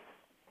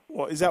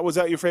 Well, was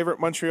that your favorite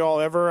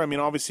Montreal ever? I mean,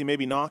 obviously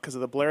maybe not because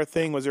of the Blair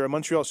thing. Was there a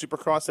Montreal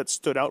Supercross that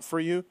stood out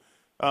for you?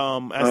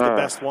 As the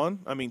best one?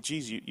 I mean,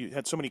 geez, you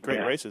had so many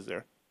great races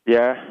there.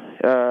 Yeah.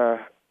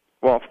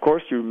 Well, of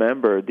course, you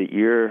remember the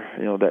year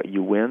that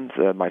you win.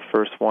 My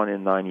first one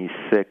in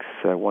 '96.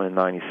 One in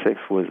 '96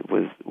 was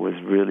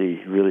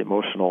really, really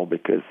emotional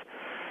because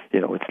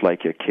it's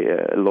like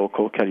a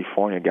local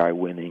California guy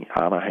winning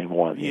Anaheim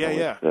one.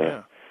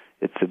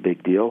 It's a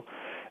big deal,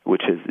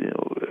 which is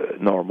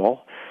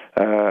normal.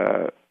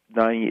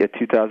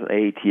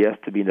 2008, he has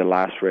to be in the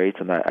last race,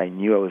 and I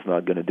knew I was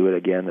not going to do it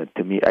again. And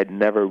to me, I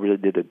never really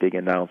did a big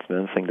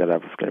announcement saying that I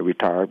was going to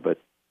retire, but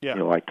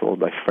I told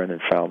my friend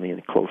and family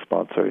and close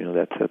sponsor,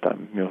 that's it.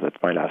 That's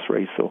my last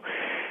race. So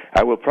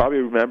I will probably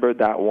remember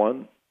that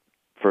one.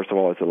 First of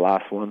all, it's the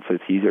last one, so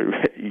it's easier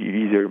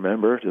to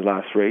remember the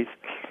last race.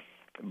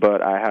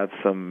 But I had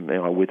some,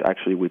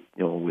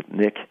 with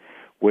Nick,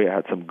 where I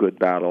had some good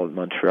battle in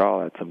Montreal.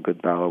 I had some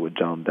good battle with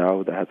John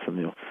Dowd. I had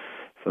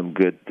some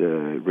good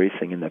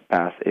racing in the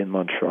past in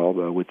Montreal,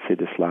 but I would say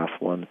this last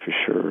one for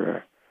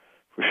sure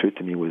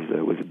to me was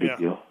a big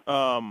deal.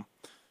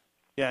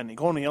 And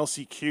going to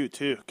LCQ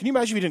too. Can you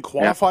imagine if you didn't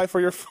qualify for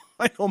your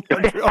final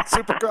Montreal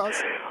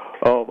Supercross?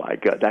 Oh my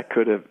God, that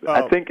could have.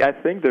 I think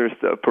there's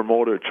a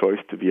promoter choice,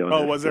 to be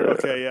honest. Oh, was there?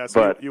 Okay, yeah.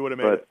 So you would have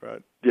made it,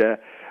 right? Yeah,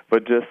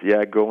 but just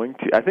going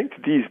to. I think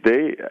to these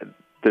days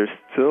there's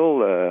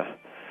still.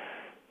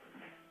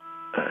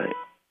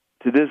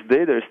 To this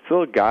day, there's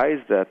still guys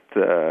that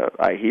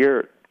I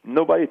hear.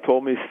 Nobody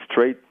told me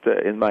straight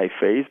in my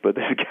face, but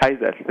there's guys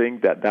that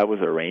think that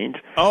was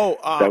arranged. Oh,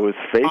 that was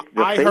fake.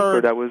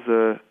 That was.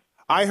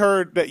 I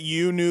heard that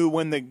you knew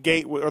when the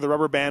gate or the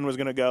rubber band was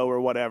going to go or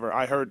whatever.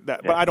 I heard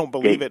that, but I don't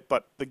believe it.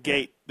 But the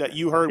gate that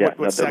you heard, what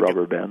not second? The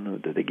rubber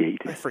band, the gate.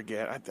 I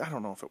forget. I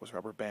don't know if it was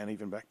rubber band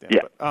even back then.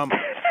 Yeah. But,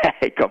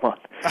 hey, come on.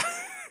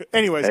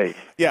 Anyways,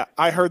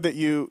 I heard that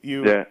you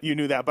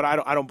knew that, but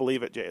I don't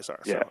believe it,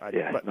 JSR. So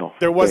but no.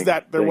 There was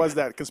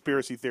that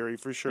conspiracy theory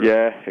for sure.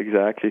 Yeah,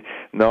 exactly.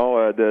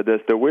 No,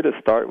 the way the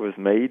start was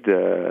made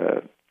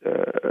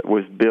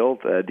was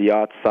built. The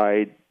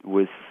outside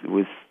was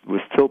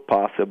still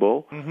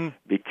possible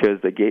because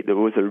the gate, there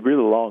was a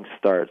really long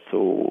start.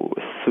 So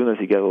as soon as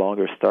you get a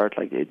longer start,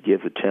 like it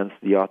gives a chance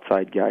the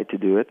outside guy to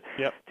do it,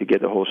 to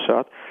get the whole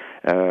shot.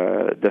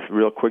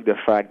 Real quick, the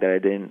fact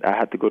that I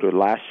had to go to the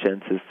last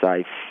chances.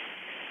 I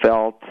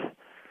felt.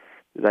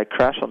 Did I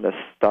crash on the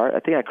start? I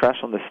think I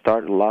crashed on the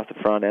start, lost the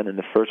front end in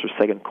the first or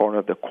second corner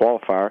of the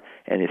qualifier,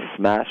 and it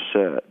smashed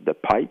the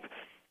pipe,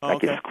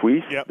 it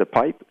squeezed the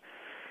pipe.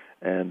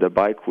 And the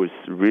bike was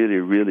really,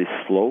 really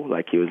slow,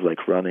 like he was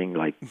like running,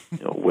 like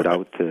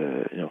without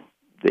the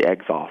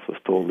exhaust was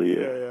totally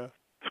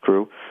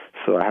screw.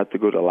 So I had to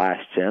go to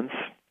last chance,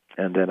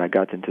 and then I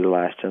got into the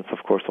last chance. Of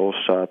course, all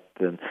shot,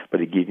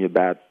 but it gave me a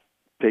bad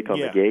pick on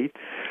the gate.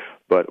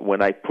 But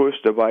when I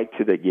pushed the bike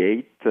to the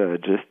gate,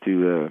 just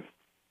to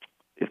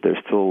if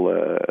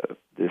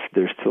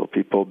there's still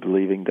people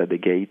believing that the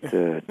gate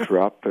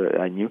dropped,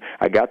 I knew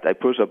I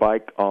pushed the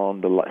bike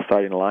on the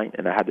starting line,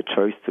 and I had the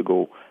choice to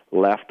go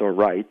left or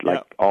right,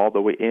 all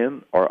the way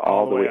in or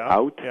all the way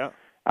out. Yeah.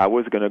 I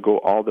was going to go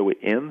all the way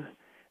in,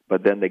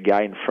 but then the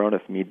guy in front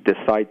of me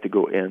decided to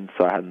go in,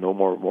 so I had no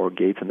more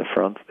gates in the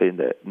front,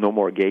 no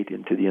more gate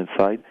into the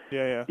inside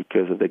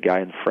because of the guy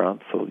in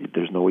front, so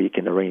there's no way you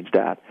can arrange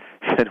that.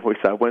 So anyways,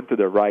 I went to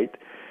the right.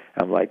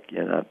 I'm like,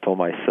 I told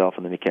myself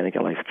and the mechanic,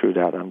 I'm like, screw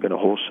that, I'm going to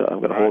hold shot. I'm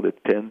going to hold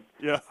it pin.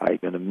 Yeah. I'm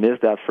going to miss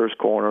that first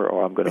corner,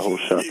 or I'm going to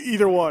hold shot.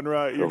 Either one,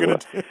 right? You're going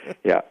to.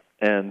 Yeah.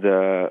 And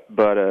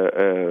but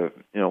a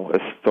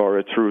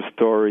true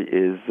story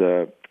is,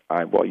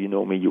 you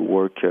know me. You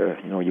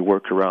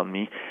work around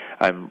me.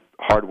 I'm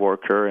a hard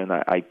worker, and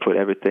I put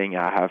everything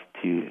I have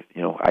to.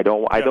 I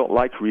don't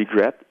like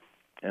regret,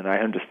 and I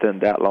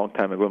understand that long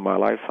time ago in my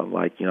life. I'm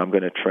like, I'm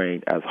going to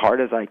train as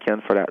hard as I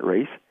can for that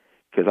race,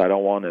 because I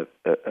don't want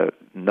to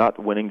not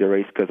winning the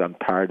race because I'm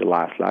tired the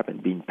last lap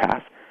and being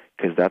passed.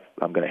 Because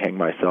I'm going to hang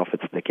myself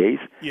if it's the case.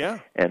 Yeah.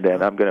 And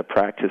then I'm going to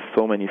practice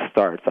so many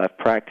starts. I've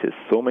practiced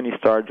so many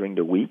starts during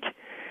the week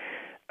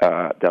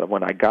that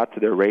when I got to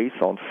the race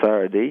on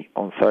Saturday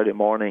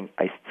morning,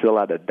 I still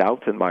had a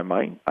doubt in my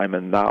mind. I'm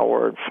an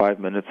hour and 5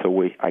 minutes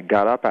away. I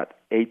got up at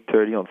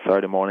 8:30 on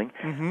Saturday morning.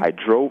 I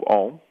drove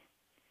home.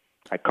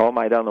 I called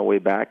my dad on the way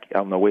back.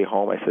 On the way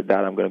home, I said,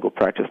 Dad, I'm going to go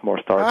practice more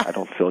starts. I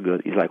don't feel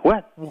good. He's like,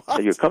 What? So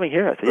you're coming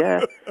here? I said,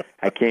 yeah.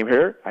 I came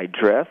here. I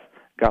dressed.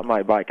 Got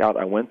my bike out.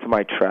 I went to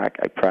my track.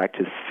 I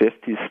practiced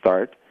 50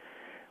 start.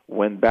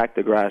 Went back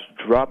to the garage.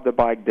 Dropped the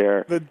bike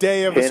there. The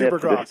day of the Supercross.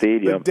 To the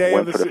stadium.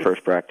 Went for the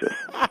first practice.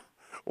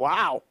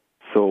 Wow.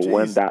 So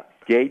when that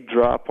gate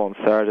dropped on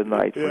Saturday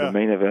night for the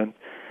main event,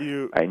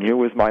 I knew it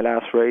was my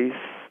last race.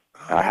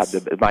 I had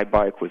my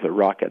bike was a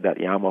rocket. That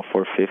Yamaha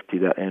 450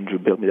 that Andrew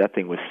built me. That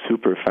thing was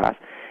super fast,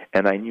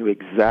 and I knew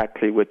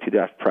exactly what to do.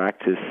 I've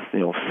practiced,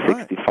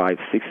 65,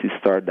 60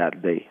 start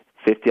that day.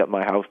 50 at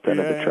my house, 10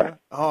 at the track.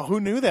 Oh, who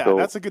knew that? So,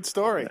 that's a good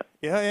story.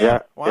 Yeah.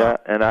 Wow. Yeah,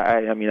 and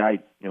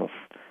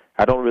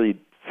I don't really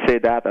say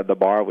that at the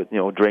bar with,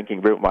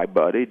 drinking beer with my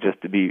buddy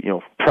just to be,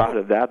 proud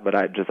of that, but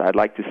I'd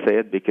like to say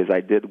it because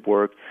I did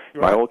work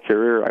my whole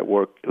career. I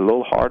worked a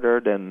little harder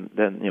than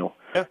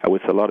I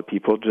would say a lot of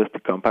people just to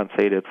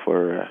compensate it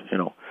for,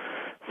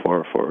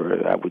 for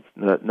I would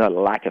not a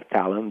lack of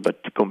talent,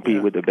 but to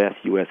compete with the best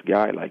U.S.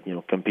 guy, like,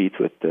 compete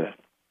with the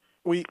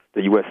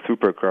U.S.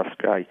 Supercross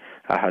guy.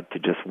 I had to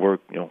just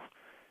work,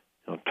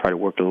 try to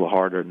work a little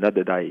harder. Not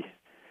that I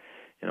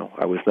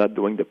was not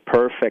doing the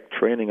perfect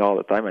training all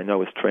the time. I know I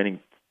was training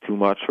too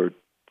much or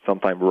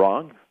sometimes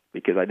wrong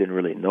because I didn't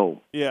really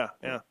know. Yeah.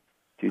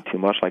 Too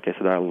much. Like I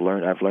said, I've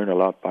learned a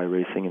lot by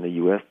racing in the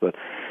U.S. But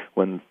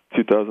when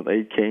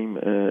 2008 came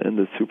in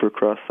the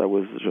Supercross, I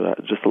was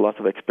just a lot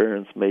of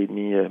experience made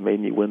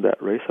me win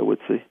that race. I would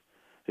say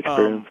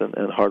experience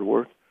and hard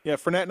work. Yeah,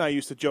 Fournette and I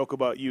used to joke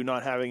about you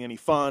not having any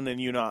fun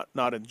and you not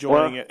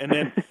enjoying it, and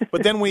then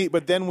but then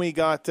we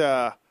got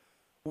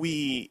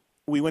we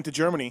went to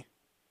Germany,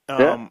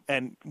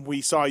 and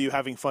we saw you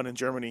having fun in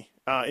Germany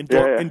in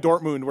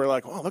Dortmund. We're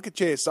like, oh, look at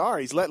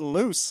JSR, he's letting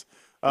loose.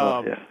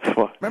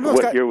 Remember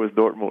what year was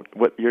Dortmund?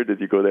 What year did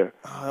you go there?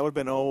 That would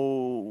have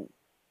been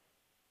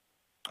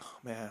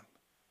man.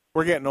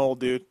 We're getting old,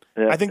 dude.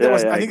 Yeah, I think it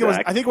was 99.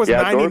 Yeah, I think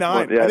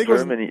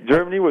Germany. It was,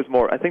 Germany was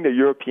more. I think the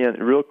European.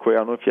 Real quick, I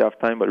don't know if you have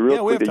time, but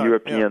quick, the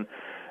European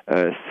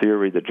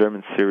series, the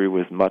German series,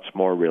 was much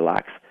more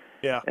relaxed.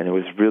 Yeah. And it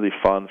was really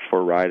fun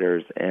for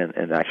riders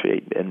and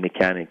actually a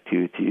mechanic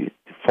to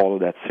follow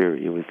that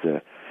series. It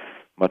was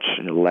much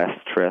less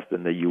stress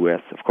than the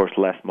U.S. Of course,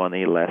 less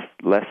money,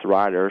 less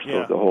riders.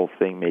 So the whole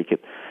thing make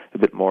it a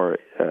bit more.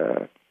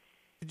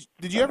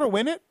 Did you ever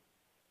win it?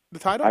 the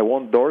title? I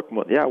won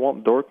Dortmund. Yeah, I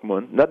won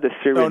Dortmund. Not the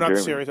series. No, not Germany.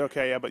 the series.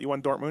 Okay, yeah, but you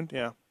won Dortmund.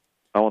 Yeah.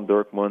 I won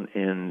Dortmund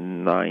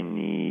in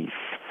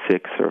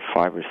 '96 or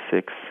 '5 or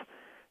 '6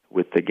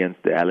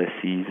 against the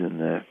LSEs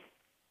and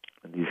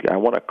these guys. I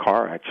won a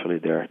car actually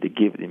there. They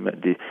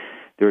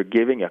were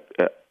giving a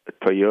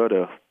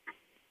Toyota,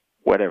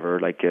 whatever,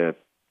 like a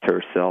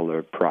Tercel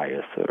or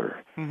Prius or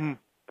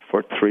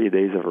for 3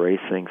 days of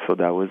racing. So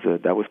that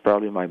was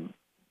probably my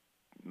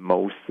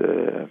most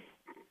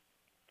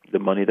the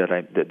money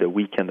the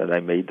weekend that I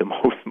made the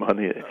most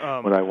money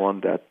when I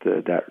won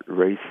that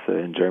race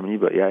in Germany.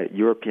 But yeah,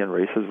 European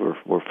races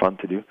were fun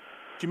to do.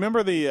 Do you remember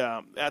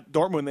at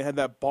Dortmund they had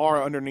that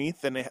bar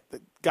underneath, and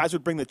the guys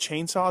would bring the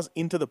chainsaws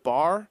into the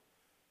bar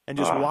and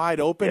just wide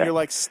open? Yeah. You're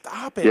like,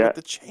 stop it with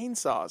the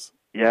chainsaws.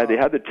 Yeah, they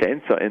had the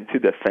chainsaw into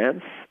the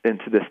stand, and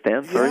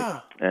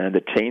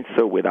the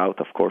chainsaw without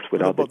the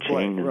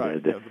chain,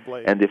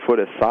 blade. And they put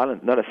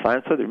not a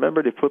silencer.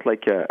 Remember, they put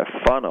like a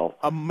funnel,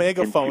 a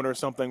megaphone or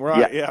something,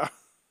 right? Yeah,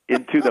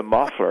 into the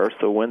muffler.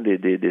 So when they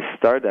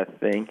start that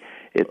thing,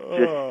 it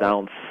just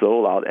sounds so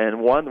loud.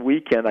 And one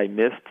weekend, I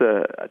missed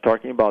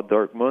talking about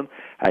Dortmund.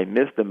 I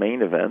missed the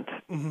main event,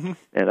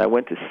 and I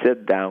went to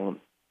sit down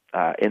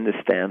in the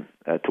stand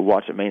to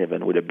watch the main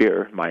event with a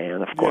beer in my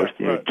hand, of course.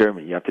 Yeah, right.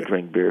 Germany, you have to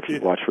drink beer if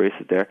you watch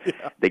races there.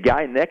 Yeah. The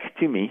guy next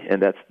to me,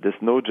 and that's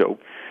no joke,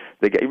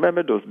 the guy,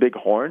 remember those big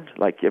horns?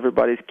 Like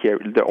everybody's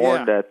carrying the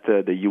horn that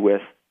the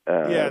U.S.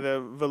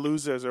 The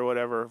Veluzas or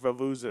whatever,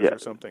 Veluzas or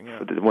something.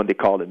 Yeah. When they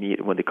call the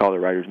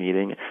riders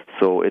meeting,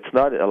 so it's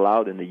not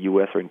allowed in the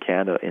U.S. or in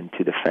Canada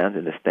into the fans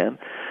in the stand,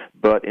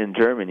 but in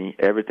Germany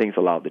everything's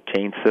allowed. The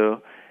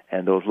chainsaw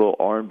and those little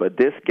arms. But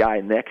this guy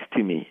next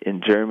to me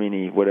in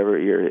Germany, whatever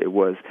year it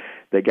was,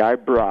 the guy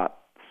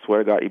swear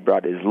to God, he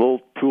brought his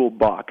little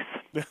toolbox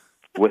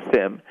with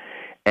him,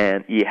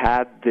 and he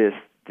had this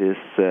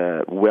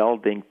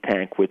welding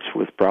tank, which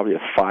was probably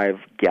a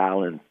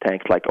 5-gallon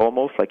tank, like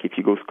almost like if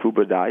you go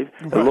scuba dive,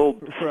 a little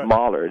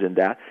smaller than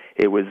that.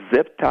 It was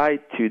zip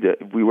tied to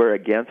we were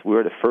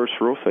the first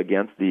row, so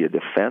against the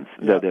fence,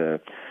 the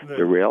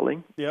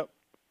railing. Yep.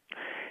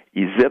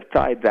 He zip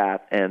tied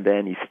that, and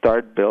then he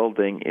started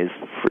building it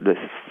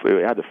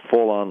had a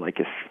full on,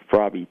 like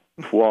probably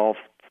 12,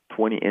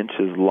 20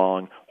 inches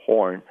long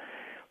horn,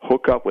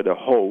 hook up with a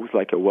hose,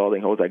 like a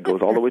welding hose that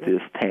goes all the way to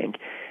his tank.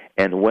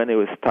 And when it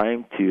was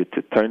time to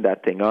turn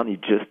that thing on, he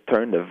just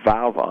turned the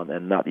valve on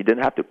and not. He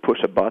didn't have to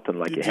push a button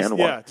like a hand one.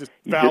 Yeah, just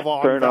valve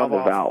on, turned valve on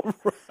the valve.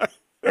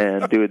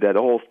 And dude, that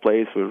whole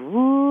place was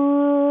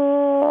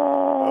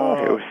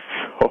it was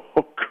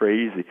so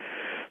crazy.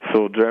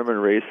 So German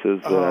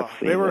races, I've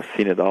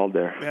seen it all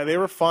there. Yeah, they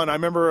were fun. I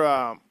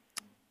remember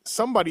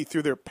somebody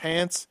threw their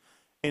pants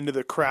into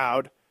the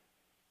crowd,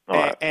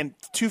 and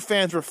two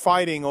fans were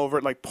fighting over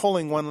it, like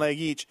pulling one leg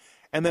each.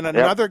 And then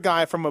another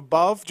guy from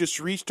above just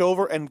reached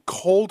over and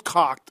cold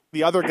cocked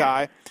the other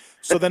guy.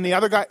 So then the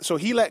other guy,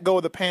 he let go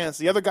of the pants.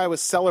 The other guy was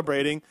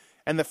celebrating,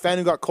 and the fan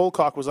who got cold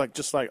cocked was like,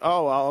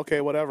 oh, well,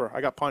 okay, whatever. I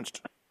got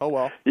punched. Oh,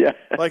 well. Yeah.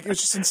 Like, it was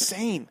just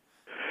insane.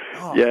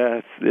 Oh.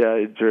 Yeah,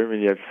 in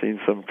Germany, I've seen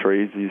some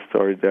crazy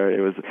stories there.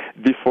 It was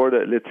before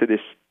let's say they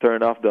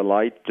turn off the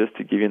light, just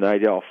to give you an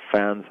idea of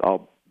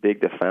how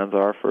big the fans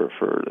are for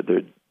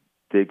their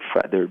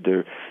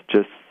they're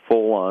just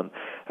full on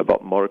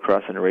about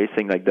motocross and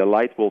racing. Like the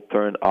light will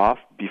turn off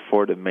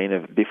before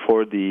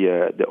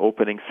the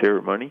opening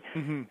ceremony,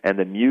 and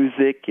the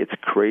music, it's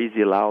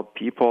crazy loud.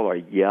 People are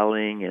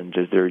yelling and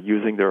they're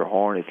using their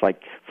horn. It's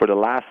like for the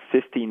last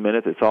 15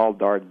 minutes, it's all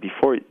dark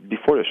before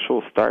the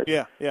show starts.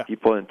 Yeah.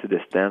 People into the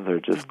stands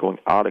are just going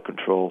out of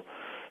control.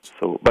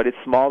 So, but it's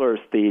smaller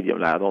stadium.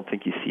 Now, I don't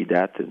think you see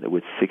that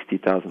with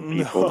 60,000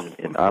 people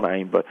in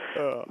Anaheim. But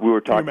we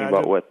were talking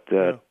about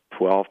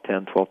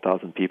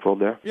 12,000 people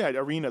there. Yeah,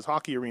 arenas,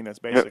 hockey arenas,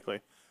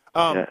 basically.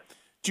 Were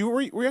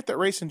you at that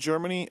race in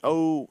Germany?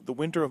 The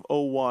winter of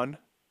 2001.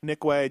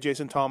 Nick Way,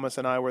 Jason Thomas,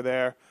 and I were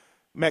there.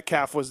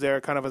 Metcalf was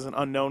there, kind of as an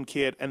unknown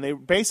kid, and they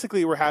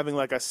basically were having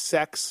like a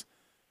sex,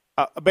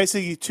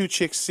 basically two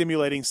chicks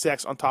simulating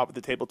sex on top of the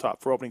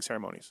tabletop for opening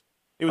ceremonies.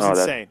 It was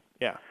insane.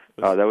 That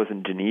was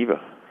in Geneva.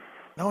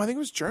 No, I think it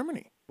was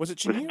Germany. Was it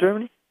Geneva? Was it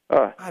Germany?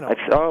 I don't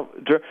know.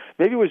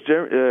 Maybe it was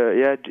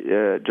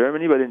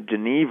Germany, but in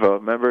Geneva,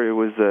 remember it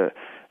was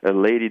a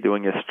lady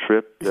doing a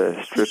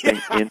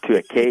stripping into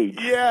a cage.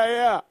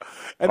 Yeah.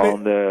 And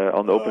on the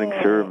opening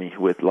ceremony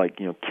with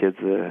kids.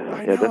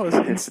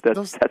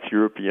 That's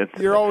European.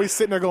 You're always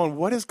sitting there going,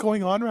 "What is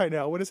going on right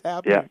now? What is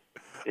happening?"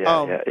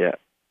 Yeah.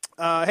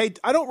 Hey,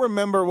 I don't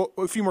remember.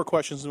 A few more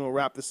questions and we'll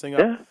wrap this thing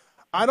up. Yeah.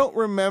 I don't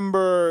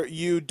remember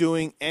you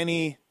doing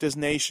any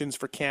designations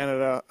for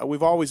Canada.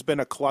 We've always been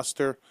a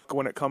cluster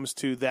when it comes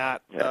to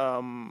that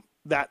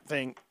that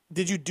thing.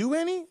 Did you do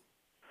any?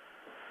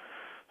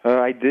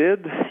 I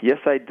did. Yes,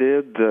 I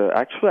did.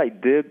 Actually, I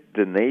did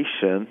the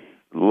nation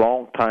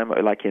long time,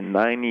 like in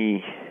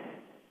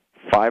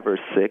 95 or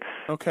 6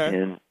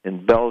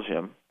 in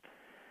Belgium.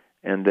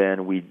 And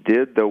then we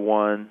did the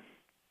one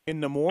In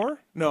Namur?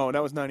 No,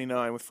 that was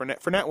 99 with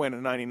Fournette. Fournette went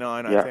in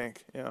 99, I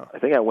think. Yeah. I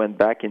think I went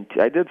back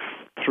into. I did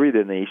 3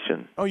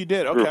 donation. Oh, you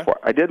did? Okay.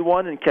 I did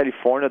one in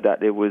California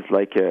that it was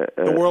like a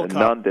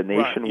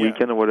non-donation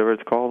weekend or whatever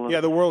it's called.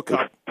 Yeah, the World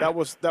Cup. That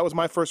was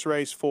my first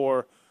race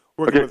for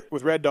working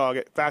with Red Dog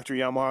at Factory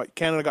Yamaha.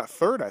 Canada got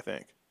 3rd, I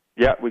think.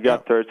 Yeah, we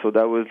got 3rd, so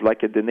that was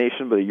like a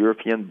donation, but a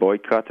European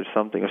boycott or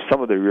something, or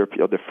some of the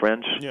European, or the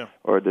French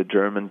or the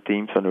German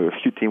teams. So there were a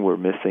few teams were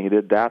missing. I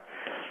did that.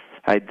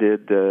 I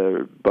did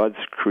Bud's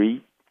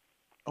Creek.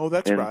 Oh,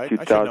 that's right.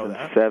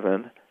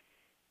 2007.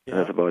 Yeah.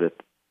 That's about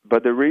it.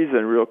 But the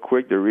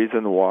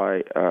reason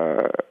why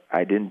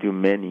I didn't do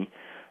many,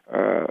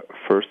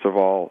 first of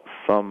all,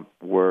 some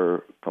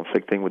were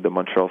conflicting with the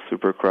Montreal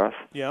Supercross.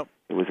 Yep.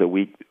 It was a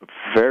week,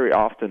 very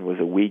often was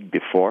a week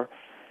before.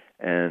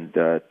 And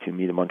to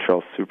me, the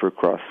Montreal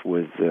Supercross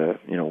was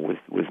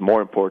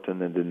more important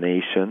than the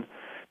nation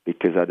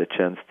because I had a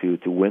chance to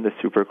win the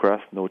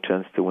Supercross, no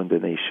chance to win the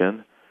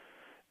nation.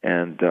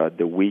 And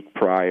the week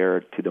prior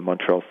to the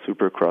Montreal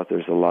Supercross,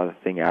 there's a lot of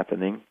things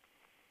happening.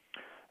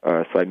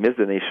 So I missed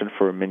the nation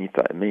for many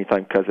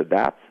times because of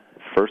that,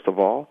 first of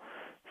all.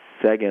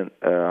 Second,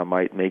 I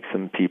might make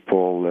some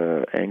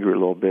people angry a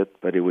little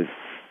bit, but it was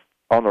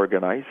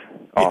unorganized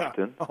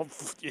often.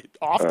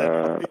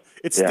 Often.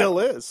 It still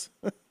is.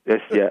 Yes,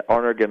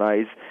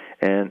 unorganized,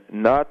 and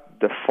not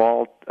the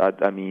fault.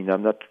 I'm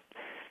not.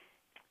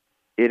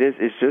 It is.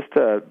 It's just.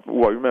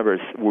 Remember,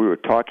 we were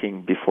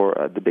talking before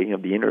at the beginning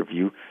of the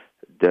interview.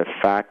 The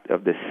fact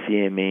of the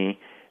CMA,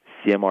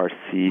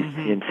 CMRC,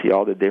 CNC,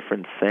 all the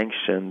different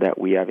sanctions that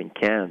we have in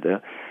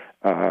Canada.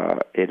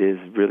 It is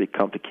really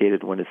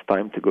complicated when it's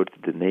time to go to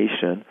the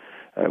nation.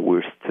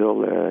 We're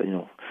still,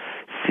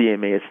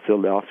 CMA is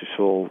still the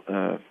official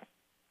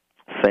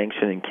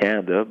sanction in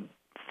Canada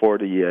for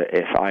the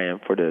FIM,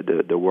 for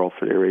the World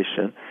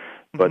Federation,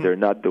 but they're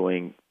not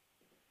doing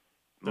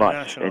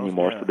much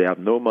anymore. So they have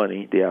no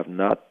money. They have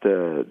not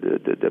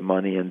the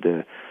money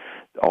and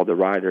all the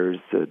riders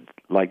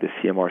like the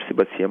CMRC,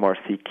 but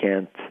CMRC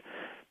can't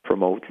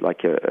promote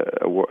like a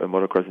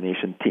motocross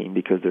nation team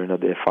because they're not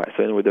the FI.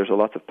 So anyway, there's a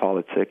lot of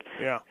politics,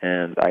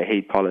 and I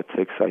hate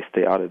politics. So I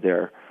stay out of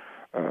there,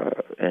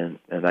 and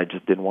I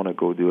just didn't want to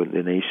go do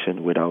the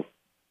nation without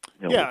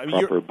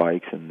proper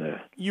bikes and.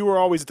 You were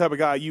always the type of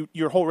guy.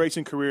 Your whole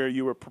racing career,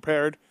 you were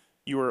prepared.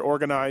 You were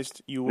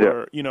organized. You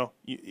were,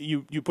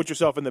 you put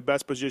yourself in the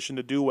best position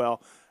to do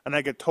well. And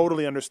I could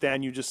totally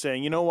understand you just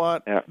saying, you know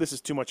what, this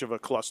is too much of a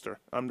cluster.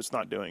 I'm just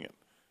not doing it.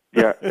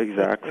 Yeah,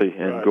 exactly.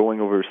 And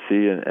going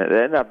overseas,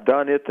 and I've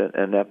done it,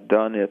 and I've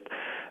done it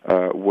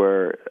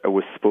where I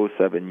was supposed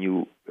to have a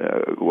new.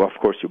 Of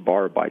course, you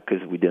borrow a bike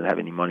because we didn't have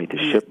any money to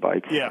ship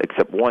bikes. Yeah.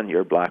 Except 1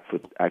 year,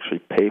 Blackfoot actually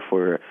pay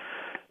for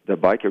the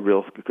bike.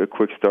 A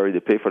quick story: they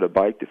pay for the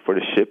bike for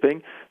the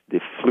shipping.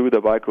 They flew the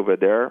bike over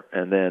there,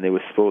 and then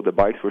the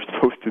bikes were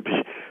supposed to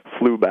be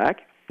flew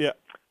back. Yeah.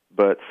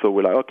 But so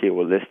we're like, okay,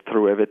 well, let's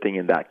throw everything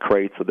in that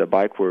crate. So the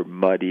bike were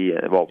muddy,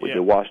 and they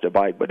washed the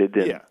bike, but it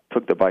didn't.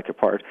 Took the bike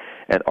apart,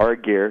 and our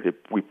gear,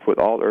 we put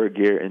all our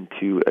gear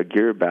into a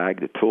gear bag,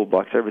 the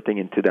toolbox, everything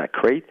into that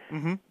crate.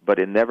 But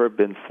it never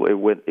been.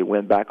 It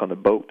went back on the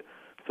boat.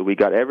 So we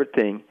got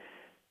everything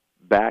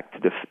back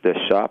to the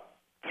shop.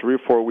 3 or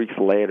 4 weeks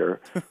later,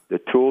 the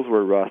tools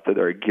were rusted.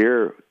 Our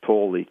gear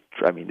totally.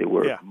 I mean, they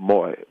were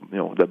more.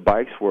 The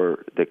bikes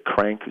were the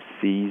crank was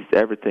seized.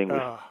 Everything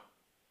was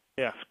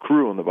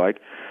screw on the bike.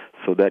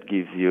 So that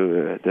gives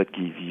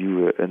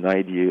you an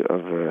idea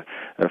of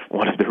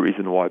one of the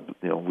reasons why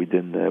we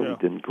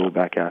didn't go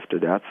back after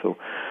that. So,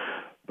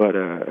 but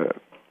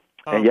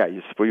and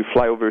you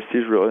fly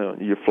overseas.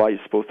 You fly. You're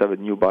supposed to have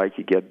a new bike.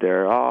 You get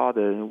there.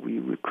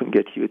 We couldn't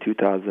get you a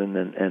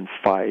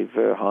 2005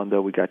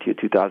 Honda. We got you a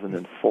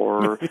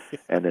 2004,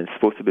 and then it's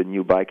supposed to be a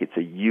new bike. It's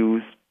a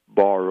used,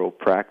 borrowed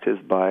practice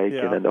bike,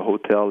 and then the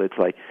hotel. It's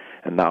like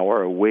an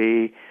hour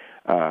away.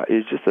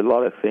 It's just a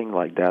lot of things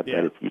like that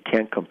that you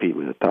can't compete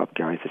with the top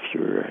guys if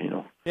you're,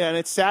 Yeah, and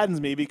it saddens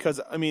me because,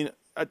 I mean,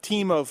 a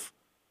team of,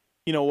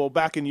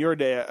 back in your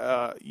day,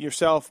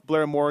 yourself,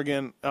 Blair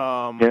Morgan,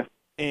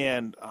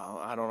 and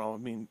I don't know, I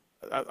mean,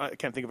 I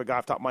can't think of a guy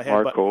off the top of my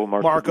head.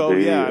 Marco,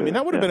 yeah. I mean,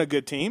 that would have been a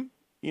good team,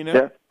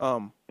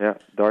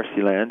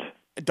 Darcy Lange.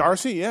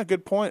 Darcy,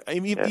 good point. I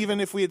mean, even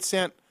if we had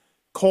sent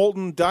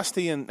Colton,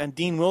 Dusty, and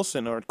Dean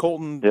Wilson, or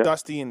Colton,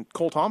 Dusty, and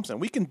Cole Thompson,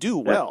 we can do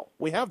well.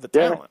 We have the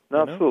talent.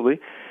 Yeah, absolutely.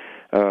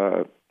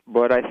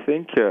 But I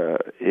think,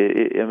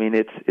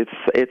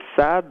 it's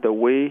sad the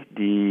way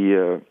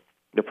the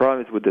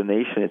problem is with the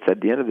nation. It's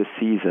at the end of the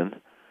season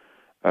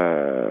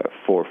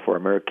for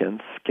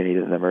Americans,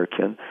 Canadian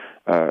American.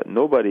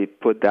 Nobody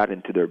put that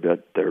into their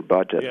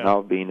budget. Yeah.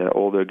 Now, being an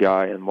older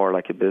guy and more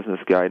like a business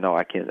guy,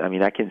 I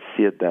can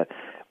see it that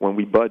when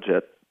we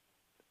budget.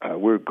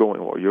 You're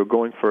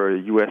going for a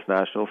U.S.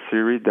 National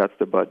Series, that's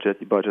the budget.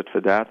 You budget for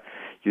that.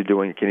 You're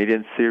doing a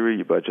Canadian Series,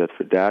 you budget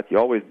for that. You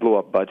always blow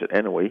up budget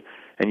anyway.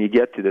 And you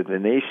get to the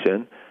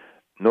nation,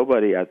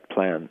 nobody had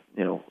planned,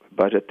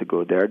 budget to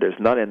go there. There's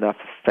not enough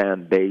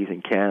fan base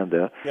in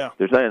Canada. Yeah.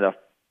 There's not enough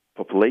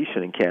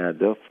population in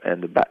Canada,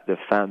 and the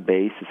fan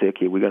base is,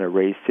 okay, we're going to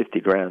raise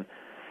 $50,000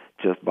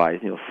 just by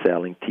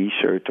selling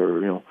T-shirts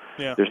or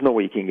there's no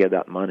way you can get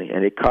that money,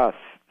 and it costs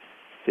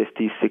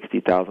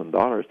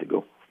 $50,000-$60,000 to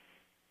go.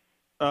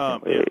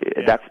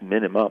 That's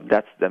minimum.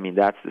 That's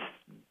the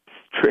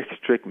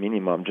strict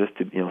minimum just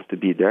to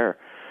be there.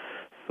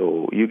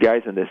 So you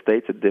guys in the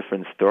States, a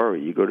different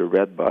story. You go to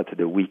Redbud to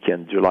the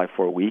weekend, July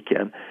 4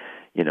 weekend,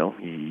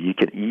 you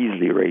can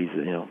easily raise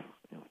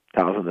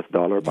thousands of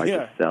dollars by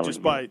just selling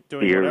just by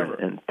doing beer whatever.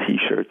 and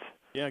T-shirts.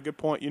 Yeah, good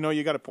point. You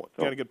got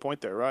a good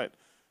point there, right?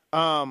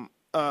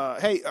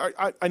 Hey,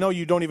 I know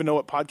you don't even know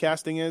what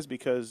podcasting is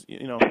because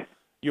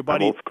your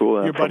buddy, I'm old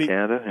school. your buddy,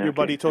 Canada. your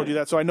buddy told you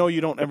that. So I know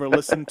you don't ever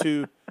listen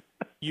to.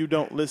 You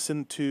don't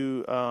listen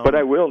to. But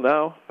I will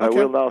now. Okay. I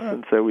will now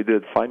since we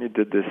finally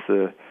did this.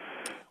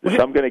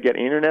 I'm going to get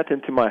internet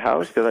into my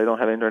house because I don't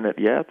have internet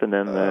yet, and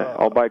then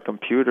I'll buy a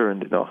computer.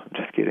 And no, I'm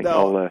just kidding.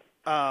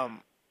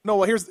 No,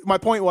 well, here's my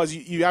point. Was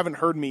you haven't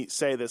heard me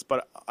say this,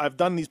 but I've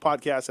done these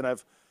podcasts, and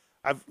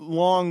I've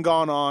long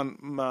gone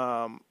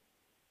on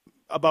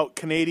about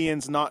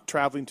Canadians not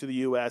traveling to the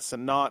U.S.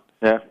 and not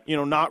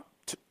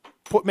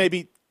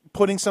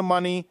putting some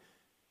money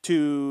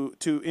to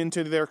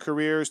into their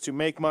careers to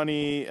make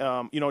money.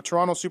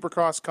 Toronto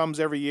Supercross comes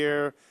every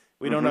year.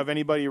 We don't have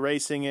anybody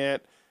racing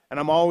it. And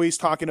I'm always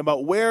talking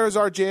about where's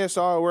our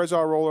JSR, where's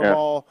our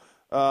rollerball,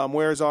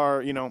 where's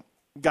our,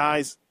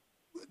 guys.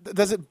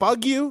 Does it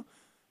bug you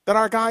that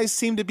our guys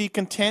seem to be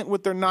content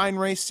with their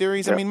 9-race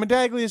series? I mean,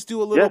 Medaglias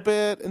do a little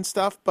bit and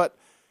stuff, but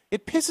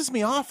it pisses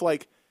me off.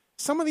 Like,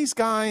 some of these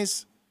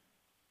guys,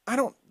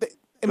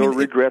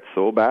 regret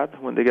so bad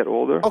when they get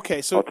older.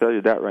 Okay, so I'll tell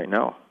you that right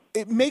now.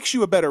 It makes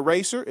you a better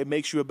racer. It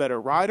makes you a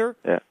better rider.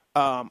 Yeah.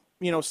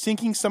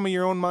 Sinking some of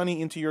your own money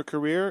into your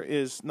career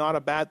is not a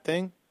bad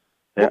thing.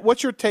 Yeah.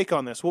 What's your take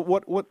on this?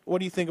 What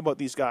do you think about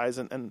these guys?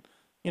 And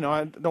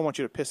I don't want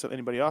you to piss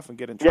anybody off and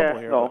get in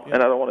trouble here. And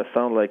I don't want to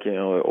sound like an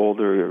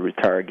older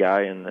retired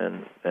guy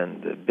and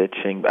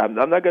bitching. I'm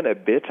not going to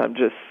bitch. I'm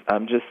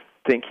just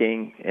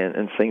thinking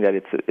and saying that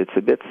it's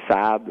a bit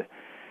sad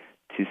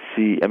to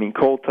see. I mean,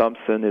 Cole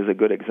Thompson is a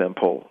good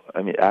example.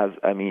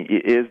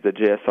 It is the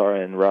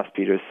JSR and Ross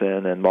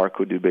Peterson and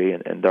Marco Dubé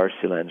and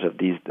Darcy Lange of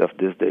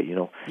this day.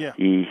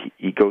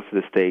 He goes to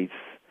the States.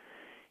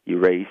 He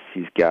races.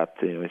 He's got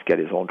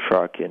his own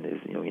truck and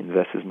he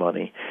invests his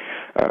money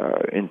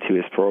into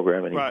his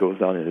program, and he goes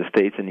down in the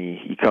States and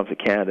he comes to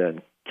Canada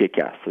and kick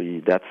ass. So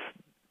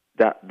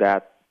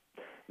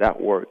that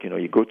work.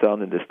 You go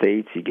down in the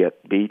States, you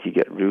get beat, you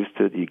get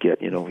roosted, you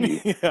get and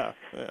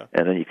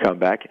then you come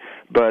back.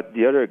 But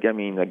the other,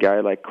 a guy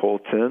like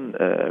Colton,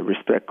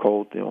 respect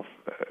Colt,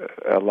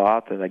 a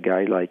lot, and a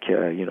guy like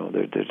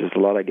there's a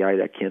lot of guys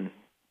that can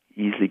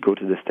easily go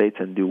to the States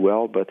and do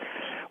well, but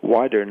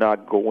why they're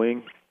not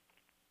going?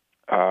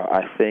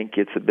 I think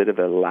it's a bit of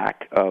a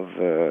lack of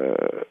a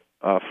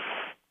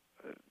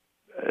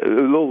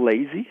little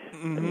lazy.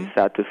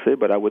 Sad to say,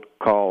 but I would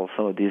call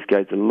some of these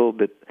guys a little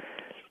bit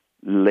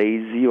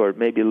lazy, or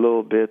maybe a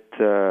little bit.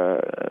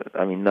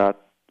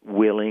 Not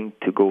willing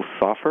to go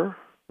suffer.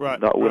 Right.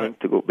 Not willing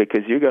to go,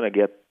 because you're going to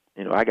get.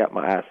 I got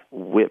my ass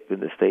whipped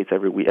in the States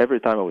every week. Every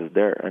time I was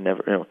there, I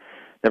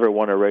never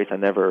won a race. I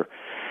never.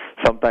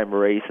 Sometime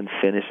race and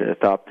finish in the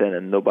top 10,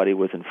 and nobody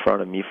was in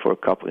front of me for a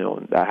couple.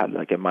 I had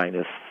like a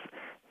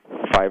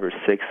 -5 or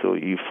 -6. So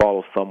you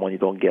follow someone, you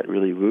don't get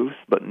really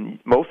roosted. But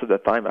most of the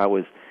time, I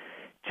was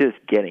just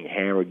getting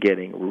hammered,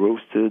 getting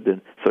roasted,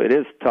 and so it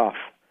is tough,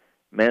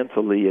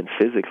 mentally and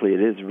physically.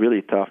 It is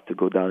really tough to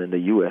go down in the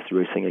U.S.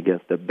 racing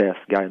against the best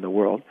guy in the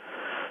world.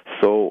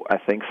 So I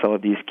think some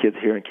of these kids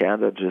here in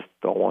Canada just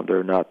don't want.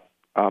 They're not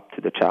up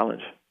to the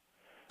challenge,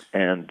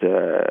 and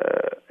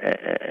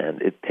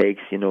it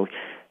takes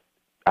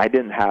I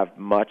didn't have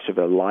much of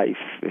a life.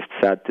 It's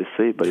sad to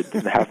say, but it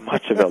didn't have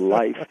much of a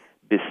life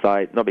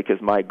because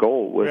my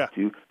goal was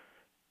to,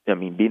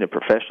 being a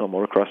professional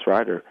motocross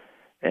rider.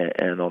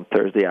 And on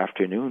Thursday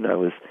afternoon, I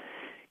was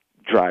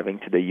driving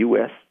to the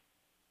U.S.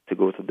 to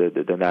go to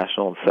the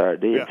National on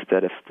Saturday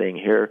instead of staying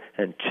here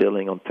and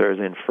chilling on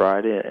Thursday and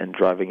Friday and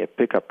driving a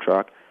pickup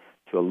truck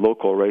to a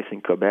local race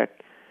in Quebec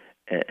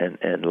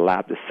and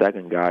lap the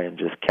second guy and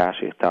just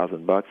cash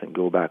 $1,000 and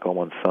go back home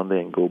on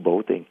Sunday and go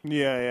boating.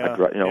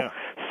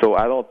 So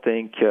I don't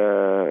think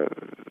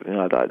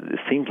it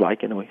seems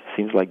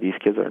like these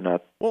kids are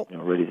not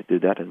ready to do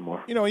that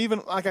anymore.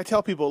 Even like I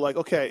tell people, like,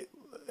 okay,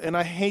 and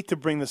I hate to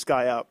bring this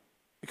guy up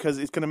because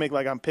it's going to make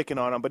like I'm picking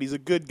on him, but he's a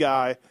good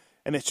guy,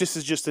 and it's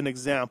just an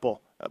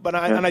example. But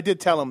I did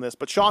tell him this.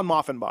 But Sean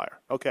Moffenbauer,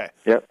 okay,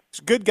 he's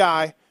a good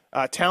guy,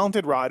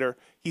 talented rider.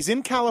 He's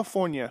in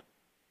California,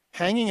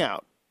 hanging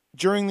out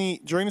during the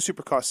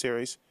Supercross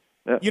series.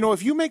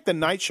 If you make the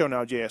night show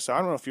now, JSR, I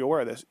don't know if you're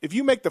aware of this. If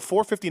you make the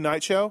 450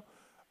 night show,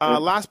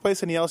 last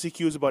place in the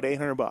LCQ is about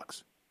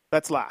 $800.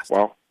 That's last.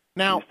 Wow.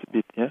 Now,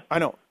 I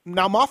know.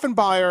 Now,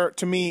 Moffenbauer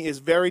to me is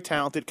very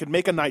talented. Could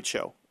make a night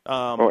show.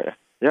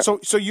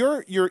 So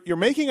you're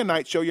making a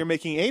night show. You're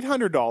making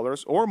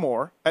 $800 or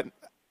more.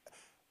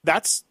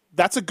 That's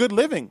that's a good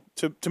living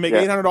to make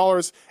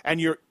 $800,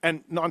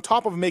 and on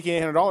top of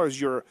making $800,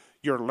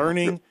 you're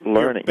learning,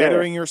 you're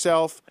bettering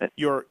yourself,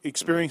 you're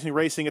experiencing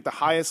racing at the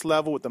highest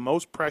level with the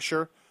most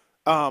pressure.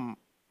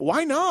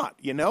 Why not?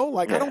 You know,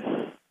 like I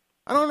don't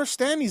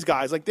understand these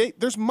guys. Like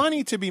there's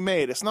money to be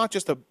made. It's not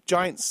just a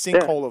giant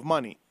sinkhole of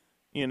money.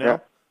 You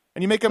know,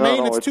 and you make a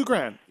main, it's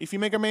 $2,000. If you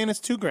make a main, it's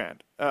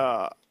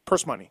 $2,000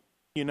 purse money.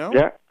 You know.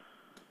 Yeah.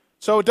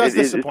 So it does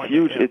disappoint. It's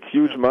huge. It's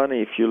huge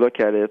money if you look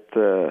at it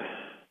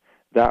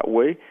that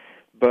way.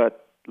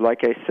 But like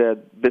I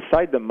said,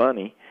 beside the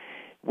money,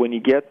 when you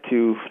get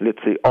to, let's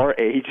say, our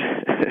age,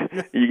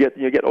 you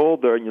get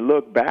older and you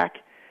look back.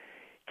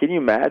 Can you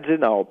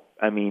imagine how?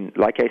 I mean,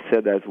 like I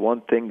said, that's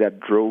one thing that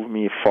drove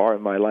me far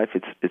in my life.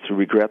 It's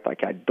regret.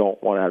 Like I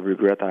don't want to have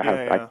regret.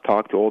 I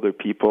talk to older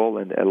people,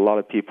 and a lot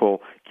of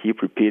people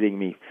keep repeating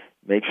me,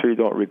 make sure you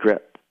don't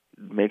regret.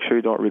 Make sure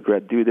you don't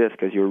regret. Do this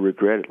because you'll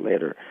regret it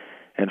later.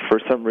 And for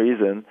some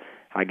reason,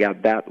 I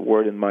got that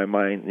word in my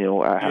mind. You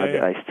know,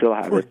 I still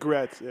have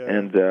regrets. Yeah.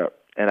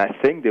 And I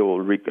think they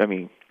will. I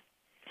mean,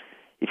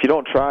 if you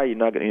don't try, you're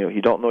not gonna. You know,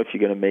 you don't know if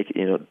you're gonna make it.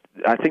 You know,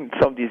 I think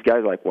some of these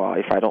guys are like, well,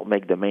 if I don't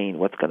make the main,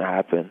 what's gonna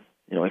happen?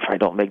 You know, if I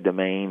don't make the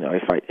main, or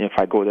if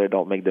I go there,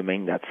 don't make the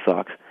main, that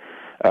sucks.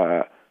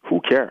 Who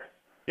cares?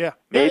 Yeah.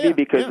 Maybe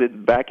because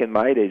back in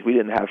my days, we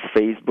didn't have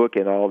Facebook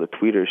and all the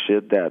Twitter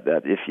shit that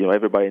if you know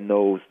everybody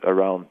knows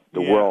around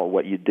the world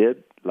what you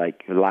did,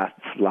 like the last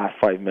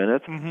 5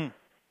 minutes. Mm-hmm.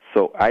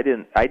 So I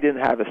didn't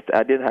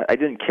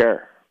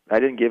care. I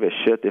didn't give a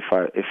shit if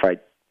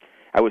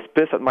I was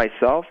pissed at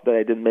myself that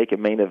I didn't make a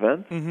main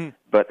event,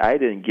 but I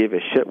didn't give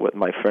a shit what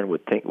my friend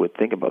would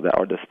think about that,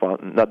 or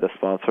not the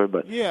sponsor,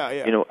 but you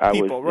know,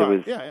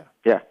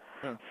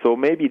 So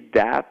maybe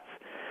that,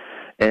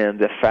 and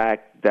the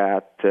fact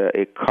that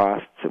it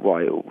costs, well,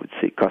 I would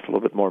say it costs a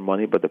little bit more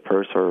money, but the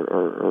purse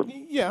or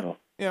you know.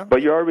 Yeah.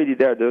 But you're already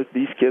there.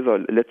 These kids are.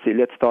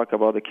 Let's talk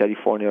about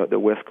the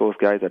West Coast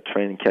guys that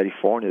train in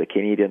California, the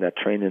Canadian that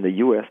train in the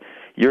U.S.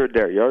 You're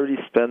there. You already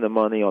spend the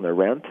money on a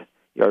rent.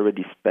 You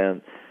already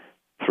spend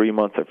 3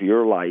 months of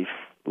your life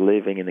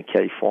living in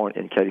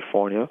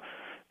California.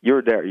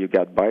 You're there. You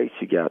got bikes.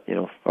 You got, you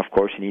know, of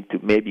course, you need to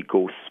maybe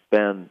go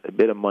spend a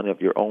bit of money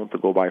of your own to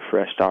go buy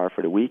fresh tire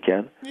for the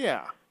weekend.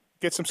 Yeah.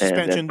 Get some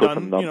suspension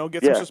done.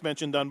 Some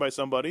suspension done by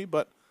somebody,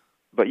 but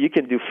you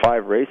can do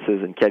 5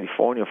 races in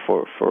California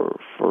for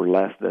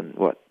less than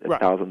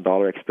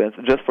 $1,000 expense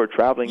just for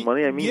traveling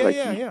money. I mean,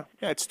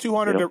 it's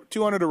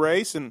 $200 a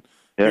race, and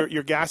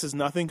your gas is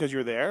nothing because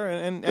you're there,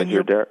 and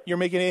you're there. You're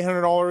making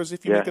 $800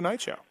 if you make the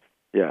night show.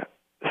 Yeah,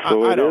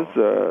 so it is.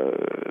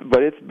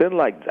 But it's been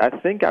like, I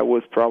think I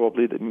was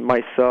probably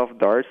myself,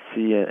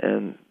 Darcy,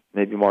 and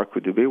maybe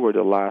Marco Dubé were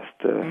the last.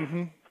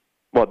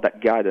 Well,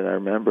 that guy that I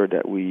remember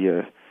that we.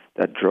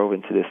 That drove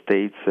into the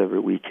States every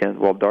weekend.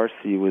 Well,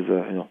 Darcy was,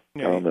 on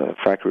the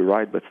factory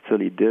ride, but still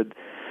he did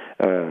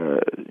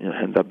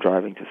end up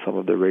driving to some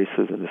of the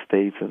races in the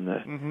States.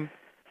 And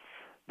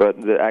but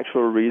the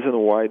actual reason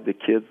why these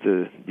kids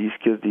these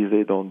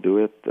days don't do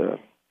it,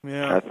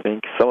 I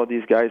think some of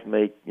these guys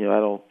make,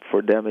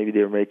 for them maybe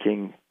they're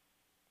making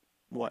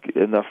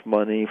enough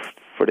money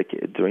for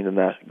doing the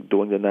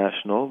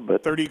national,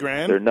 but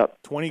 $30,000, they're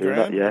not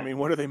 $20,000. I mean,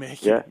 what are they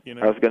making? Yeah,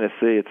 I was going to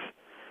say it's.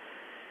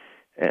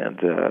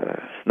 And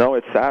no,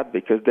 it's sad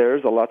because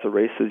there's a lot of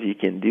races you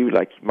can do.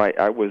 Like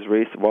I was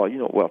raced.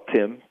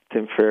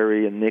 Tim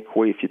Ferry and Nick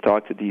Way. If you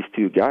talk to these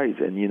two guys,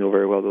 and you know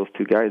very well those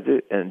two guys,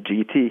 and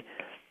GT,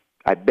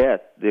 I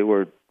bet they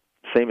were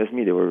same as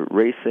me. They were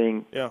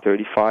racing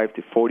 35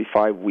 to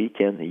 45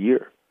 weekends a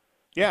year.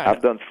 Yeah,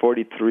 I've done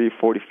 43,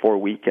 44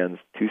 weekends,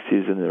 2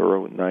 seasons in a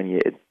row,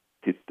 98,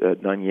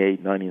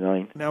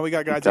 99. Now we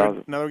got guys.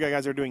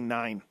 That are doing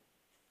 9.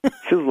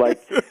 Feels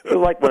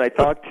like when I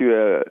talked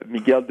to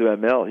Miguel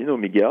Duhamel. You know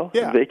Miguel?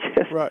 Yeah.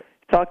 Vegas? Right.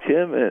 Talked to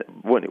him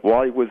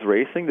while he was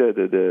racing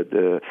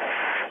the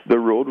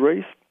road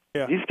race.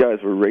 Yeah. These guys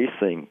were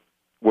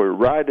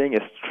riding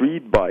a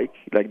street bike,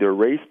 like their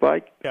race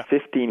bike,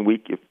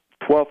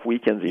 12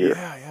 weekends a year.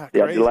 Yeah, they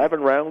had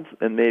 11 rounds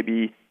and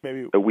maybe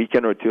a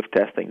weekend or 2 of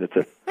testing. That's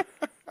it.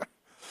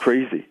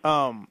 Crazy.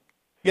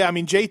 Yeah, I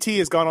mean, JT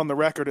has gone on the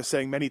record as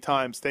saying many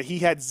times that he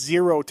had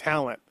zero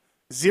talent.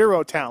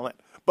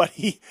 But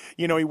he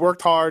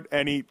worked hard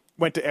and he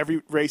went to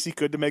every race he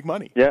could to make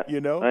money. Yeah, I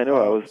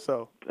know.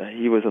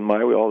 He was in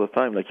my way all the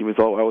time. Like I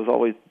was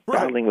always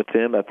battling with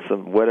him at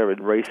some whatever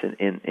race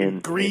in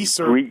Greece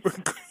in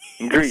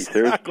Greece.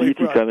 There's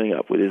GT coming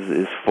up with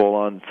his full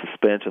on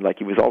suspension. Like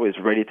he was always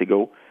ready to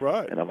go.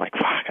 Right. And I'm like,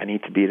 fuck, I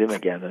need to beat him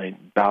again. And I'm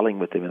battling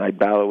with him. And I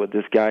battle with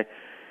this guy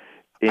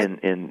in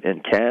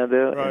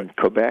Canada, in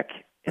Quebec,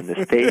 in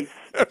the States,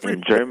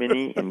 in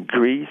Germany, in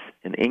Greece,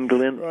 in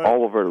England,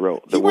 all over the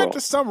world. He went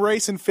to some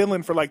race in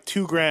Finland for like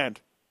 $2,000,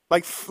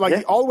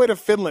 all the way to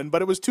Finland,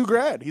 but it was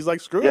 $2,000. He's like,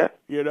 screw it,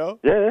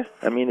 Yeah,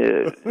 I mean,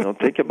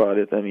 think about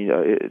it. I mean,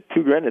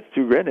 $2,000, it's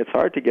 $2,000. It's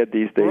hard to get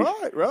these days.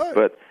 Right.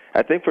 But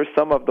I think for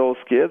some of those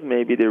kids,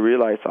 maybe they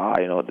realize,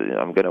 I'm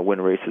going to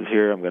win races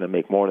here. I'm going to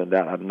make more than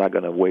that. I'm not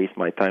going to waste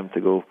my time to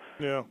go.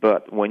 Yeah.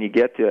 But when you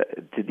get to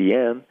the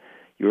end,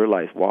 you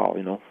realize, wow,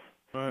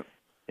 Right.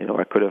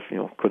 I could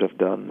have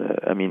done.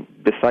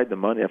 Beside the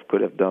money, I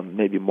could have done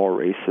maybe more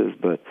races,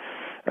 but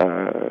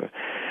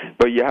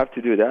you have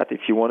to do that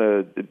if you want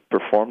to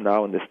perform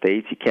now in the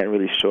States. You can't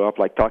really show up.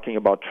 Like talking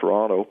about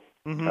Toronto,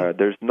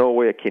 there's no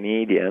way a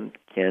Canadian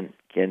can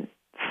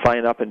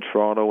sign up in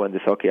Toronto and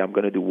say, okay, I'm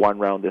going to do one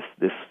round.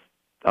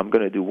 I'm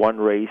going to do one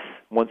race,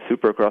 one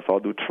Supercross. I'll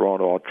do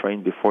Toronto. I'll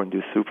train before and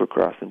do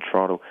Supercross in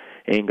Toronto.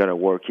 Ain't going to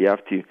work. You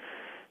have to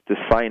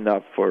sign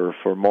up for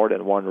more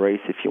than one race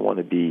if you want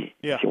to be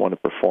if you want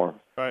to perform.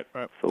 Right.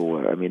 So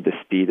the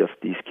speed of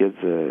these kids,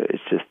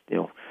 it's just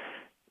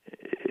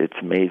it's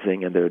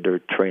amazing, and they're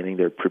training,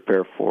 they're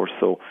prepared for.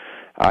 So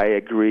I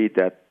agree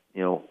that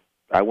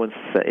I wouldn't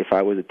if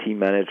I was a team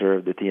manager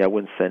of the team, I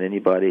wouldn't send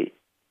anybody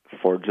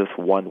for just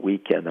one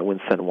weekend. I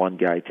wouldn't send one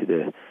guy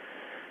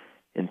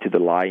into the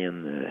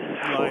Lion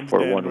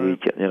for one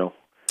weekend.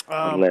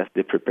 Unless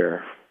they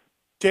prepare.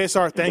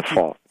 JSR, thank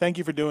you. Thank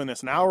you for doing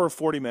this. An hour or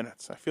 40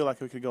 minutes. I feel like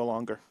we could go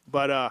longer.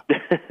 But,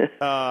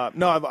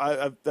 no,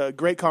 I've a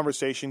great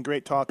conversation,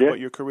 great talk about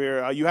your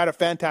career. You had a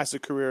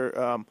fantastic career,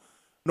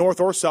 north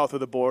or south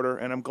of the border,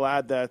 and I'm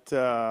glad that,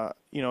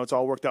 it's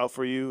all worked out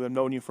for you. I've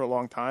known you for a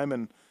long time,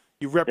 and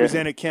you've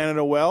represented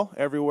Canada well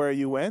everywhere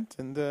you went.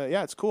 And,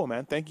 it's cool,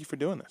 man. Thank you for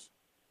doing this.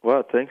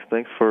 Well, thanks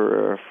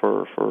for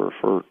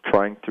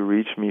trying to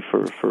reach me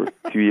for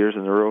 2 years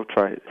in a row.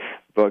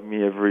 Bug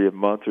me every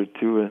month or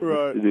two.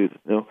 Right.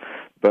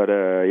 But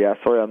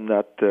sorry, I'm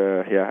not.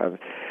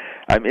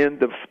 I'm in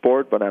the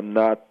sport, but I'm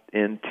not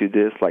into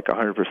this like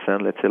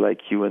 100%. Let's say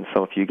like you and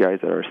some of you guys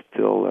that are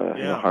still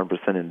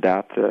 100% in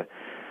that.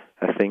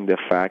 I think the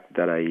fact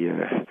that I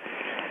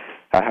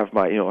have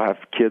my, I have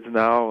kids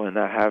now, and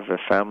I have a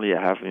family. I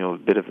have, a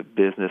bit of a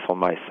business on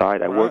my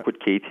side. I work with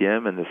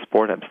KTM and the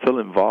sport. I'm still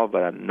involved,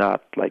 but I'm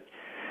not like,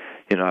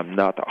 I'm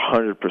not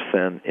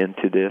 100%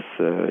 into this,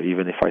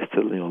 even if I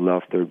still,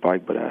 love dirt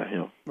bike. But,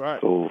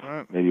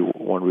 maybe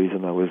one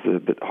reason I was a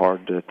bit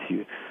hard to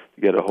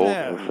get a hold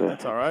of.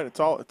 That's all right. It's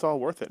all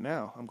worth it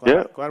now. I'm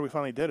glad we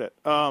finally did it.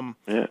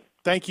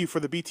 Thank you for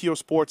the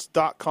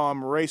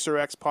BTOsports.com Racer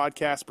X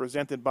podcast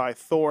presented by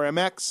Thor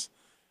MX.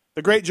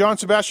 The great John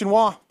Sebastien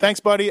Waugh. Thanks,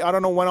 buddy. I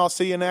don't know when I'll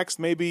see you next.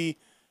 Maybe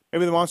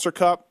the Monster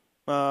Cup.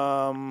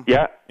 Monster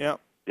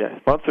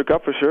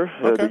Cup for sure.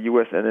 Okay. The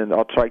U.S. and then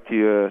I'll try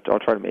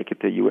to make it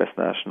to U.S.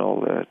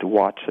 National to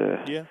watch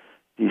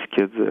these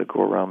kids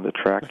go around the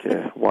track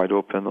wide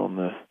open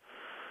on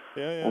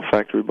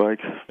factory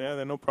bikes.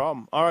 Yeah, no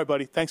problem. All right,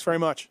 buddy. Thanks very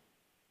much.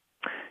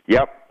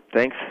 Yep.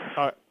 Thanks.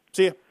 All right.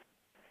 See you.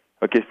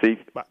 Okay, Steve.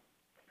 Bye.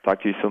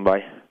 Talk to you soon.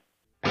 Bye.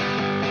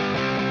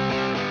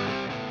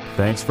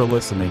 Thanks for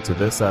listening to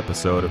this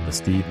episode of The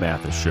Steve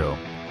Mathis Show.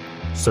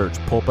 Search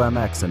Pulp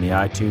MX in the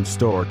iTunes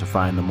Store to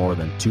find the more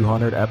than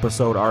 200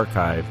 episode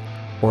archive,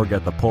 or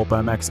get the Pulp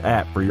MX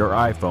app for your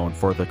iPhone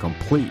for the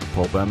complete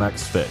Pulp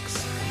MX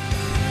fix.